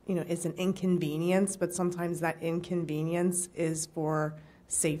 it's an inconvenience, but sometimes that inconvenience is for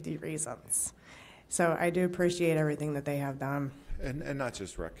safety reasons. So I do appreciate everything that they have done. And not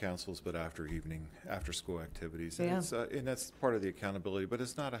just rec councils, but after school activities. And, Yeah. and that's part of the accountability, but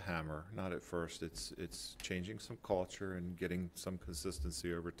it's not a hammer, not at first. It's changing some culture and getting some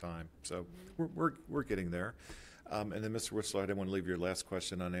consistency over time. So we're getting there. And then, Mr. Whistler, I didn't want to leave your last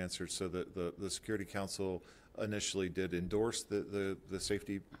question unanswered. So the Security Council initially did endorse the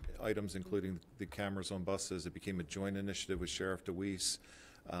safety items, including the cameras on buses. It became a joint initiative with Sheriff DeWeese.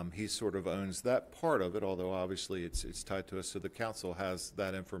 He sort of owns that part of it, although obviously it's tied to us. So the council has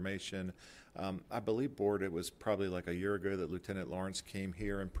that information. I believe, Board, it was probably like a year ago that Lieutenant Lawrence came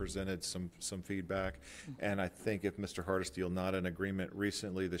here and presented some feedback. And I think if Mr. Hardesteel not in agreement,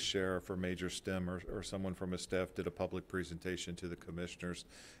 recently the sheriff or Major Stem or someone from his staff did a public presentation to the commissioners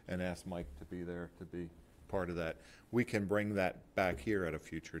and asked Mike to be there to be part of that. We can bring that back here at a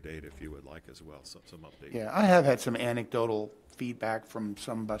future date if you would like as well, some update. Yeah, I have had some anecdotal feedback from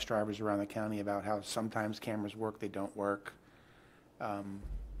some bus drivers around the county about how sometimes cameras work, they don't work.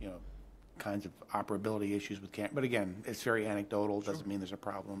 Kinds of operability issues with cameras. But again, it's very anecdotal. Doesn't mean there's a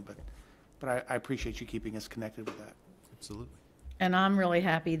problem. But I appreciate you keeping us connected with that. Absolutely. And I'm really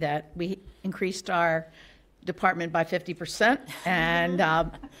happy that we increased our department by 50% and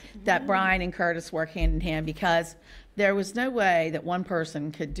that Brian and Curtis work hand in hand, because there was no way that one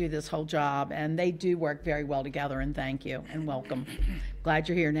person could do this whole job, and they do work very well together. And thank you and welcome. Glad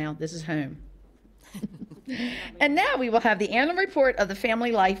you're here now. This is home. And now we will have the annual report of the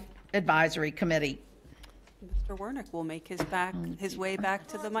Family Life Advisory Committee. Mr. Wernick will make his way back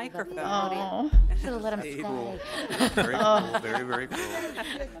to the microphone. Oh, should have let him stay. Cool. Very cool. Very, very cool.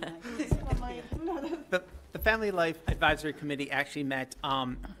 The Family Life Advisory Committee actually met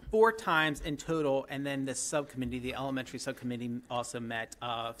 4 times in total, and then the subcommittee, the elementary subcommittee, also met,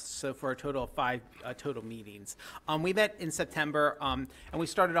 so for a total of 5 total meetings. We met in September, and we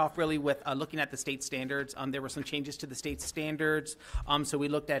started off really with looking at the state standards. There were some changes to the state standards, so we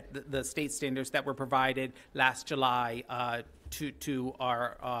looked at the state standards that were provided last July to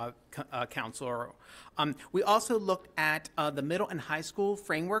our council. We also looked at the middle and high school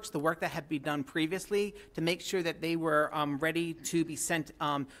frameworks, the work that had been done previously, to make sure that they were ready to be sent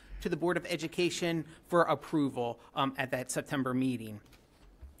to the Board of Education for approval at that September meeting.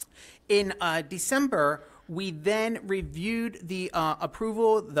 In December, we then reviewed the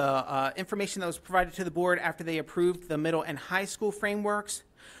approval, the information that was provided to the board after they approved the middle and high school frameworks.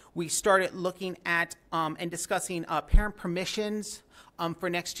 We started looking at and discussing parent permissions for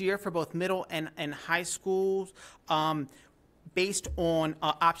next year for both middle and high schools, based on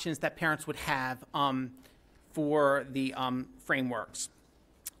options that parents would have for the frameworks.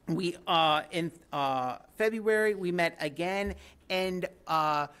 We in February we met again, and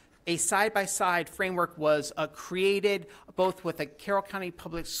a side-by-side framework was created, both with the Carroll County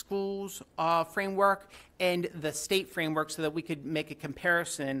Public Schools framework and the state framework, so that we could make a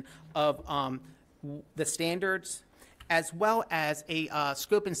comparison of the standards as well as a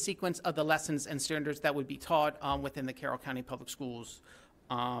scope and sequence of the lessons and standards that would be taught within the Carroll County Public Schools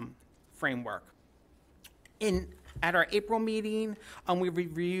framework. At our April meeting, we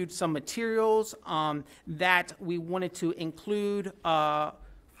reviewed some materials that we wanted to include to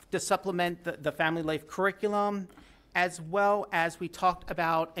supplement the Family Life curriculum, as well as we talked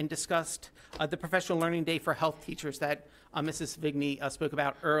about and discussed the Professional Learning Day for health teachers that Mrs. Vigney spoke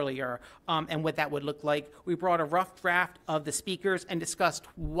about earlier, and what that would look like. We brought a rough draft of the speakers and discussed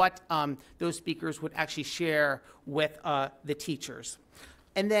what those speakers would actually share with the teachers.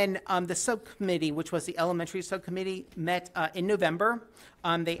 And then the subcommittee, which was the elementary subcommittee, met in November.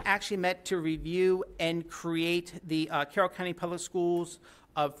 They actually met to review and create the Carroll County Public Schools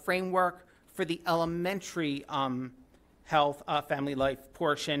framework for the elementary health family life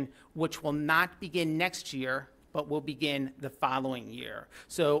portion, which will not begin next year, but will begin the following year.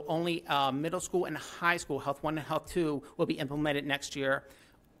 So only middle school and high school, Health 1 and Health 2, will be implemented next year.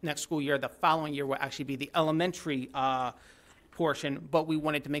 Next school year, the following year will actually be the elementary portion, but we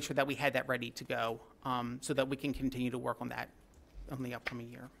wanted to make sure that we had that ready to go so that we can continue to work on that in the upcoming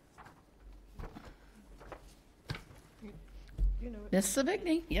year. Ms.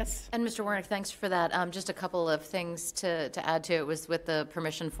 Savigny, yes. And Mr. Warnick, thanks for that. Just a couple of things to add to it was with the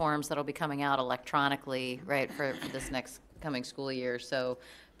permission forms that'll be coming out electronically, right, for this next coming school year. So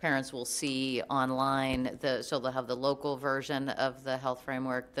parents will see online, so they'll have the local version of the health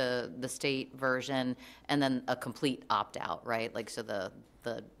framework, the state version, and then a complete opt-out, right? Like, so the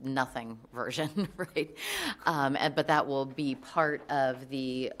nothing version, right? But that will be part of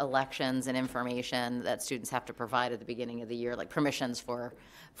the elections and information that students have to provide at the beginning of the year, like permissions for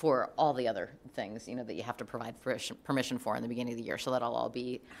all the other things, that you have to provide permission for in the beginning of the year. So that'll all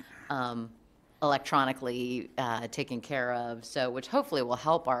be electronically taken care of, so which hopefully will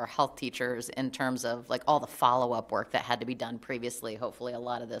help our health teachers in terms of like all the follow-up work that had to be done previously. Hopefully a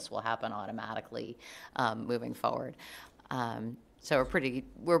lot of this will happen automatically moving forward. So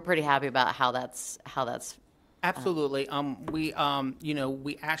we're pretty happy about how that's Absolutely. We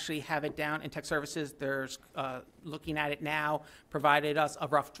actually have it down in tech services. There's looking at it now, provided us a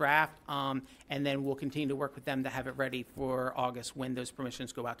rough draft, and then we'll continue to work with them to have it ready for August when those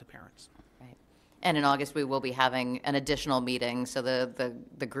permissions go out to parents. Right. And in August, we will be having an additional meeting. So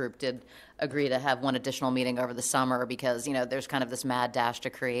the group did agree to have one additional meeting over the summer because, there's kind of this mad dash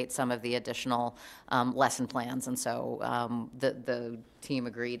to create some of the additional lesson plans. And so the team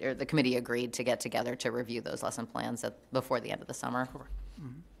agreed, or the committee agreed to get together to review those lesson plans before the end of the summer.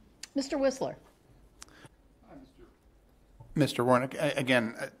 Mm-hmm. Mr. Whistler. Mr. Warnick,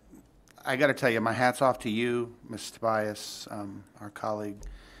 again, I got to tell you, my hat's off to you, Ms. Tobias, our colleague,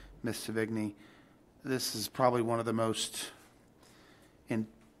 Ms. Savigny. This is probably one of the most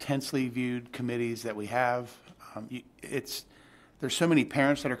intensely viewed committees that we have. There's so many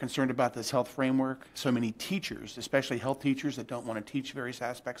parents that are concerned about this health framework, so many teachers, especially health teachers that don't want to teach various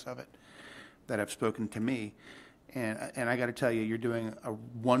aspects of it, that have spoken to me. And I got to tell you, you're doing a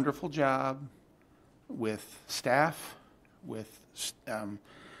wonderful job with staff, with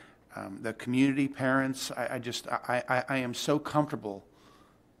the community, parents. I am so comfortable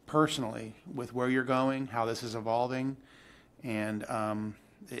personally with where you're going, how this is evolving, and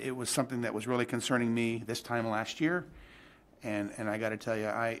it was something that was really concerning me this time last year, and I got to tell you,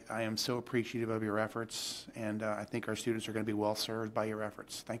 I am so appreciative of your efforts, and I think our students are going to be well served by your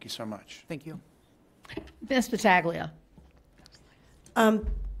efforts. Thank you so much. Thank you. Ms. Battaglia. So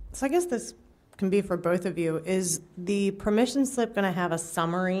I guess this can be for both of you. Is the permission slip going to have a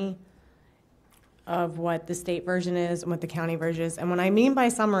summary of what the state version is and what the county version is? And when I mean by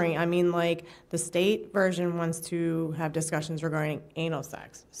summary, I mean like the state version wants to have discussions regarding anal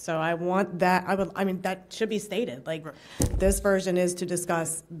sex. So I want that, that should be stated. Like, this version is to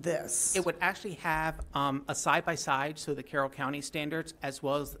discuss this. It would actually have a side-by-side, so the Carroll County standards as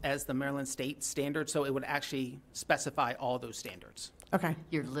well as the Maryland State standards, so it would actually specify all those standards. Okay.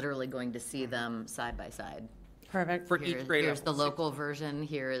 You're literally going to see them side by side. Perfect. For each grade Here's level. the local version,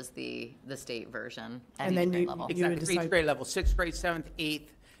 here is the state version at And each then grade you- level. Exactly, for each grade level, 6th grade, 7th, 8th,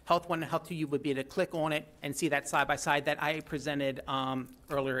 Health 1 and Health 2, you would be able to click on it and see that side-by-side that I presented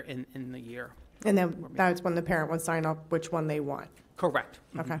earlier in the year. And then that's when the parent would sign up which one they want. Correct.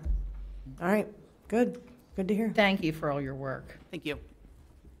 Okay. All right. Good. Good to hear. Thank you for all your work. Thank you.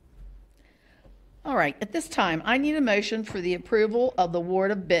 All right, at this time, I need a motion for the approval of the award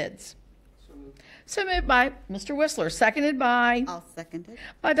of bids. So moved by Mr. Whistler, seconded by? I'll second it.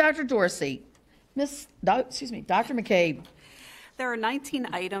 By Dr. Dorsey. Dr. McCabe. There are 19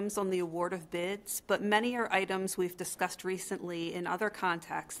 items on the award of bids, but many are items we've discussed recently in other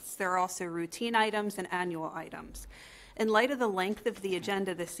contexts. There are also routine items and annual items. In light of the length of the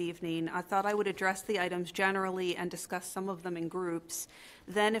agenda this evening, I thought I would address the items generally and discuss some of them in groups.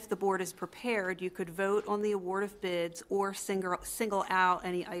 Then, if the board is prepared, you could vote on the award of bids or single out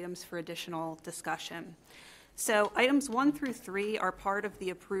any items for additional discussion. So items 1 through 3 are part of the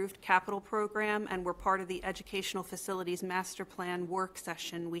approved capital program and were part of the Educational Facilities Master Plan work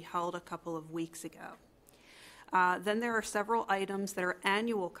session we held a couple of weeks ago. Then there are several items that are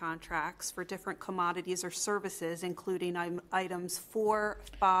annual contracts for different commodities or services, including items 4,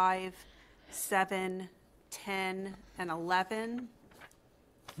 5, 7, 10, and 11.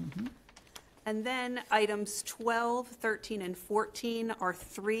 And then items 12, 13, and 14 are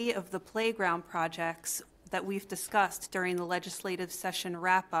 3 of the playground projects that we've discussed during the legislative session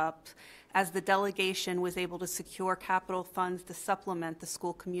wrap-up, as the delegation was able to secure capital funds to supplement the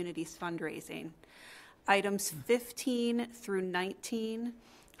school community's fundraising. Items 15 through 19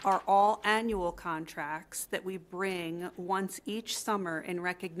 are all annual contracts that we bring once each summer in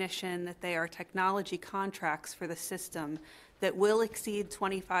recognition that they are technology contracts for the system that will exceed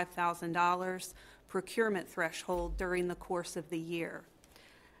 $25,000 procurement threshold during the course of the year.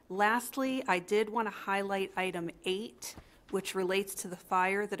 Lastly, I did want to highlight item 8, which relates to the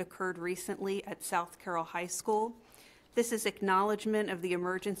fire that occurred recently at South Carroll High School. This is acknowledgement of the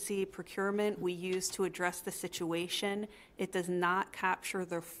emergency procurement we used to address the situation. It does not capture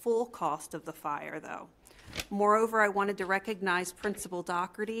the full cost of the fire, though. Moreover, I wanted to recognize Principal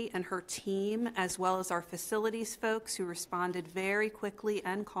Doherty and her team, as well as our facilities folks who responded very quickly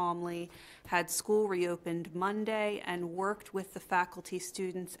and calmly, had school reopened Monday, and worked with the faculty,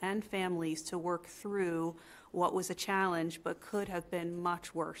 students, and families to work through what was a challenge but could have been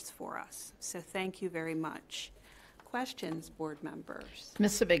much worse for us. So thank you very much. Questions, board members?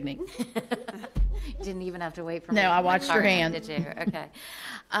 Ms. Savigny. Didn't even have to wait for No, my I watched your card, hand. Did you? Okay.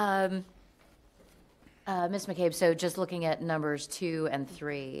 Ms. McCabe, so just looking at numbers 2 and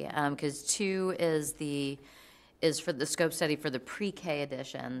 3, because 2 is for the scope study for the pre-K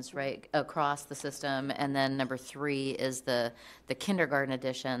additions, right, across the system, and then number 3 is the kindergarten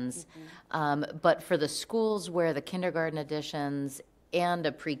additions. But for the schools where the kindergarten additions and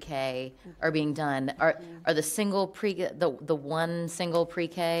a pre-K are being done, are the single the one single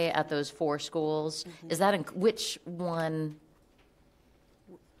pre-K at those 4 schools, is that which one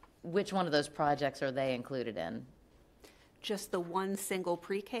of those projects are they included in? Just the one single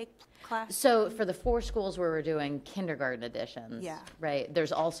pre-K class? So for the 4 schools where we're doing kindergarten additions, Yeah. right,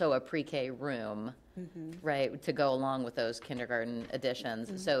 there's also a pre-K room, right, to go along with those kindergarten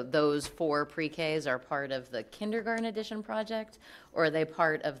additions. So those 4 pre-Ks are part of the kindergarten addition project, or are they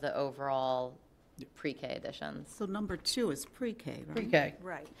part of the overall pre-K additions? So number 2 is pre-K, right? Pre-K.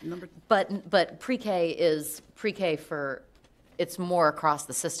 Right. But pre-K is pre-K for, it's more across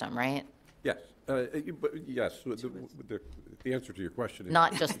the system, right? Yes, yes. The answer to your question is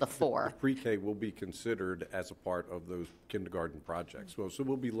Not just the 4. Pre-K will be considered as a part of those kindergarten projects. Well, so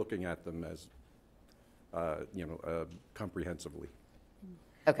we'll be looking at them as, comprehensively.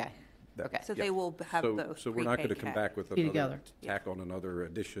 Okay. Okay. So they will have those So we're not going to come back with another together. tack on another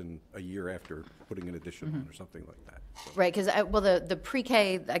addition a year after putting an addition on or something like that. So- Right, because, the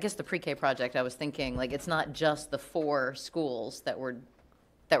pre-K, I guess the pre-K project, I was thinking, like, it's not just the 4 schools that we're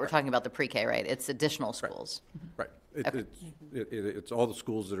talking about the pre-K, right? It's additional schools. Right. It's all the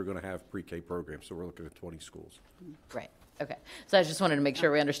schools that are going to have pre-K programs, so we're looking at 20 schools. Right, okay. So I just wanted to make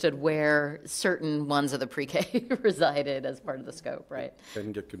sure we understood where certain ones of the pre-K resided as part of the scope, right?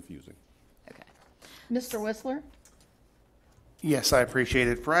 Can get confusing. Okay. Mr. Whistler? Yes, I appreciate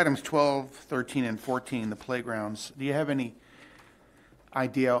it. For items 12, 13, and 14, the playgrounds, do you have any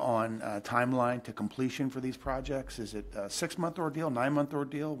idea on timeline to completion for these projects? Is it a 6-month ordeal, 9-month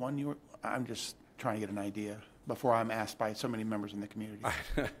ordeal, 1 year? I'm just trying to get an idea before I'm asked by so many members in the community.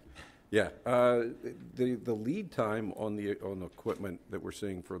 Yeah, the lead time on the equipment that we're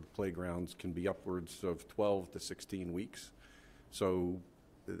seeing for the playgrounds can be upwards of 12 to 16 weeks. So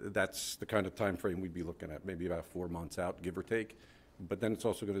that's the kind of time frame we'd be looking at, maybe about 4 months out, give or take. But then it's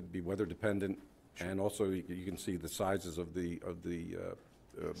also going to be weather dependent, and also you can see the sizes of the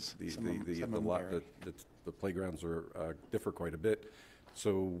playgrounds are differ quite a bit.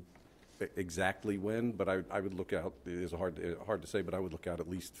 So exactly when, but I would look out. It is hard to say, but I would look out at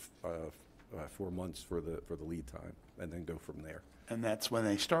least 4 months for the lead time, and then go from there. And that's when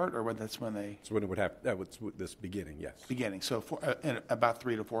they start, or that's when they? So when it would happen. That was this beginning, yes. Beginning. So in about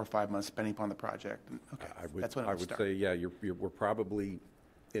 3 to 4 or 5 months, depending upon the project. Okay, that's when it I would would start. say, yeah, we're probably,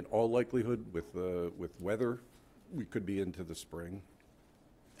 in all likelihood, with weather, we could be into the spring.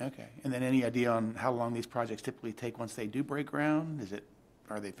 Okay, and then any idea on how long these projects typically take once they do break ground?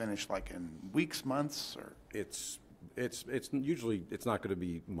 Are they finished like in weeks, months, or? It's It's usually, it's not going to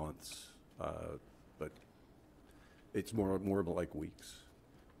be months, but it's more like weeks.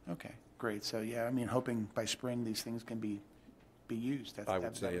 Okay, great. So, yeah, I mean, hoping by spring these things can be used. I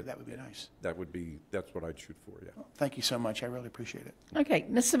would say that would be nice. That's what I'd shoot for, yeah. Well, thank you so much. I really appreciate it. Okay,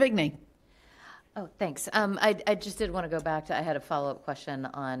 Ms. Savigny. Oh, thanks. I just did want to go back to, I had a follow-up question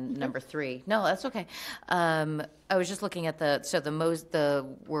on number 3. No, that's okay. I was just looking at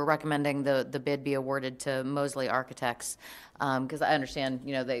we're recommending the bid be awarded to Mosley Architects, because I understand,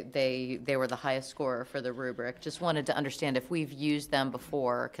 they were the highest scorer for the rubric. Just wanted to understand if we've used them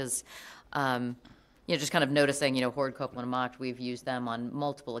before, because, just kind of noticing, Horde, Copeland, and Mocht, we've used them on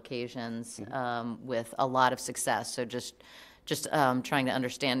multiple occasions with a lot of success. So just trying to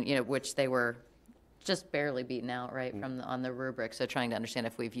understand, which they were just barely beaten out, right, on the rubric. So trying to understand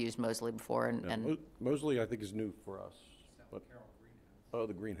if we've used Mosley before. And Mosley, I think, is new for us. But,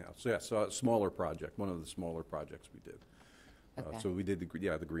 the greenhouse. Yeah, so a smaller project, one of the smaller projects we did. Okay. So we did the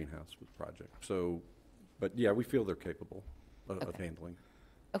greenhouse project. So, but yeah, we feel they're capable of handling.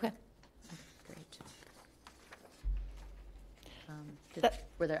 Okay. Great.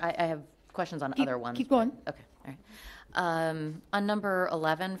 Were there? I have questions on other ones. Keep going. Okay. All right. On number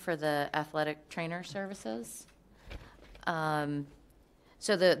 11 for the athletic trainer services. So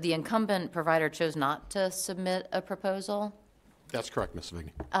the incumbent provider chose not to submit a proposal. That's correct, Ms.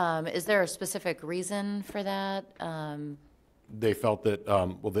 Savigny. Is there a specific reason for that? They felt that,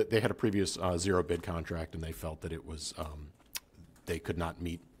 they had a previous zero bid contract, and they felt that it was, they could not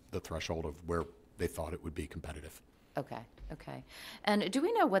meet the threshold of where they thought it would be competitive. Okay. And do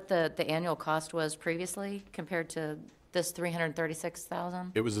we know what the annual cost was previously compared to this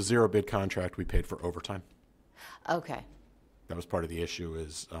 $336,000? It was a zero bid contract. We paid for overtime. Okay. That was part of the issue.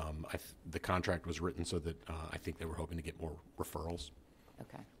 Is the contract was written so that I think they were hoping to get more referrals.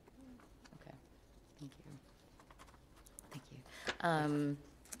 Okay. Thank you.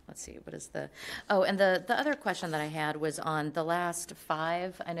 Let's see, what is and the other question that I had was on the last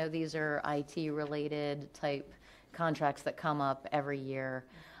 5. I know these are IT-related type contracts that come up every year.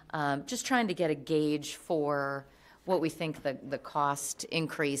 Just trying to get a gauge for what we think the cost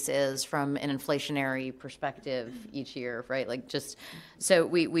increase is from an inflationary perspective each year, right? Like just, so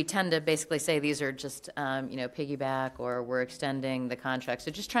we tend to basically say these are just, piggyback, or we're extending the contract.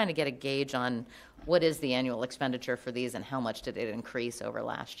 So just trying to get a gauge on what is the annual expenditure for these and how much did it increase over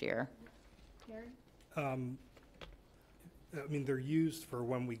last year? They're used for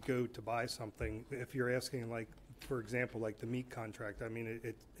when we go to buy something. If you're asking, like, for example, like the meat contract,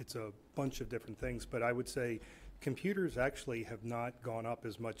 it's a bunch of different things, but I would say computers actually have not gone up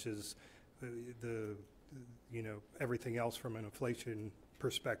as much as everything else from an inflation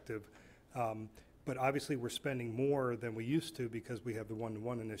perspective. But obviously we're spending more than we used to because we have the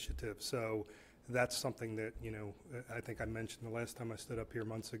one-to-one initiative. So that's something that, I think I mentioned the last time I stood up here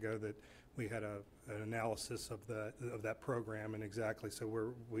months ago that we had an analysis of that program, and exactly.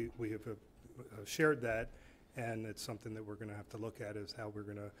 So we have shared that, and it's something that we're going to have to look at is how we're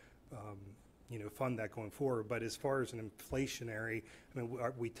going to fund that going forward. But as far as an inflationary,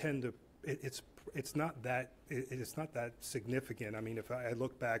 we tend to, it's not that significant. If I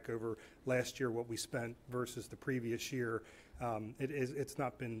look back over last year, what we spent versus the previous year, it's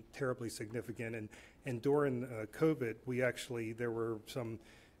not been terribly significant. And during COVID, there were some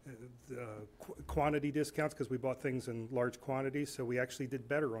quantity discounts because we bought things in large quantities, so we actually did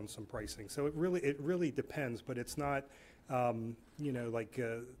better on some pricing. So it really depends, but it's not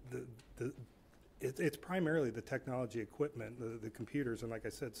it's primarily the technology equipment, the computers, and like I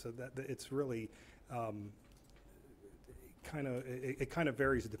said, so that it's really it kind of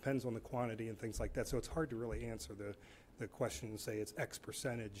varies. It depends on the quantity and things like that. So it's hard to really answer the question and say it's X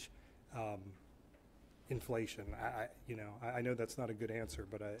percentage inflation. I know that's not a good answer,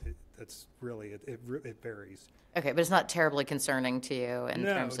 but that's really it varies. Okay, but it's not terribly concerning to you in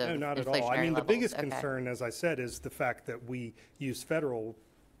terms of no, not at all. inflationary The biggest levels? concern, as I said, is the fact that we use federal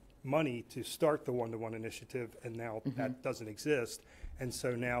money to start the one-to-one initiative, and now that doesn't exist. And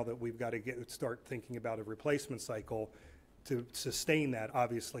so now that we've got to start thinking about a replacement cycle to sustain that,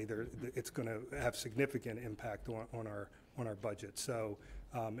 obviously it's going to have significant impact on our budget. So,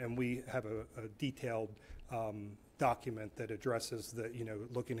 and we have a detailed document that addresses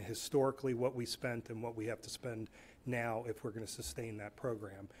looking historically what we spent and what we have to spend now if we're going to sustain that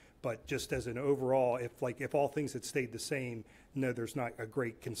program. But just as an overall, if all things had stayed the same, no, there's not a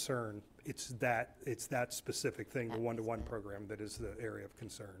great concern. It's that specific thing, the one-to-one program, that is the area of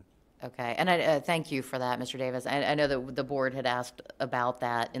concern. Okay, and I thank you for that, Mr. Davis. I know that the board had asked about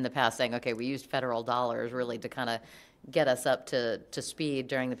that in the past, saying, okay, we used federal dollars really to kind of get us up to speed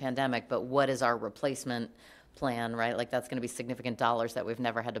during the pandemic, but what is our replacement plan, right? Like that's going to be significant dollars that we've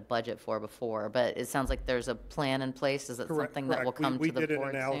never had to budget for before. But it sounds like there's a plan in place. Is it something that will come to the board soon? We did an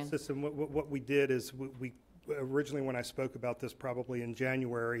analysis, and what we did is we originally, when I spoke about this probably in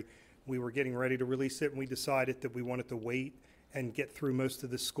January, we were getting ready to release it, and we decided that we wanted to wait and get through most of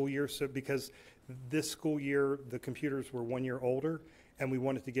the school year. So because this school year, the computers were 1 year older, and we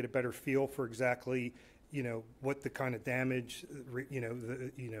wanted to get a better feel for exactly, what the kind of damage,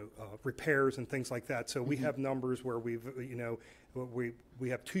 repairs and things like that. So we have numbers where we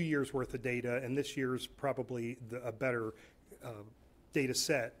have 2 years worth of data, and this year's probably a better data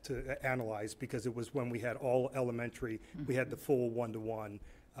set to analyze, because it was when we had all elementary, we had the full one-to-one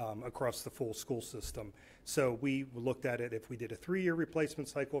across the full school system. So we looked at it if we did a 3-year replacement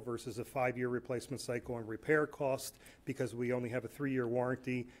cycle versus a 5-year replacement cycle, and repair cost, because we only have a 3-year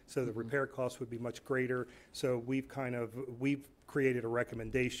warranty, so the repair cost would be much greater. So we've created a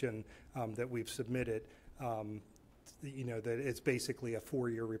recommendation that we've submitted, that it's basically a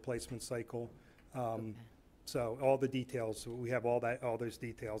 4-year replacement cycle. So all the details, we have all those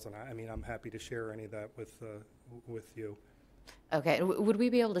details, and I'm happy to share any of that with you. Okay, would we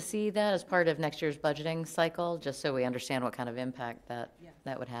be able to see that as part of next year's budgeting cycle, just so we understand what kind of impact that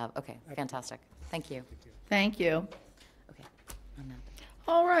would have? Okay, fantastic. Thank you. Thank you. Okay.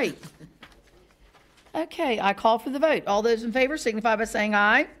 All right. Okay, I call for the vote. All those in favor signify by saying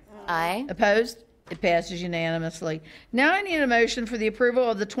aye. Aye. Opposed? It passes unanimously. Now I need a motion for the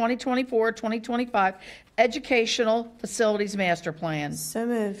approval of the 2024-2025 Educational Facilities Master Plan. So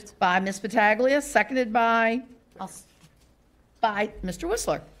moved. By Ms. Battaglia, seconded by Mr.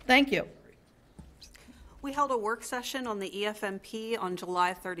 Whistler. Thank you. We held a work session on the EFMP on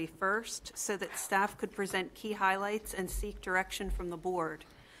July 31st so that staff could present key highlights and seek direction from the board.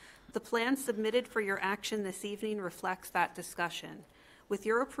 The plan submitted for your action this evening reflects that discussion. With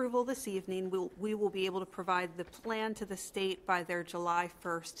your approval this evening, we will be able to provide the plan to the state by their July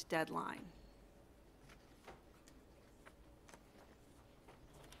 1st deadline.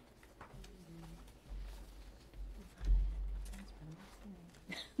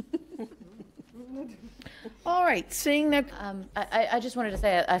 All right, seeing that. I just wanted to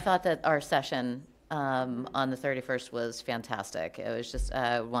say, I thought that our session on the 31st was fantastic. It was just,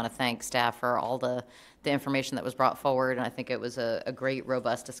 I want to thank staff for all the information that was brought forward, and I think it was a great,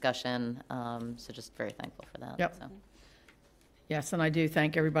 robust discussion. So just very thankful for that. Yep. So. Yes, and I do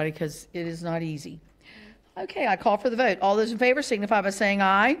thank everybody, because it is not easy. Okay, I call for the vote. All those in favor signify by saying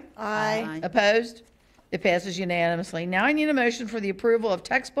aye. Aye. Opposed? It passes unanimously. Now I need a motion for the approval of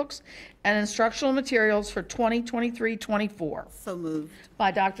textbooks and instructional materials for 2023-24. So moved.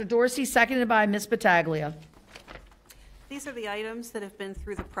 By Dr. Dorsey, seconded by Ms. Battaglia. These are the items that have been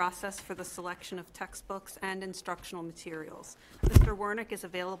through the process for the selection of textbooks and instructional materials. Mr. Wernick is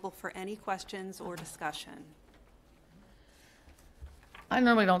available for any questions or discussion. I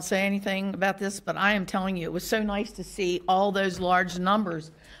normally don't say anything about this, but I am telling you, it was so nice to see all those large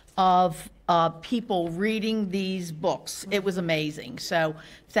numbers of people reading these books. It was amazing. So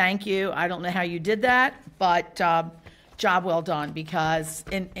thank you. I don't know how you did that, but job well done, because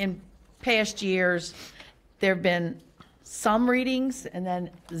in past years, there have been some readings and then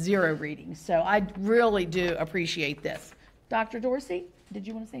 0 readings. So I really do appreciate this. Dr. Dorsey, did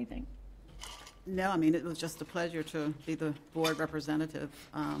you want to say anything? No, it was just a pleasure to be the board representative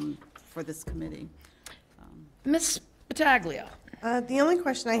for this committee. Ms. Battaglia. The only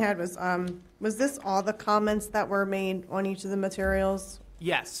question I had was this all the comments that were made on each of the materials?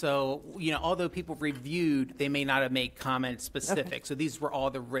 Yes, so, although people reviewed, they may not have made comments specific. Okay. So these were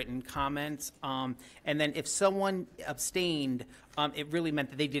all the written comments. And then if someone abstained, it really meant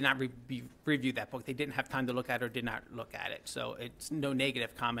that they did not review that book. They didn't have time to look at it or did not look at it. So it's no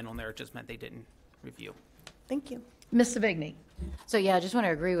negative comment on there. It just meant they didn't review. Thank you. Ms. Savigny. So yeah, I just want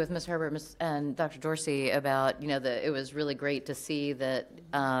to agree with Ms. Herbert and Dr. Dorsey about, it was really great to see that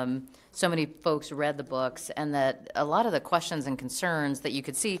so many folks read the books, and that a lot of the questions and concerns that you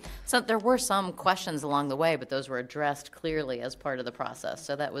could see, so there were some questions along the way, but those were addressed clearly as part of the process.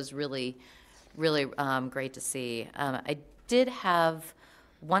 So that was really, really great to see. I did have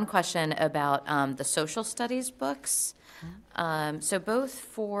one question about the social studies books. So both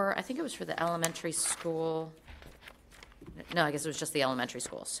for, I think it was for the elementary school. No, I guess it was just the elementary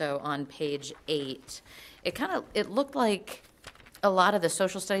school. So on page 8, it looked like a lot of the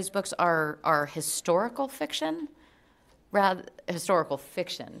social studies books are historical fiction rather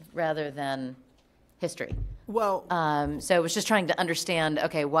than history. Well, So I was just trying to understand,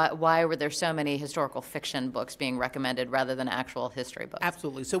 okay, why were there so many historical fiction books being recommended rather than actual history books?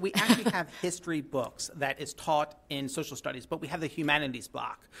 Absolutely. So we actually have history books that is taught in social studies, but we have the humanities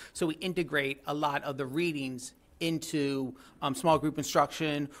block. So we integrate a lot of the readings into small group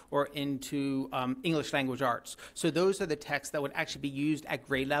instruction or into English language arts. So those are the texts that would actually be used at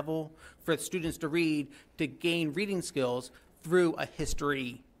grade level for students to read to gain reading skills through a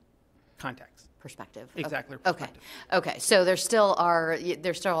history context. Perspective. Exactly. Okay. So there still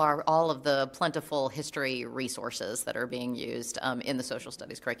are all of the plentiful history resources that are being used in the social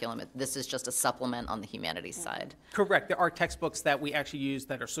studies curriculum. This is just a supplement on the humanities side. Correct. There are textbooks that we actually use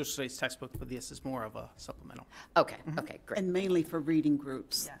that are social studies textbooks, but this is more of a supplemental. Okay. Okay. Great. And mainly for reading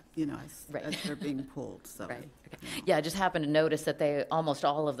groups, as they're being pulled, so. Right. Okay. Yeah, I just happened to notice that almost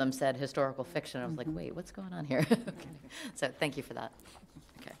all of them said historical fiction. I was like, wait, what's going on here? Okay. So thank you for that.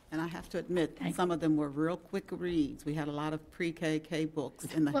 Okay. And I have to admit, some of them were real quick reads. We had a lot of pre-K books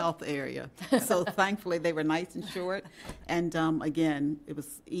in the health area. So thankfully, they were nice and short. And again, it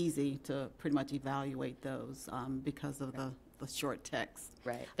was easy to pretty much evaluate those because of the short text.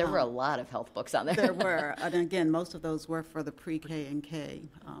 Right. There were a lot of health books on there. There were. And again, most of those were for the pre-K and K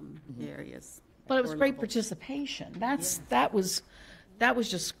areas. But it was great participation. That was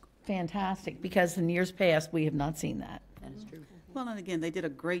just fantastic, because in years past, we have not seen that. That is true. Well, and again, they did a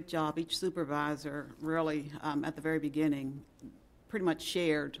great job. Each supervisor really, at the very beginning, pretty much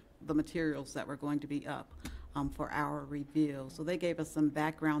shared the materials that were going to be up for our review. So they gave us some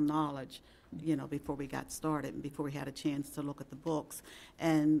background knowledge, before we got started and before we had a chance to look at the books.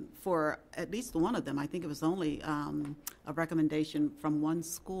 And for at least one of them, I think it was only a recommendation from one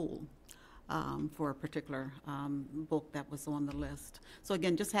school for a particular book that was on the list. So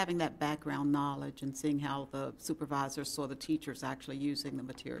again, just having that background knowledge and seeing how the supervisors saw the teachers actually using the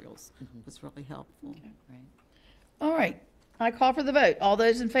materials was really helpful. Okay. Right. All right. I call for the vote. All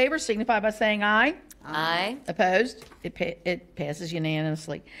those in favor signify by saying aye. Aye. Opposed? It passes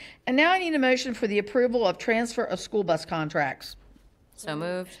unanimously. And now I need a motion for the approval of transfer of school bus contracts. So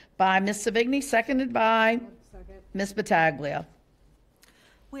moved. By Ms. Savigny, seconded by Ms. Battaglia.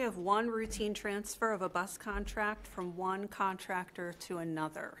 We have one routine transfer of a bus contract from one contractor to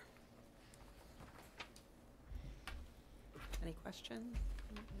another. Any questions?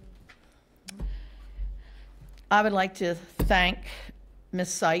 I would like to thank Ms.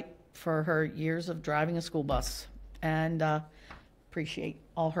 Sight for her years of driving a school bus, and appreciate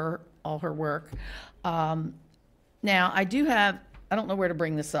all her work. Now, I don't know where to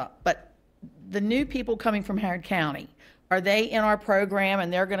bring this up, but the new people coming from Howard County, are they in our program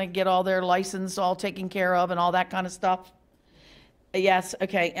and they're going to get all their license all taken care of and all that kind of stuff? Yes,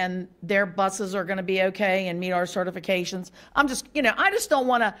 okay, and their buses are going to be okay and meet our certifications? I just don't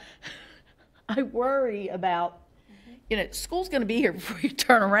want to, I worry about, school's going to be here before you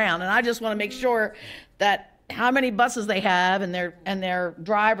turn around, and I just want to make sure that how many buses they have and their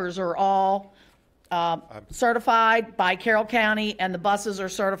drivers are all certified by Carroll County, and the buses are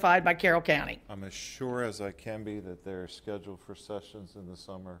certified by Carroll County. I'm as sure as I can be that they're scheduled for sessions in the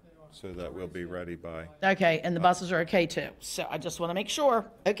summer, so that we'll be ready by. Okay, and the buses are okay too. So I just want to make sure.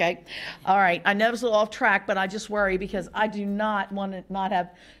 Okay. All right. I know it's a little off track, but I just worry because I do not want to not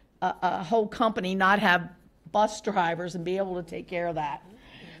have a whole company not have bus drivers and be able to take care of that.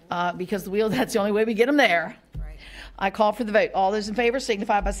 Because that's the only way we get them there. Right. I call for the vote. All those in favor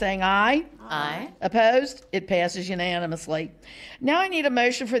signify by saying aye. Aye. Opposed? It passes unanimously. Now I need a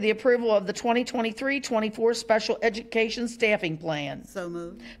motion for the approval of the 2023-24 Special Education Staffing Plan. So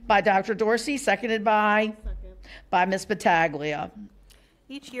moved. By Dr. Dorsey, seconded by Ms. Battaglia.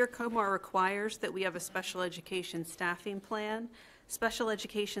 Each year, COMAR requires that we have a special education staffing plan. Special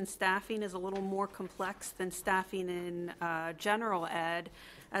education staffing is a little more complex than staffing in general ed,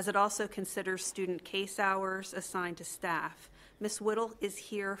 as it also considers student case hours assigned to staff. Ms. Whittle is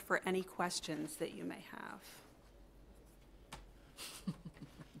here for any questions that you may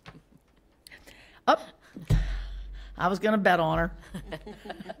have. I was going to bet on her.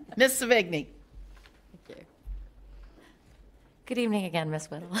 Ms. Savigny. Thank you. Good evening again,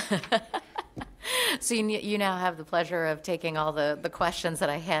 Ms. Whittle. So you now have the pleasure of taking all the questions that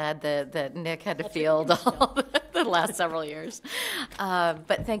I had that Nick had to field all the last several years.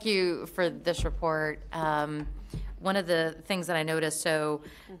 But thank you for this report. One of the things that I noticed, so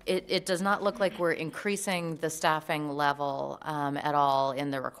it does not look like we're increasing the staffing level at all in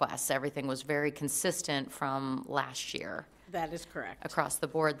the requests. Everything was very consistent from last year. That is correct. Across the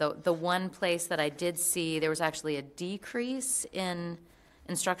board. The one place that I did see, there was actually a decrease in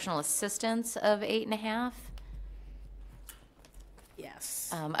instructional assistants of 8.5.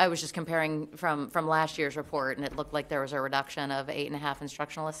 Yes. I was just comparing from last year's report, and it looked like there was a reduction of 8.5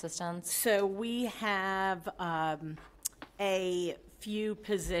 instructional assistants. So we have a few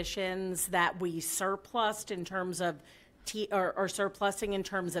positions that we surplused in terms of or surplusing in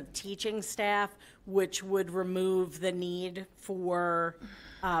terms of teaching staff, which would remove the need for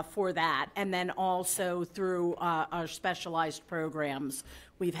that. And then also through our specialized programs,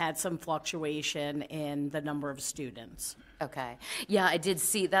 we've had some fluctuation in the number of students. Okay. Yeah, I did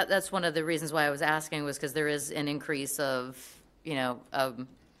see that. That's one of the reasons why I was asking, was because there is an increase of,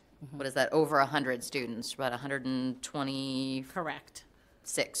 what is that, over 100 students, about 120. Correct.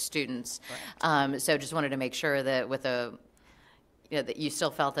 6 students. So just wanted to make sure that with that you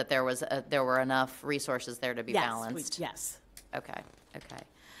still felt that there were enough resources there to be balanced. Yes. Okay.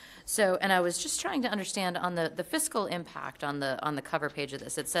 So, and I was just trying to understand on the fiscal impact on the cover page of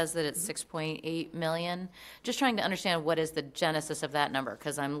this. It says that it's 6.8 million. Just trying to understand what is the genesis of that number,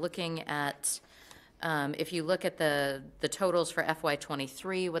 because I'm looking at if you look at the totals for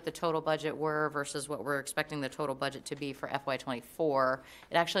FY23, what the total budget were versus what we're expecting the total budget to be for FY24,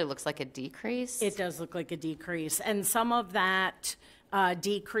 it actually looks like a decrease. It does look like a decrease. And some of that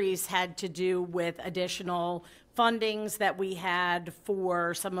decrease had to do with additional fundings that we had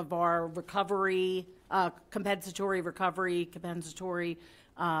for some of our recovery, compensatory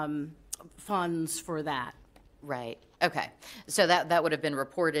funds for that. Right. Okay. So that would have been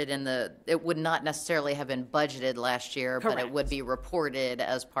reported it would not necessarily have been budgeted last year, Correct. but it would be reported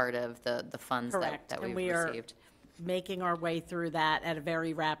as part of the funds that we received. Are making our way through that at a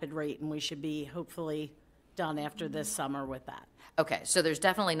very rapid rate, and we should be hopefully done after this summer with that. Okay. So there's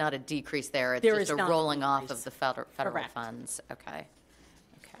definitely not a decrease there. It's There just is a not rolling a off decrease. of the federal Correct. funds. Okay.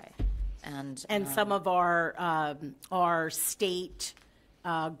 And some of our state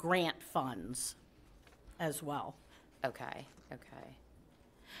grant funds as well. Okay.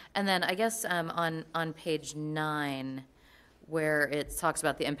 And then I guess on page 9, where it talks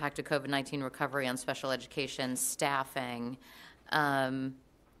about the impact of COVID-19 recovery on special education staffing, can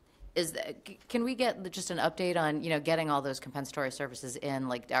we get just an update on getting all those compensatory services in?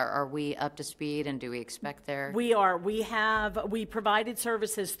 Like, are we up to speed, and do we expect there? We are. We provided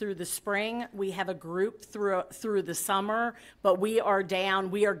services through the spring. We have a group through the summer, but we are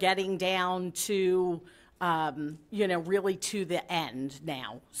getting down to really to the end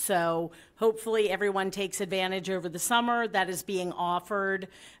now. So hopefully everyone takes advantage over the summer. That is being offered.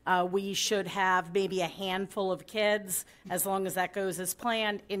 We should have maybe a handful of kids, as long as that goes as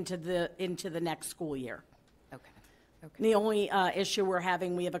planned, into the next school year. Okay. The only issue we're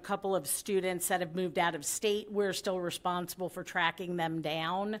having, we have a couple of students that have moved out of state. We're still responsible for tracking them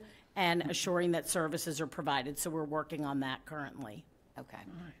down and assuring that services are provided. So we're working on that currently. Okay.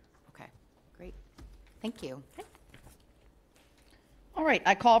 Okay. Great. Thank you. All right,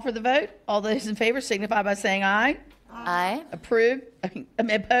 I call for the vote. All those in favor signify by saying aye. Aye. Approved?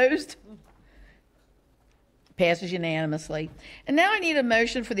 Opposed? Passes unanimously. And now I need a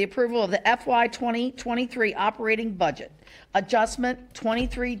motion for the approval of the FY 2023 operating budget, adjustment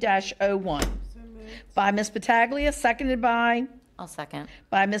 23-01. By Ms. Pataglia, seconded by? I'll second.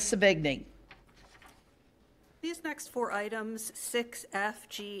 By Ms. Savigny. These next 4 items, 6, F,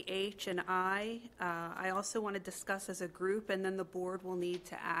 G, H, and I also want to discuss as a group, and then the board will need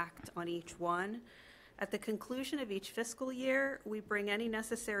to act on each one. At the conclusion of each fiscal year, we bring any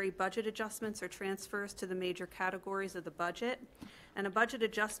necessary budget adjustments or transfers to the major categories of the budget. And a budget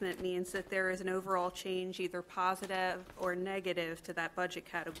adjustment means that there is an overall change, either positive or negative, to that budget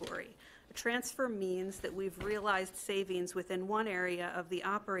category. A transfer means that we've realized savings within one area of the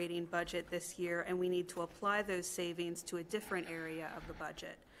operating budget this year, and we need to apply those savings to a different area of the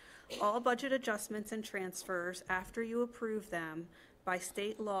budget. All budget adjustments and transfers, after you approve them, by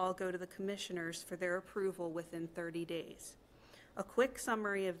state law go to the commissioners for their approval within 30 days. A quick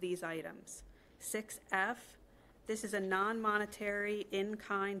summary of these items. 6F, this is a non-monetary,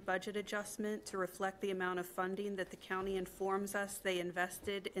 in-kind budget adjustment to reflect the amount of funding that the county informs us they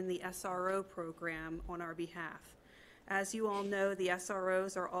invested in the SRO program on our behalf. As you all know, the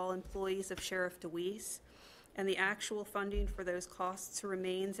SROs are all employees of Sheriff DeWeese, and the actual funding for those costs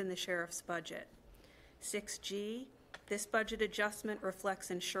remains in the sheriff's budget. 6G, this budget adjustment reflects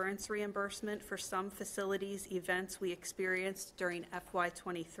insurance reimbursement for some facilities' events we experienced during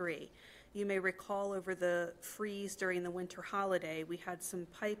FY23. You may recall over the freeze during the winter holiday, we had some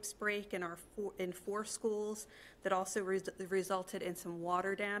pipes break in 4 schools that also resulted in some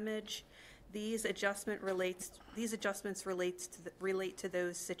water damage. These adjustments relate to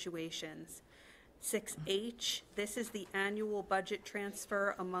those situations. 6H, this is the annual budget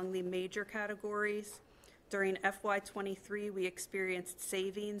transfer among the major categories. During FY23, we experienced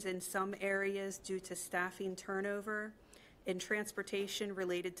savings in some areas due to staffing turnover, in transportation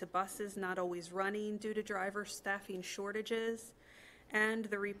related to buses not always running due to driver staffing shortages, and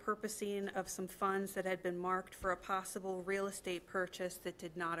the repurposing of some funds that had been marked for a possible real estate purchase that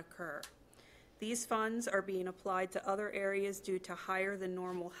did not occur. These funds are being applied to other areas due to higher than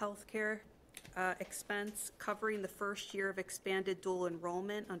normal healthcare expense, covering the first year of expanded dual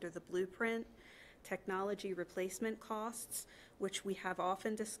enrollment under the blueprint, technology replacement costs, which we have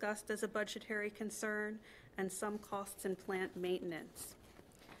often discussed as a budgetary concern, and some costs in plant maintenance.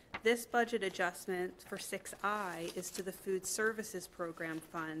 This budget adjustment for 6I is to the Food Services Program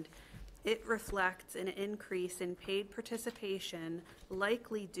Fund. It reflects an increase in paid participation,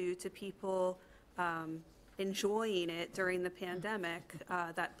 likely due to people enjoying it during the pandemic,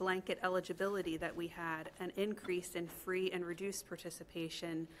 that blanket eligibility that we had, an increase in free and reduced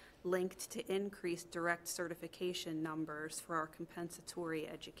participation linked to increased direct certification numbers for our compensatory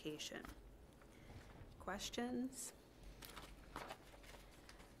education. Questions?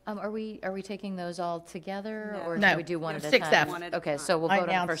 Are we taking those all together, No. or No. should we do one at a 6F. time? One at a Okay, time. so we'll I vote on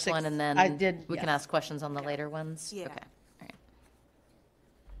the announced first 6. one, and then I did, we can yes. ask questions on the later ones? Yeah. Okay, all right.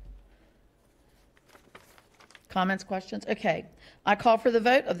 Comments, questions? Okay. I call for the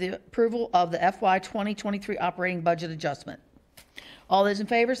vote of the approval of the FY 2023 operating budget adjustment. All those in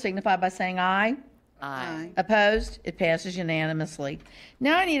favor signify by saying aye. Aye. Opposed? It passes unanimously.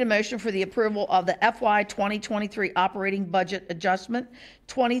 Now I need a motion for the approval of the FY 2023 operating budget adjustment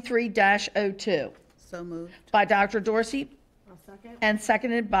 23-02 So moved. by Dr. Dorsey and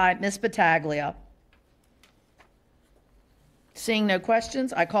seconded by Ms. Battaglia. Seeing no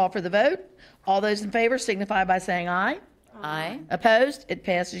questions, I call for the vote. All those in favor signify by saying aye. Aye. Opposed? It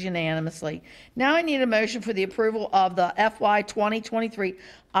passes unanimously. Now I need a motion for the approval of the FY 2023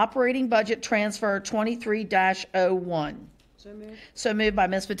 operating budget transfer 23-01. So moved by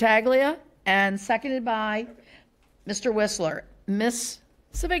Ms. Battaglia and seconded by Mr. Whistler. Ms.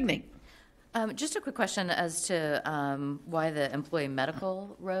 Savigny. Just a quick question as to why the employee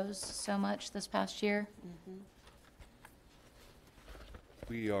medical rose so much this past year?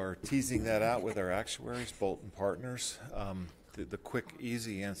 We are teasing that out with our actuaries, Bolton Partners. The quick,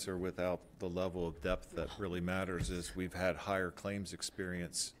 easy answer without the level of depth that really matters is we've had higher claims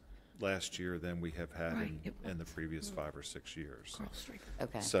experience last year than we have had in the previous 5 or 6 years.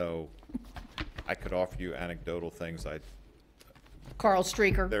 Okay. So I could offer you anecdotal things. Carl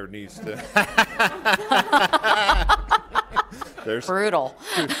Streaker. There needs to. There's brutal.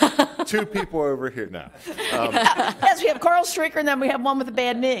 Two people over here now. Yes, we have Carl Streaker and then we have one with a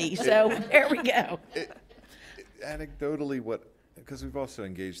bad knee. So there we go. Anecdotally, because we've also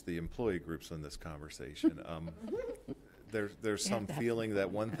engaged the employee groups in this conversation, there's some feeling that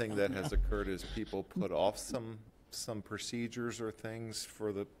one thing that has occurred is people put off some procedures or things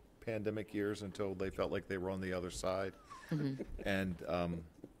for the pandemic years until they felt like they were on the other side. Mm-hmm.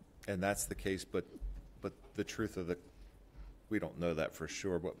 And that's the case, but the truth of we don't know that for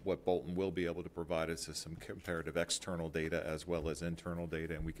sure, but what Bolton will be able to provide us is some comparative external data as well as internal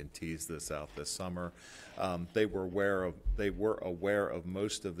data, and we can tease this out this summer. They were aware of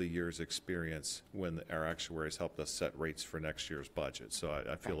most of the year's experience when our actuaries helped us set rates for next year's budget. So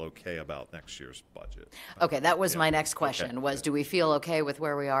I feel okay about next year's budget. Okay, that was my next question, Okay. was do we feel okay with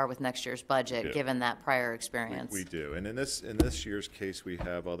where we are with next year's budget, Yeah. given that prior experience? We do, and in this year's case, we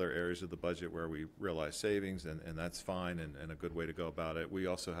have other areas of the budget where we realize savings, and that's fine and a good way to go about it. We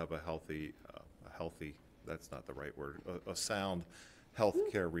also have a healthy, that's not the right word, a sound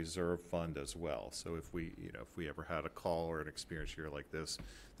healthcare reserve fund as well. So if we ever had a call or an experience year like this,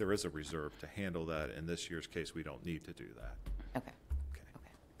 there is a reserve to handle that. In this year's case, we don't need to do that. Okay,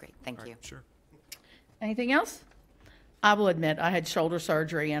 great, thank you. Sure. Anything else? I will admit I had shoulder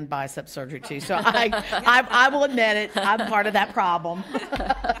surgery and bicep surgery too, so I will admit it. I'm part of that problem,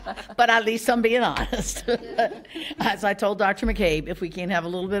 but at least I'm being honest. As I told Dr. McCabe, if we can't have a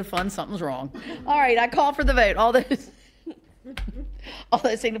little bit of fun, something's wrong. All right, I call for the vote. All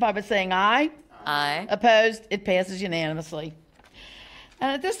those signify by saying aye. Aye. Opposed? It passes unanimously.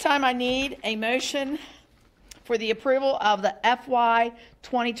 And at this time, I need a motion for the approval of the FY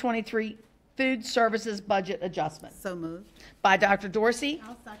 2023 Food Services Budget Adjustment. So moved. By Dr. Dorsey.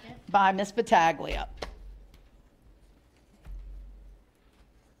 I'll second. By Ms. Battaglia.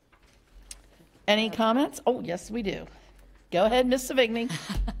 Any comments? Oh, yes, we do. Go ahead, Ms. Savigny.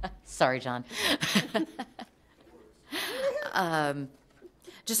 Sorry, John.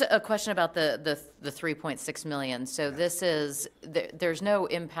 Just a question about the 3.6 million. So this is, there's no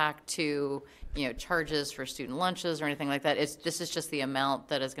impact to, charges for student lunches or anything like that. This is just the amount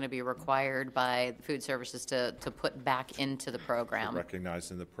that is going to be required by food services to put back into the program.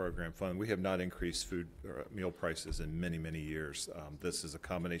 Recognized in the program fund. We have not increased food or meal prices in many, many years. This is a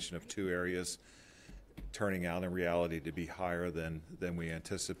combination of two areas turning out in reality to be higher than we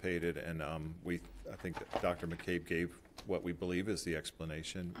anticipated. And I think that Dr. McCabe gave what we believe is the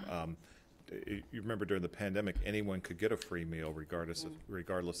explanation. You remember during the pandemic, anyone could get a free meal regardless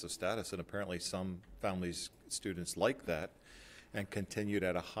of status, and apparently some families, students like that, and continued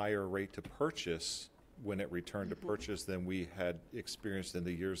at a higher rate to purchase when it returned to purchase than we had experienced in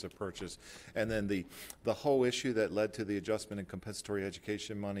the years of purchase. And then the whole issue that led to the adjustment in compensatory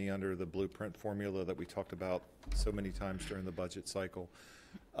education money under the blueprint formula that we talked about so many times during the budget cycle,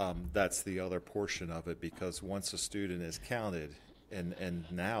 that's the other portion of it, because once a student is counted, and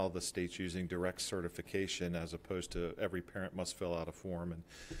now the state's using direct certification as opposed to every parent must fill out a form,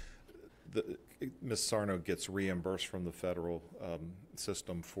 and Ms. Sarno gets reimbursed from the federal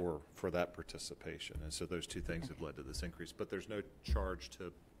system for that participation, and so those two things have led to this increase. But there's no charge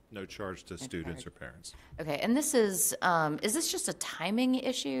to students or parents. Okay, and this is this just a timing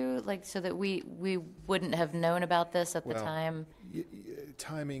issue, like so that we wouldn't have known about this at the time?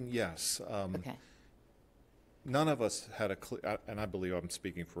 Timing, yes. Okay. None of us had a clear, and I believe I'm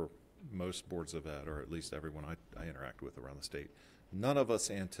speaking for most boards of ed, or at least everyone I interact with around the state. None of us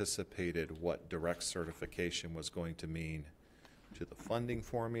anticipated what direct certification was going to mean to the funding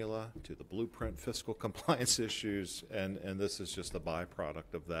formula, to the blueprint fiscal compliance issues, and this is just a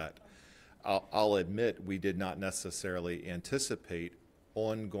byproduct of that. I'll admit we did not necessarily anticipate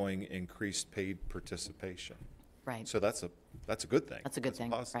ongoing increased paid participation. Right. So that's a good thing. That's a good thing,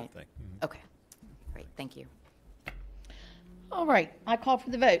 positive right? thing. Okay, great, thank you. All right, I call for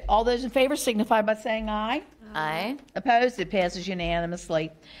the vote. All those in favor signify by saying aye. Aye. Opposed? It passes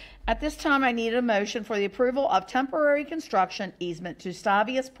unanimously. At this time, I need a motion for the approval of temporary construction easement to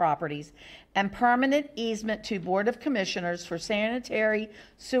Stavius Properties and permanent easement to Board of Commissioners for sanitary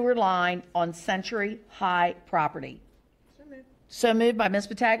sewer line on Century High property. So moved by Ms.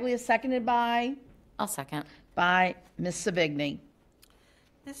 Battaglia, seconded by? I'll second. By Ms. Savigny.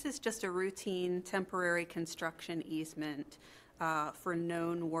 This is just a routine temporary construction easement for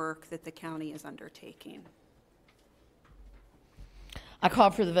known work that the county is undertaking. I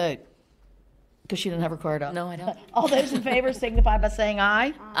call for the vote because she didn't have her card up. No, I don't. All those in favor signify by saying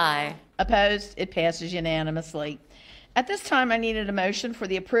aye. Aye. Opposed? It passes unanimously. At this time, I needed a motion for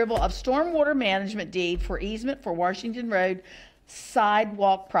the approval of stormwater management deed for easement for Washington Road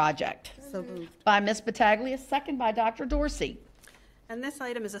sidewalk project. So moved. By Ms. Battaglia, second by Dr. Dorsey. And this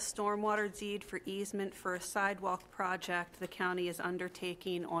item is a stormwater deed for easement for a sidewalk project the county is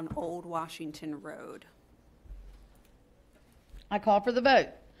undertaking on Old Washington Road. I call for the vote.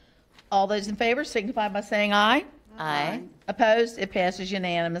 All those in favor signify by saying aye. Aye. Opposed? It passes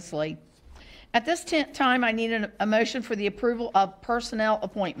unanimously. At this time, I need a motion for the approval of personnel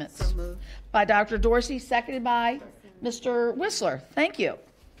appointments. So moved. By Dr. Dorsey, seconded by Mr. Whistler. Thank you.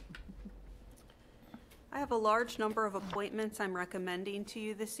 I have a large number of appointments I'm recommending to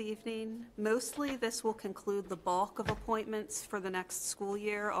you this evening. Mostly, this will conclude the bulk of appointments for the next school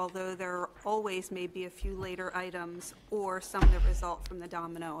year, although there always may be a few later items or some that result from the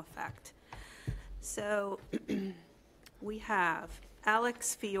domino effect. So we have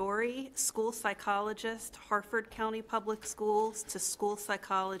Alex Fiore, school psychologist, Harford County Public Schools, to school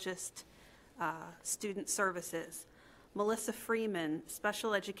psychologist, student services. Melissa Freeman,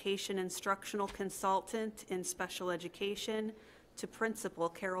 special education instructional consultant in special education, to principal,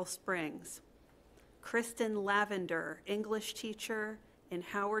 Carroll Springs. Kristen Lavender, English teacher in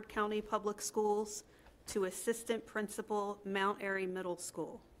Howard County Public Schools, to assistant principal, Mount Airy Middle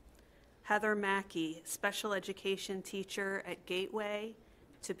School. Heather Mackey, special education teacher at Gateway,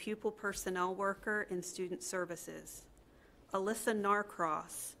 to pupil personnel worker in student services. Alyssa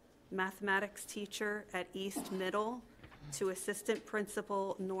Narcross, mathematics teacher at East Middle, to assistant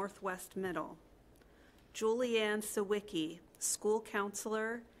principal, Northwest Middle. Julianne Sawicki, school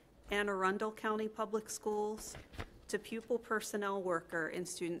counselor, Anne Arundel County Public Schools, to pupil personnel worker in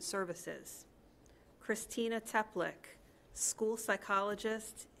student services. Christina Teplick, school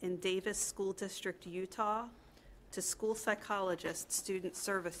psychologist in Davis School District, Utah, to school psychologist, student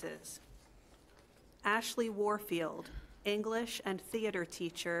services. Ashley Warfield, English and theater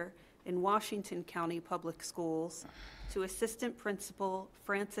teacher in Washington County Public Schools, to assistant principal,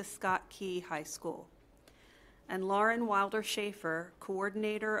 Francis Scott Key High School. And Lauren Wilder Schaefer,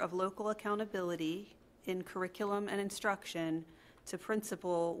 coordinator of local accountability in curriculum and instruction, to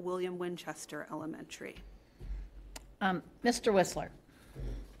Principal William Winchester Elementary. Mr. Whistler.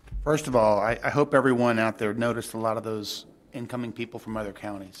 First of all, I hope everyone out there noticed a lot of those incoming people from other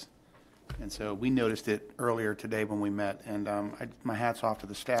counties. And so we noticed it earlier today when we met, and my hat's off to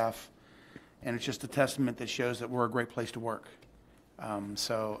the staff. And it's just a testament that shows that we're a great place to work.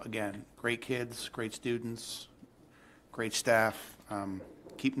 So again, great kids, great students, great staff.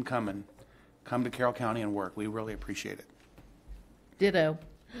 Keep them coming. Come to Carroll County and work. We really appreciate it. Ditto.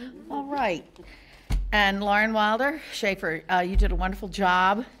 All right. And Lauren Wilder, Schaefer, you did a wonderful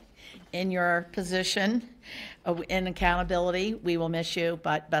job in your position in accountability. We will miss you,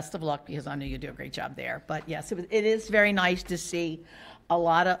 but best of luck because I know you do a great job there. But yes, it is very nice to see a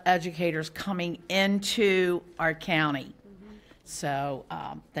lot of educators coming into our county. So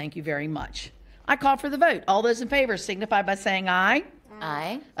thank you very much. I call for the vote. All those in favor signify by saying aye.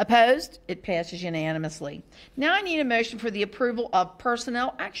 Aye. Opposed? It passes unanimously. Now I need a motion for the approval of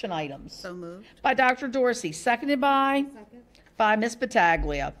personnel action items. So moved. By Dr. Dorsey, seconded by? By Ms.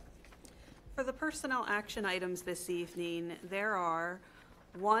 Battaglia. For the personnel action items this evening, there are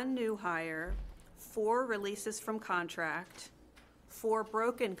 1 new hire, 4 releases from contract, 4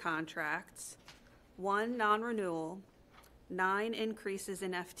 broken contracts, 1 non-renewal, 9 increases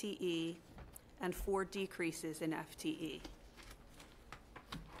in FTE, and 4 decreases in FTE.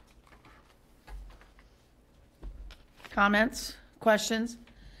 Comments? Questions?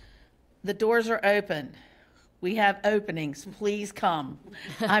 The doors are open. We have openings. Please come.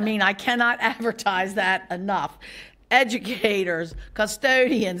 I mean, I cannot advertise that enough. Educators,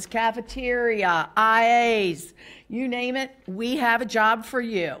 custodians, cafeteria, IAs, you name it, we have a job for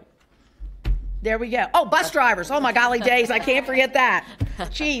you. There we go. Oh, bus drivers. Oh, my golly days. I can't forget that.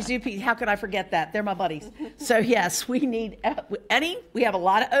 Geez, UP, how could I forget that? They're my buddies. So, yes, we need we have a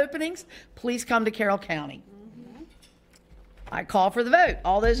lot of openings. Please come to Carroll County. I call for the vote.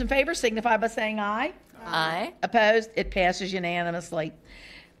 All those in favor signify by saying aye. Aye. Opposed? It passes unanimously.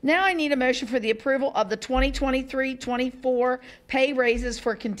 Now I need a motion for the approval of the 2023-24 pay raises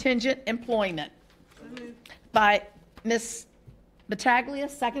for contingent employment. By Ms. Battaglia,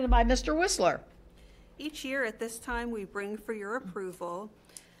 seconded by Mr. Whistler. Each year at this time, we bring for your approval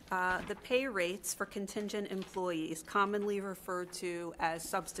the pay rates for contingent employees, commonly referred to as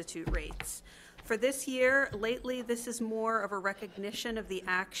substitute rates. For this year, lately, this is more of a recognition of the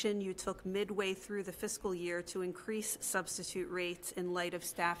action you took midway through the fiscal year to increase substitute rates in light of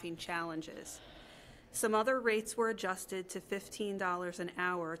staffing challenges. Some other rates were adjusted to $15 an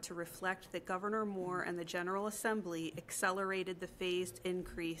hour to reflect that Governor Moore and the General Assembly accelerated the phased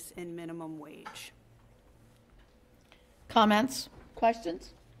increase in minimum wage. Comments?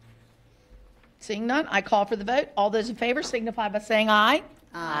 Questions? Seeing none, I call for the vote. All those in favor signify by saying aye.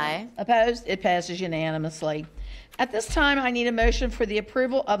 Aye. Opposed? It passes unanimously. At this time, I need a motion for the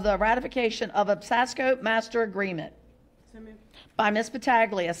approval of the ratification of a PSASCO master agreement. By Ms.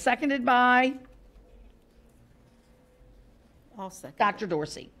 Battaglia, seconded by Dr.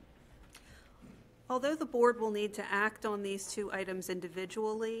 Dorsey. Although the board will need to act on these 2 items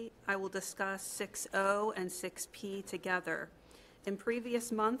individually, I will discuss 6O and 6P together. In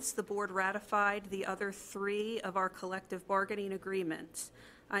previous months, the board ratified the other 3 of our collective bargaining agreements.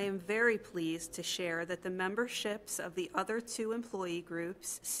 I am very pleased to share that the memberships of the other 2 employee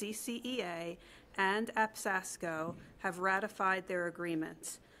groups, CCEA and APSASCO, have ratified their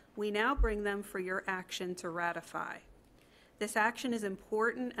agreements. We now bring them for your action to ratify. This action is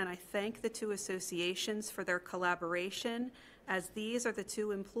important, and I thank the 2 associations for their collaboration, as these are the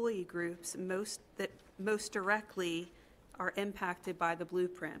 2 employee groups that most directly are impacted by the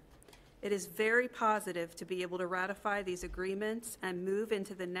blueprint. It is very positive to be able to ratify these agreements and move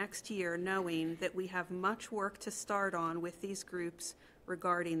into the next year knowing that we have much work to start on with these groups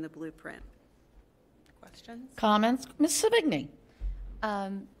regarding the blueprint. Questions? Comments? Ms. Savigny.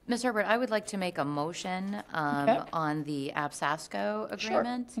 Ms. Herbert, I would like to make a motion on the APSASCO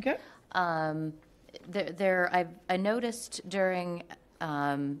agreement. Sure. Okay. I noticed during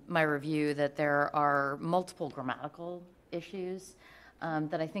my review that there are multiple grammatical issues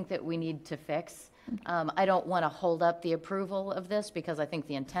that I think that we need to fix. I don't want to hold up the approval of this because I think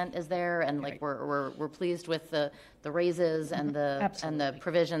the intent is there, and like we're pleased with the raises and the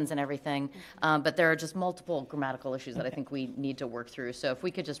provisions and everything. But there are just multiple grammatical issues that I think we need to work through. So if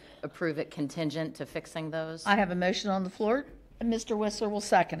we could just approve it contingent to fixing those. I have a motion on the floor, and Mr. Whistler will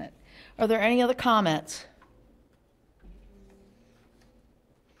second it. Are there any other comments?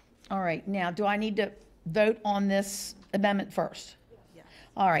 All right. Now, do I need to vote on this amendment first? Yes.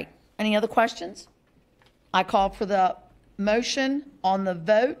 All right. Any other questions? I call for the motion on the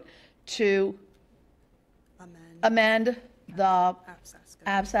vote to amend the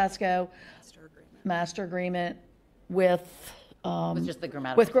Absasco master agreement with just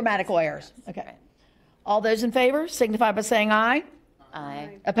the with grammatical errors. Okay. All those in favor signify by saying aye.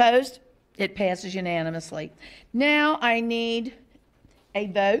 Aye. Opposed? It passes unanimously. Now I need a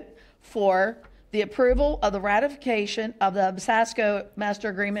vote for the approval of the ratification of the Absasco master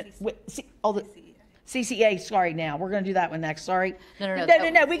agreement with CCA. Sorry, now we're going to do that one next. Sorry. No.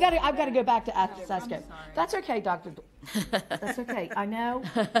 I've got to go back to Absasco. That's okay, Doctor. That's okay. I know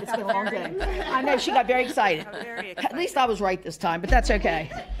it's been a long day. I know she got very excited. At least I was right this time, but that's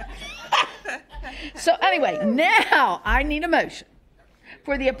okay. So anyway, now I need a motion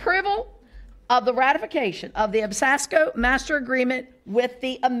for the approval of the ratification of the Absasco master agreement with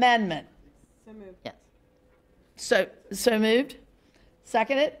the amendment. So moved. Yes. So moved.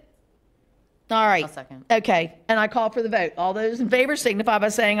 Seconded. All right. I'll second. Okay, and I call for the vote. All those in favor signify by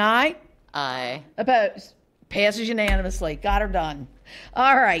saying aye. Aye. Opposed? Passes unanimously. Got her done.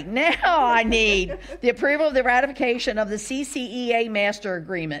 All right, now I need the approval of the ratification of the CCEA master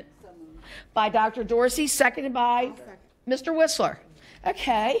agreement by Dr. Dorsey, seconded by Mr. Whistler.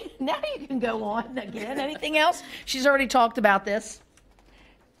 Okay, now you can go on again. Anything else? She's already talked about this.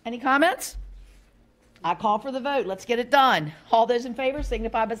 Any comments? I call for the vote. Let's get it done. All those in favor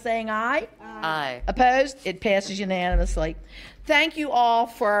signify by saying aye. Aye. Opposed? It passes unanimously. Thank you all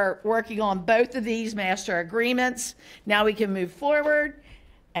for working on both of these master agreements. Now we can move forward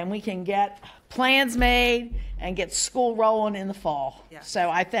and we can get plans made and get school rolling in the fall. Yes. So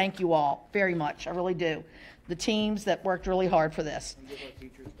I thank you all very much. I really do. The teams that worked really hard for this. And give our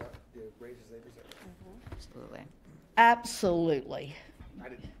teachers the raises they deserve. Absolutely. Absolutely. They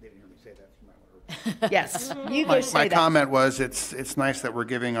didn't hear me say that from my Yes. You go My say that. comment was, it's nice that we're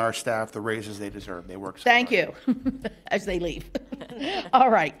giving our staff the raises they deserve. They work so Thank hard. you, as they leave.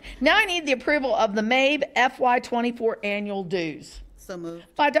 All right. Now I need the approval of the MABE FY24 annual dues So moved.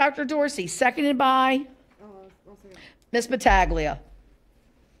 by Dr. Dorsey, seconded by Ms. Battaglia.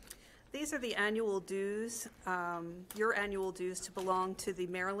 These are the annual dues, your annual dues to belong to the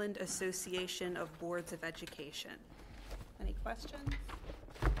Maryland Association of Boards of Education. Any questions?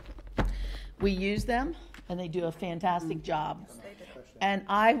 We use them, and they do a fantastic job. And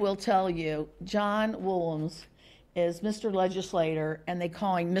I will tell you, John Woolhams is Mr. Legislator, and they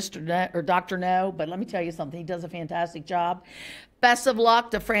call him Mr. No, or Dr. No, but let me tell you something, he does a fantastic job. Best of luck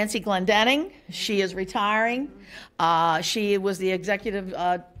to Francie Glendenning. She is retiring. She was the executive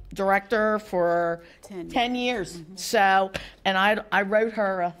director for 10 years. Mm-hmm. So, and I wrote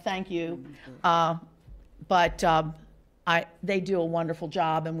her a thank you, but they do a wonderful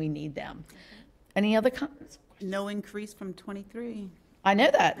job, and we need them. Any other comments? No increase from 23. I know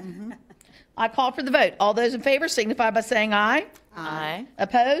that. I call for the vote. All those in favor signify by saying aye. Aye.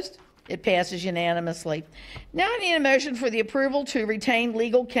 Opposed? It passes unanimously. Now I need a motion for the approval to retain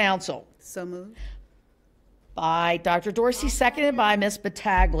legal counsel So moved. by Dr. Dorsey, seconded by Ms.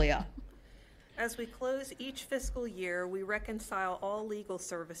 Battaglia. As we close each fiscal year, we reconcile all legal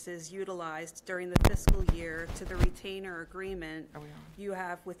services utilized during the fiscal year to the retainer agreement you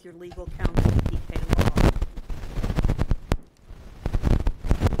have with your legal counsel, PK Law.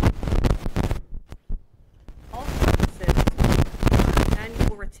 All services on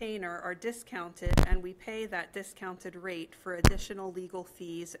annual retainer are discounted, and we pay that discounted rate for additional legal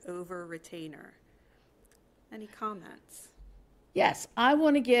fees over retainer. Any comments? Yes, I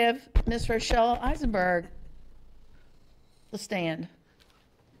want to give Ms. Rochelle Eisenberg the stand.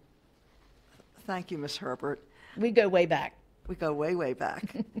 Thank you, Ms. Herbert. We go way back. We go way, way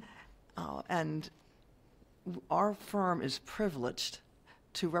back. And our firm is privileged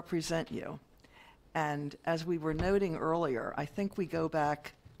to represent you. And as we were noting earlier, I think we go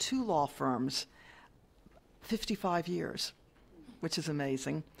back 2 law firms, 55 years, which is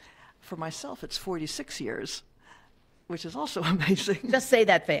amazing. For myself, it's 46 years, which is also amazing. Just say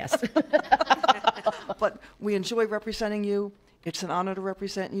that fast. But we enjoy representing you. It's an honor to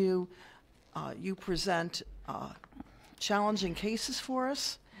represent you. You present challenging cases for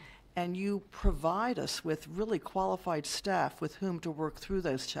us, and you provide us with really qualified staff with whom to work through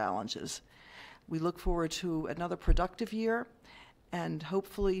those challenges. We look forward to another productive year and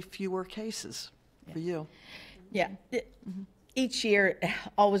hopefully fewer cases for you. Yeah. Each year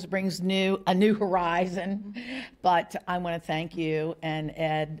always brings a new horizon, but I want to thank you and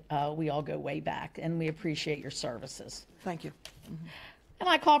Ed. We all go way back, and we appreciate your services. Thank you. And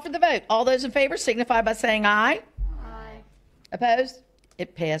I call for the vote. All those in favor signify by saying aye. Aye. Opposed?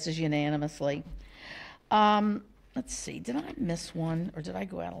 It passes unanimously. Let's see. Did I miss one, or did I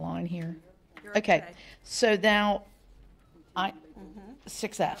go out of line here? You're Okay. So now,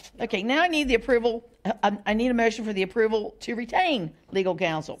 6F. Okay, now I need the approval, I need a motion for the approval to retain legal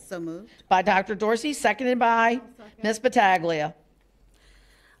counsel. So moved. By Dr. Dorsey, seconded by Ms. Battaglia.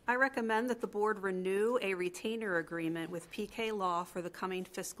 I recommend that the board renew a retainer agreement with PK Law for the coming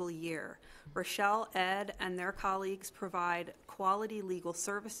fiscal year. Rochelle, Ed, and their colleagues provide quality legal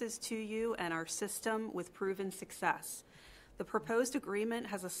services to you and our system with proven success. The proposed agreement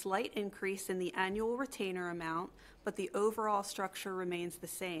has a slight increase in the annual retainer amount, but the overall structure remains the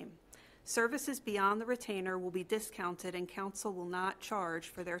same. Services beyond the retainer will be discounted, and council will not charge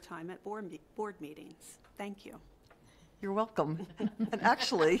for their time at board meetings. Thank you. You're welcome. And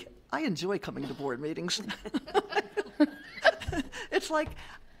actually, I enjoy coming to board meetings. It's like,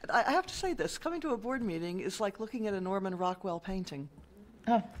 I have to say this, coming to a board meeting is like looking at a Norman Rockwell painting.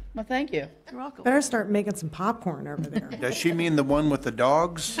 Oh, well, thank you. You're welcome. Better start making some popcorn over there. Does she mean the one with the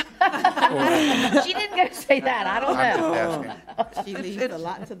dogs? She didn't go say that, I don't know. She leaves a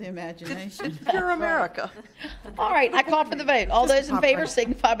lot to the imagination. Pure America. All right, I call for the vote. All those in favor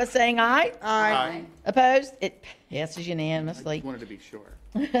signify by saying aye. Aye. Opposed? It passes unanimously. Wanted to be sure.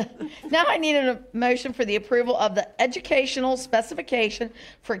 Now I need a motion for the approval of the educational specification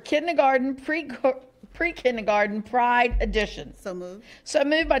for kindergarten, pre-kindergarten Pride Edition. So moved. So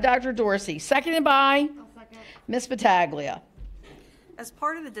moved by Dr. Dorsey, seconded by Ms. Battaglia. As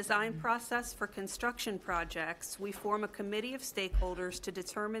part of the design process for construction projects, we form a committee of stakeholders to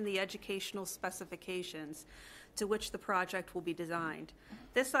determine the educational specifications to which the project will be designed.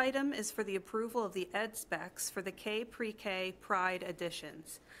 This item is for the approval of the ed specs for the Pre-K Pride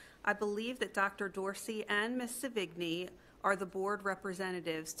editions. I believe that Dr. Dorsey and Ms. Savigny are the board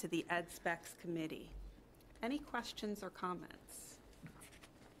representatives to the ed specs committee. Any questions or comments?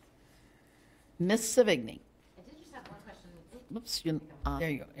 Ms. Savigny. I did just have one question. Whoops, there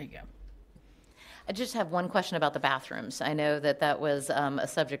you go, there you go. I just have one question about the bathrooms. I know that was a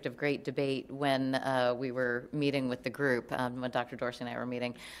subject of great debate when we were meeting with the group, when Dr. Dorsey and I were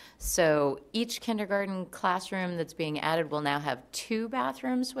meeting. So each kindergarten classroom that's being added will now have 2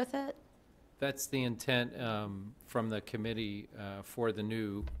 bathrooms with it? That's the intent from the committee for the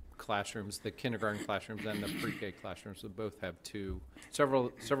new classrooms, the kindergarten classrooms and the pre-K classrooms will both have 2. Several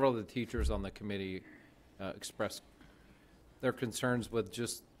of the teachers on the committee expressed their concerns with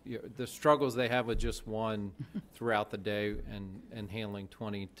just the struggles they have with just one throughout the day and handling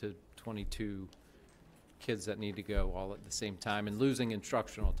 20 to 22 kids that need to go all at the same time and losing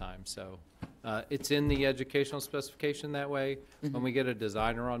instructional time. So it's in the educational specification that way. Mm-hmm. When we get a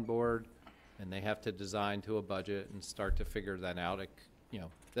designer on board and they have to design to a budget and start to figure that out,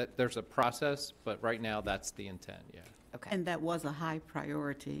 that there's a process, but right now that's the intent, yeah. Okay. And that was a high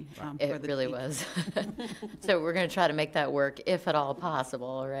priority. For It the really teachers. was. So we're going to try to make that work if at all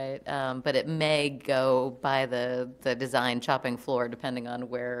possible, right? But it may go by the design chopping floor depending on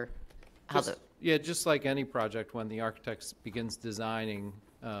just like any project, when the architect begins designing,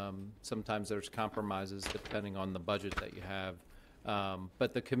 sometimes there's compromises depending on the budget that you have.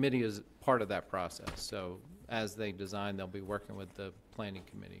 But the committee is part of that process. So as they design, they'll be working with the planning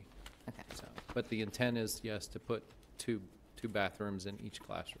committee. Okay. So, but the intent is, yes, to put two bathrooms in each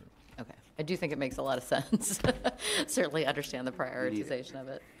classroom. Okay. I do think it makes a lot of sense. Certainly understand the prioritization of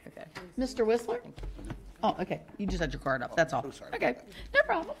it. Okay. Mr. Whistler? Oh, okay. You just had your card up, that's all. Okay, no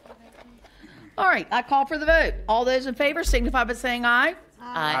problem. All right, I call for the vote. All those in favor signify by saying aye.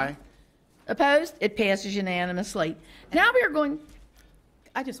 Aye. Opposed? It passes unanimously. Now we are going...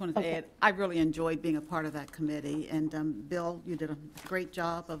 I just wanted to add, I really enjoyed being a part of that committee. And Bill, you did a great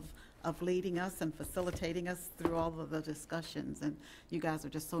job of leading us and facilitating us through all of the discussions. And you guys are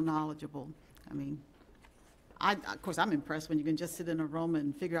just so knowledgeable. I mean, of course, I'm impressed when you can just sit in a room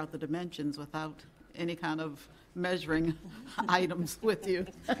and figure out the dimensions without any kind of measuring items with you.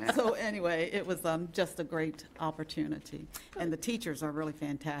 So anyway, it was just a great opportunity. And the teachers are really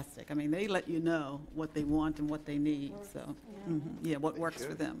fantastic. I mean, they let you know what they want and what they need. So, what works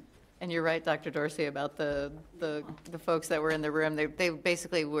for them. And you're right, Dr. Dorsey, about the folks that were in the room. They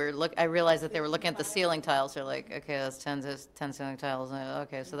basically were I realized that they were looking at the ceiling tiles. They're like, okay, that's 10 ceiling tiles.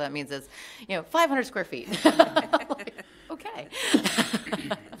 Okay, so that means it's 500 square feet. Okay.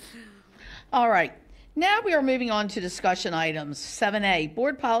 All right. Now we are moving on to discussion items. 7A,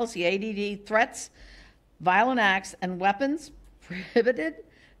 Board Policy ADD, Threats, Violent Acts, and Weapons Prohibited.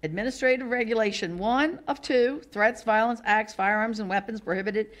 Administrative Regulation 1 of 2, Threats, Violence Acts, Firearms, and Weapons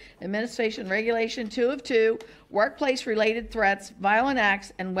Prohibited. Administration Regulation 2 of 2, Workplace-Related Threats, Violent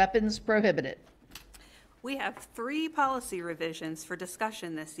Acts, and Weapons Prohibited. We have 3 policy revisions for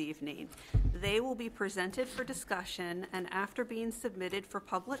discussion this evening. They will be presented for discussion, and after being submitted for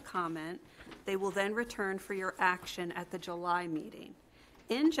public comment, they will then return for your action at the July meeting.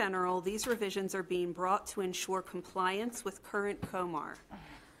 In general, these revisions are being brought to ensure compliance with current COMAR.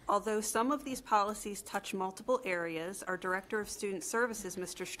 Although some of these policies touch multiple areas, our Director of Student Services,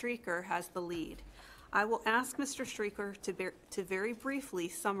 Mr. Streeker, has the lead. I will ask Mr. Streeker to very briefly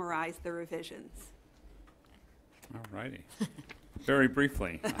summarize the revisions. All righty. Very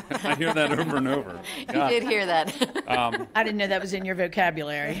briefly. I hear that over and over. You did hear that. I didn't know that was in your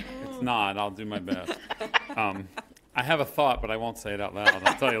vocabulary. It's not. I'll do my best. I have a thought, but I won't say it out loud.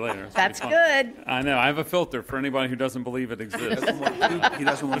 I'll tell you later. That's good. I know. I have a filter for anybody who doesn't believe it exists. He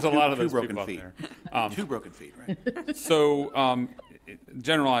doesn't want There's a lot of two those broken people out feet. there. 2 broken feet, right? So,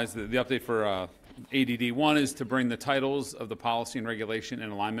 generalize the update for ADD. One is to bring the titles of the policy and regulation in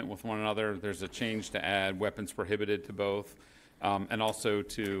alignment with one another. There's a change to add weapons prohibited to both. And also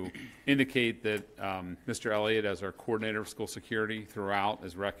to indicate that Mr. Elliott, as our coordinator of school security throughout,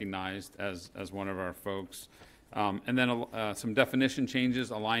 is recognized as one of our folks. And then some definition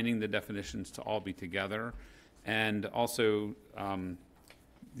changes, aligning the definitions to all be together. And also,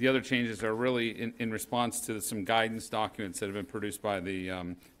 the other changes are really in response to some guidance documents that have been produced by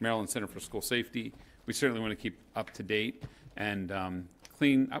the Maryland Center for School Safety. We certainly want to keep up to date and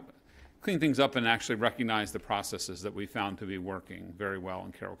clean things up and actually recognize the processes that we found to be working very well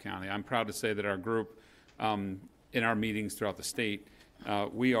in Carroll County. I'm proud to say that our group, in our meetings throughout the state,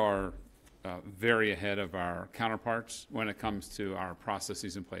 we are very ahead of our counterparts when it comes to our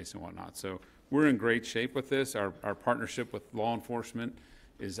processes in place and whatnot. So we're in great shape with this. Our partnership with law enforcement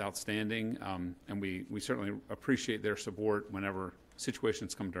is outstanding, and we certainly appreciate their support whenever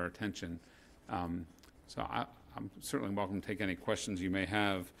situations come to our attention. So I'm certainly welcome to take any questions you may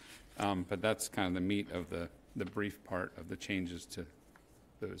have, but that's kind of the meat of the brief part of the changes to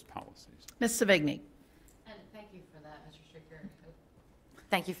those policies. Ms. Savigny. And thank you for that, Mr. Streeker.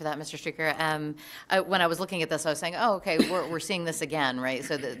 Thank you for that, Mr. Streeker. When I was looking at this, I was saying, oh, okay, we're seeing this again, right?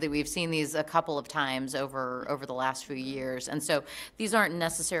 So we've seen these a couple of times over the last few years. And so these aren't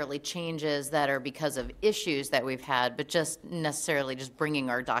necessarily changes that are because of issues that we've had, but just necessarily just bringing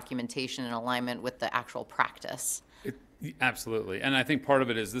our documentation in alignment with the actual practice. Absolutely. And I think part of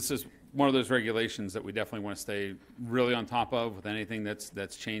it is this is one of those regulations that we definitely want to stay really on top of with anything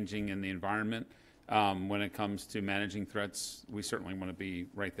that's changing in the environment. When it comes to managing threats, we certainly want to be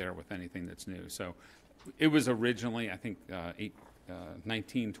right there with anything that's new. So it was originally, I think,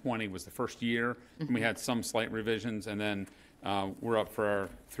 1920 was the first year, and we had some slight revisions, and then we're up for our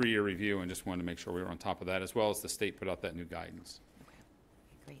 3-year review and just wanted to make sure we were on top of that, as well as the state put out that new guidance. Okay.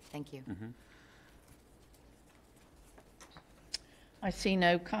 Great. Thank you. Mm-hmm. I see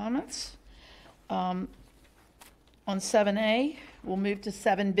no comments. On 7A, we'll move to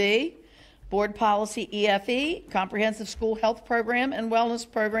 7B. Board Policy EFE, Comprehensive School Health Program and Wellness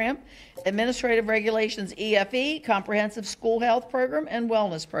Program. Administrative Regulations EFE, Comprehensive School Health Program and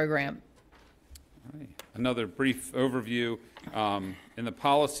Wellness Program. All right. Another brief overview. In the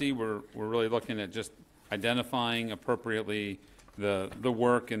policy, we're really looking at just identifying appropriately the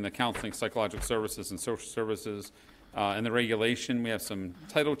work in the counseling, psychological services, and social services. In the regulation, we have some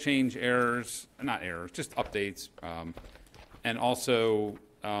title change errors, not errors, just updates, and also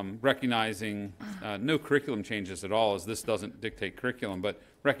recognizing no curriculum changes at all, as this doesn't dictate curriculum, but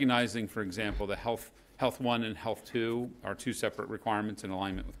recognizing, for example, the Health 1 and Health 2 are 2 separate requirements in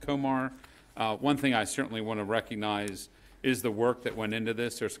alignment with COMAR. One thing I certainly want to recognize is the work that went into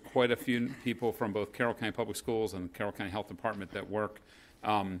this. There's quite a few people from both Carroll County Public Schools and the Carroll County Health Department that work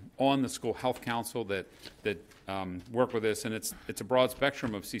on the School Health Council that work with this, and it's a broad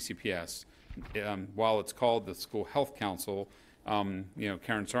spectrum of CCPS. While it's called the School Health Council,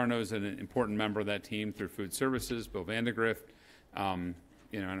 Karen Sarno is an important member of that team through Food Services, Bill Vandegrift, and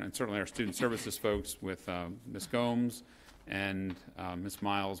certainly our Student Services folks with Ms. Gomes and Ms.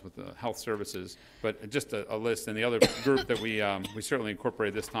 Miles with the Health Services. But just a list, and the other group that we certainly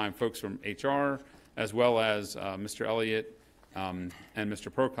incorporated this time, folks from HR, as well as Mr. Elliott and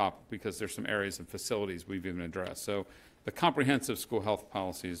Mr. Prokop, because there's some areas of facilities we've even addressed. So the comprehensive school health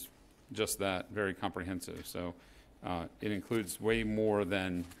policy is just that, very comprehensive. So it includes way more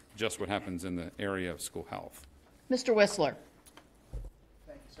than just what happens in the area of school health. Mr. Whistler.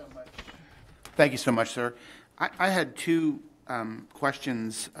 Thank you so much. Thank you so much, sir. I had 2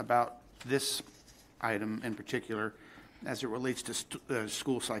 questions about this item in particular as it relates to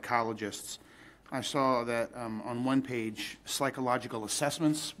school psychologists. I saw that on one page, psychological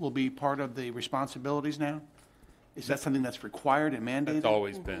assessments will be part of the responsibilities now. Is that something that's required and mandated? That's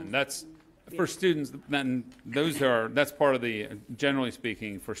always been. That's For students, then that's part of the, generally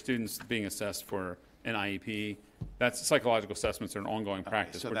speaking, for students being assessed for an IEP, that's psychological assessments are an ongoing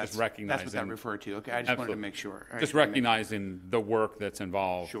practice. So We're that's just recognizing. what that referred to. Okay, I just wanted to make sure. All right, Just recognizing the work that's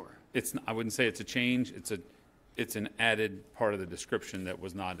involved. Sure. I wouldn't say it's a change. It's an added part of the description that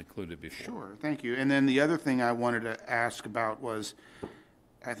was not included before. Sure, thank you. And then the other thing I wanted to ask about was,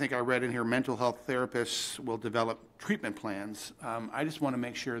 I think I read in here, mental health therapists will develop treatment plans. I just want to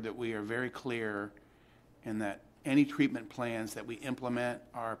make sure that we are very clear in that any treatment plans that we implement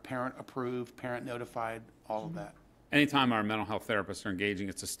are parent approved, parent notified, all of that. Anytime our mental health therapists are engaging,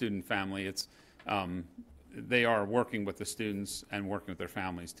 it's a student family. They are working with the students and working with their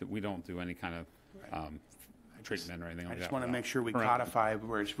families. We don't do any kind of treatment or anything like that. I just want to make sure we Correct. codify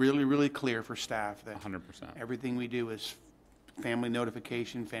where it's really, really clear for staff that 100%. everything we do is family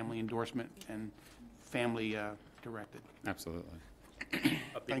notification, family endorsement, and family directed. Absolutely.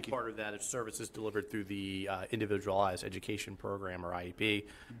 A big part of that is services delivered through the Individualized Education Program, or IEP.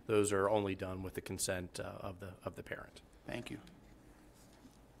 Those are only done with the consent of the parent. Thank you.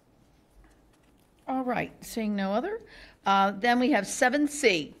 All right, seeing no other. Then we have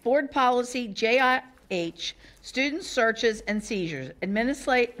 7C, Board Policy JIH, Student Searches and Seizures,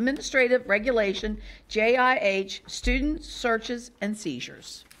 Administrative Regulation JIH, Student Searches and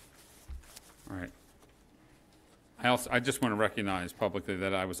Seizures. All right. I just want to recognize publicly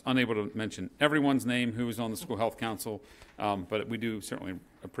that I was unable to mention everyone's name who was on the School Health Council, but we do certainly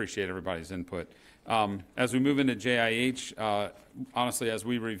appreciate everybody's input. As we move into JIH, honestly, as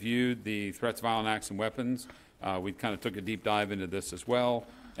we reviewed the threats, violent acts, and weapons, we kind of took a deep dive into this as well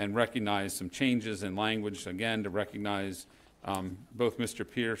and recognized some changes in language, again, to recognize both Mr.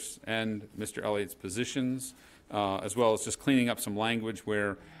 Pierce and Mr. Elliott's positions, as well as just cleaning up some language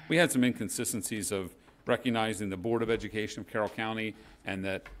where we had some inconsistencies of recognizing the Board of Education of Carroll County and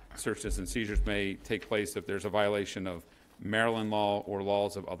that searches and seizures may take place if there's a violation of Maryland law or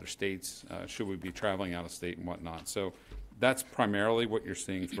laws of other states, should we be traveling out of state and whatnot. So that's primarily what you're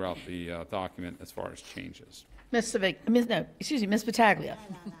seeing throughout the document as far as changes. Ms. Battaglia.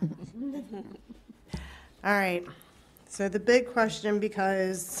 All right. So the big question,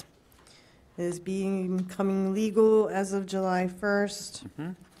 because it is becoming legal as of July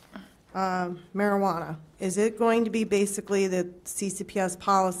 1st, marijuana. Is it going to be basically the CCPS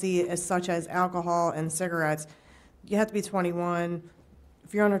policy as such as alcohol and cigarettes? You have to be 21.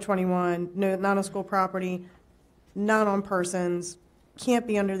 If you're under 21, no, not on school property, not on persons, can't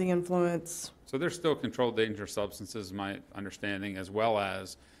be under the influence. So they're still controlled dangerous substances, my understanding, as well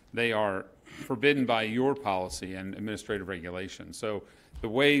as they are forbidden by your policy and administrative regulation. So the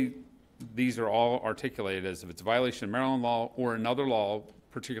way these are all articulated is if it's a violation of Maryland law or another law,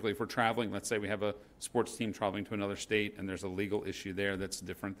 particularly if we're traveling, let's say we have a sports team traveling to another state and there's a legal issue there that's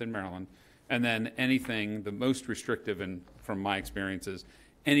different than Maryland. And then anything, the most restrictive, and from my experience, is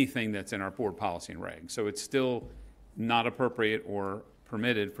anything that's in our board policy and reg. So it's still not appropriate or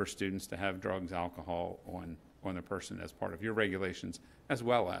permitted for students to have drugs, alcohol on their person as part of your regulations, as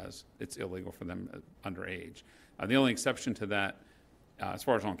well as it's illegal for them underage. The only exception to that, as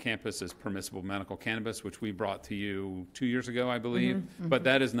far as on campus, is permissible medical cannabis, which we brought to you 2 years ago, I believe. But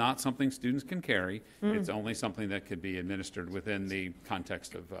that is not something students can carry. It's only something that could be administered within the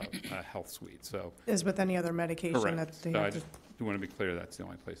context of a health suite. So, As with any other medication correct. that they So I have to. just do want to be clear that's the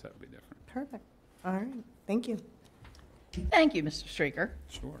only place that would be different. Perfect. All right. Thank you. Thank you, Mr. Streeter.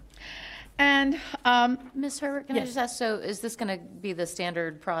 Sure. And Ms. Herbert, can I Yes. just ask, so is this going to be the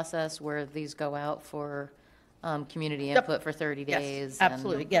standard process where these go out for community input for 30 Yes, days?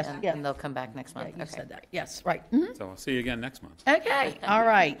 absolutely. Yes, yes. And they'll come back next month? You Okay. said that. Yes, right. So I'll see you again next month. Okay, all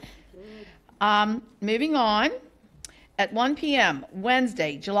right. Moving on, at 1 p.m.,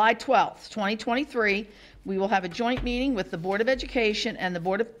 Wednesday, July 12th, 2023, we will have a joint meeting with the Board of Education and the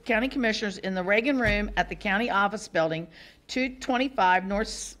Board of County Commissioners in the Reagan Room at the County Office Building, 225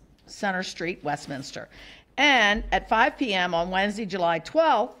 North Center Street, Westminster. And at 5 p.m. on Wednesday, July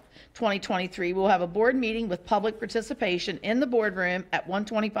 12th, 2023, we'll have a board meeting with public participation in the boardroom at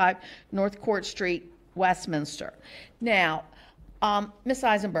 125 North Court Street, Westminster. Now, Ms.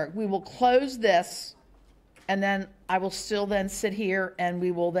 Eisenberg, we will close this, and then I will still then sit here, and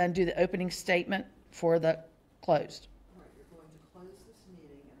we will then do the opening statement for the closed. All right, you're going to close this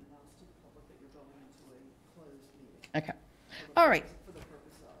meeting and announce to the public that you're going into a closed meeting. Okay. All right. For the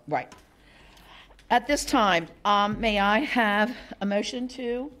purpose of. Right. At this time, may I have a motion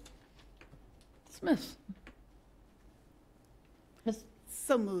to dismiss?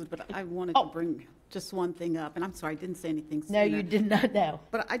 So moved, but I wanted to bring just one thing up, and I'm sorry, I didn't say anything sooner. No, you did not know.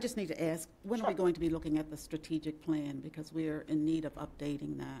 But I just need to ask, when are we going to be looking at the strategic plan? Because we are in need of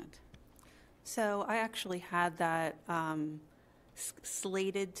updating that. So I actually had that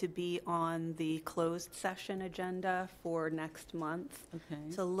slated to be on the closed session agenda for next month. Okay.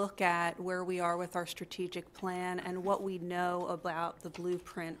 To look at where we are with our strategic plan and what we know about the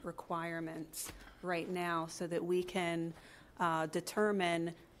blueprint requirements right now so that we can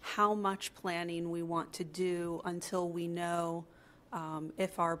determine how much planning we want to do until we know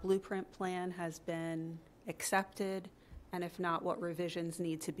if our blueprint plan has been accepted, and if not, what revisions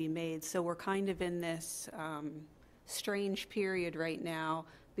need to be made. So we're kind of in this strange period right now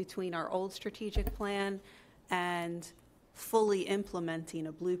between our old strategic plan and fully implementing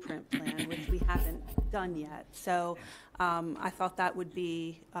a blueprint plan, which we haven't done yet. So I thought that would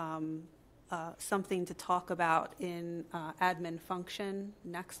be something to talk about in admin function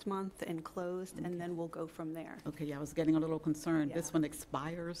next month and closed, and then we'll go from there. Okay, yeah, I was getting a little concerned. This one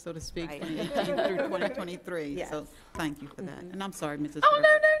expires, so to speak, Right. 2018 through 2023. Yes. So thank you for that. And I'm sorry, Mrs. Oh, no,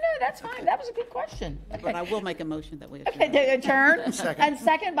 Herbert. that's fine. That was a good question. But I will make a motion that we adjourn. Okay, adjourn. Second. And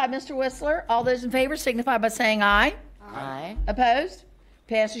second by Mr. Whistler. All those in favor signify by saying aye. Aye. Opposed?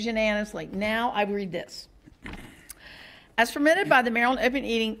 Passes unanimously. Now I read this. As permitted by the Maryland Open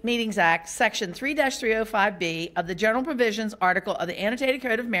Meetings Act, Section 3-305B of the General Provisions Article of the Annotated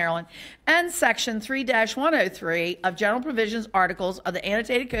Code of Maryland, and Section 3-103 of General Provisions Articles of the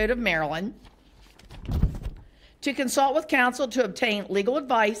Annotated Code of Maryland, to consult with counsel to obtain legal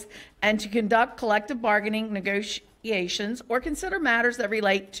advice and to conduct collective bargaining negotiations or consider matters that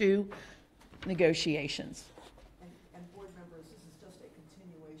relate to negotiations. And board members, this is just a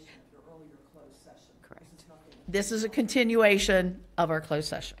continuation of your earlier closed session. Correct. This is a continuation of our closed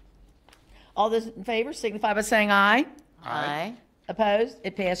session. All those in favor signify by saying aye. Aye. Opposed?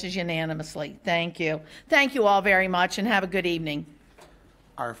 It passes unanimously. Thank you. Thank you all very much, and have a good evening.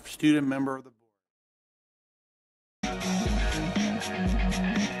 Our student member of the board.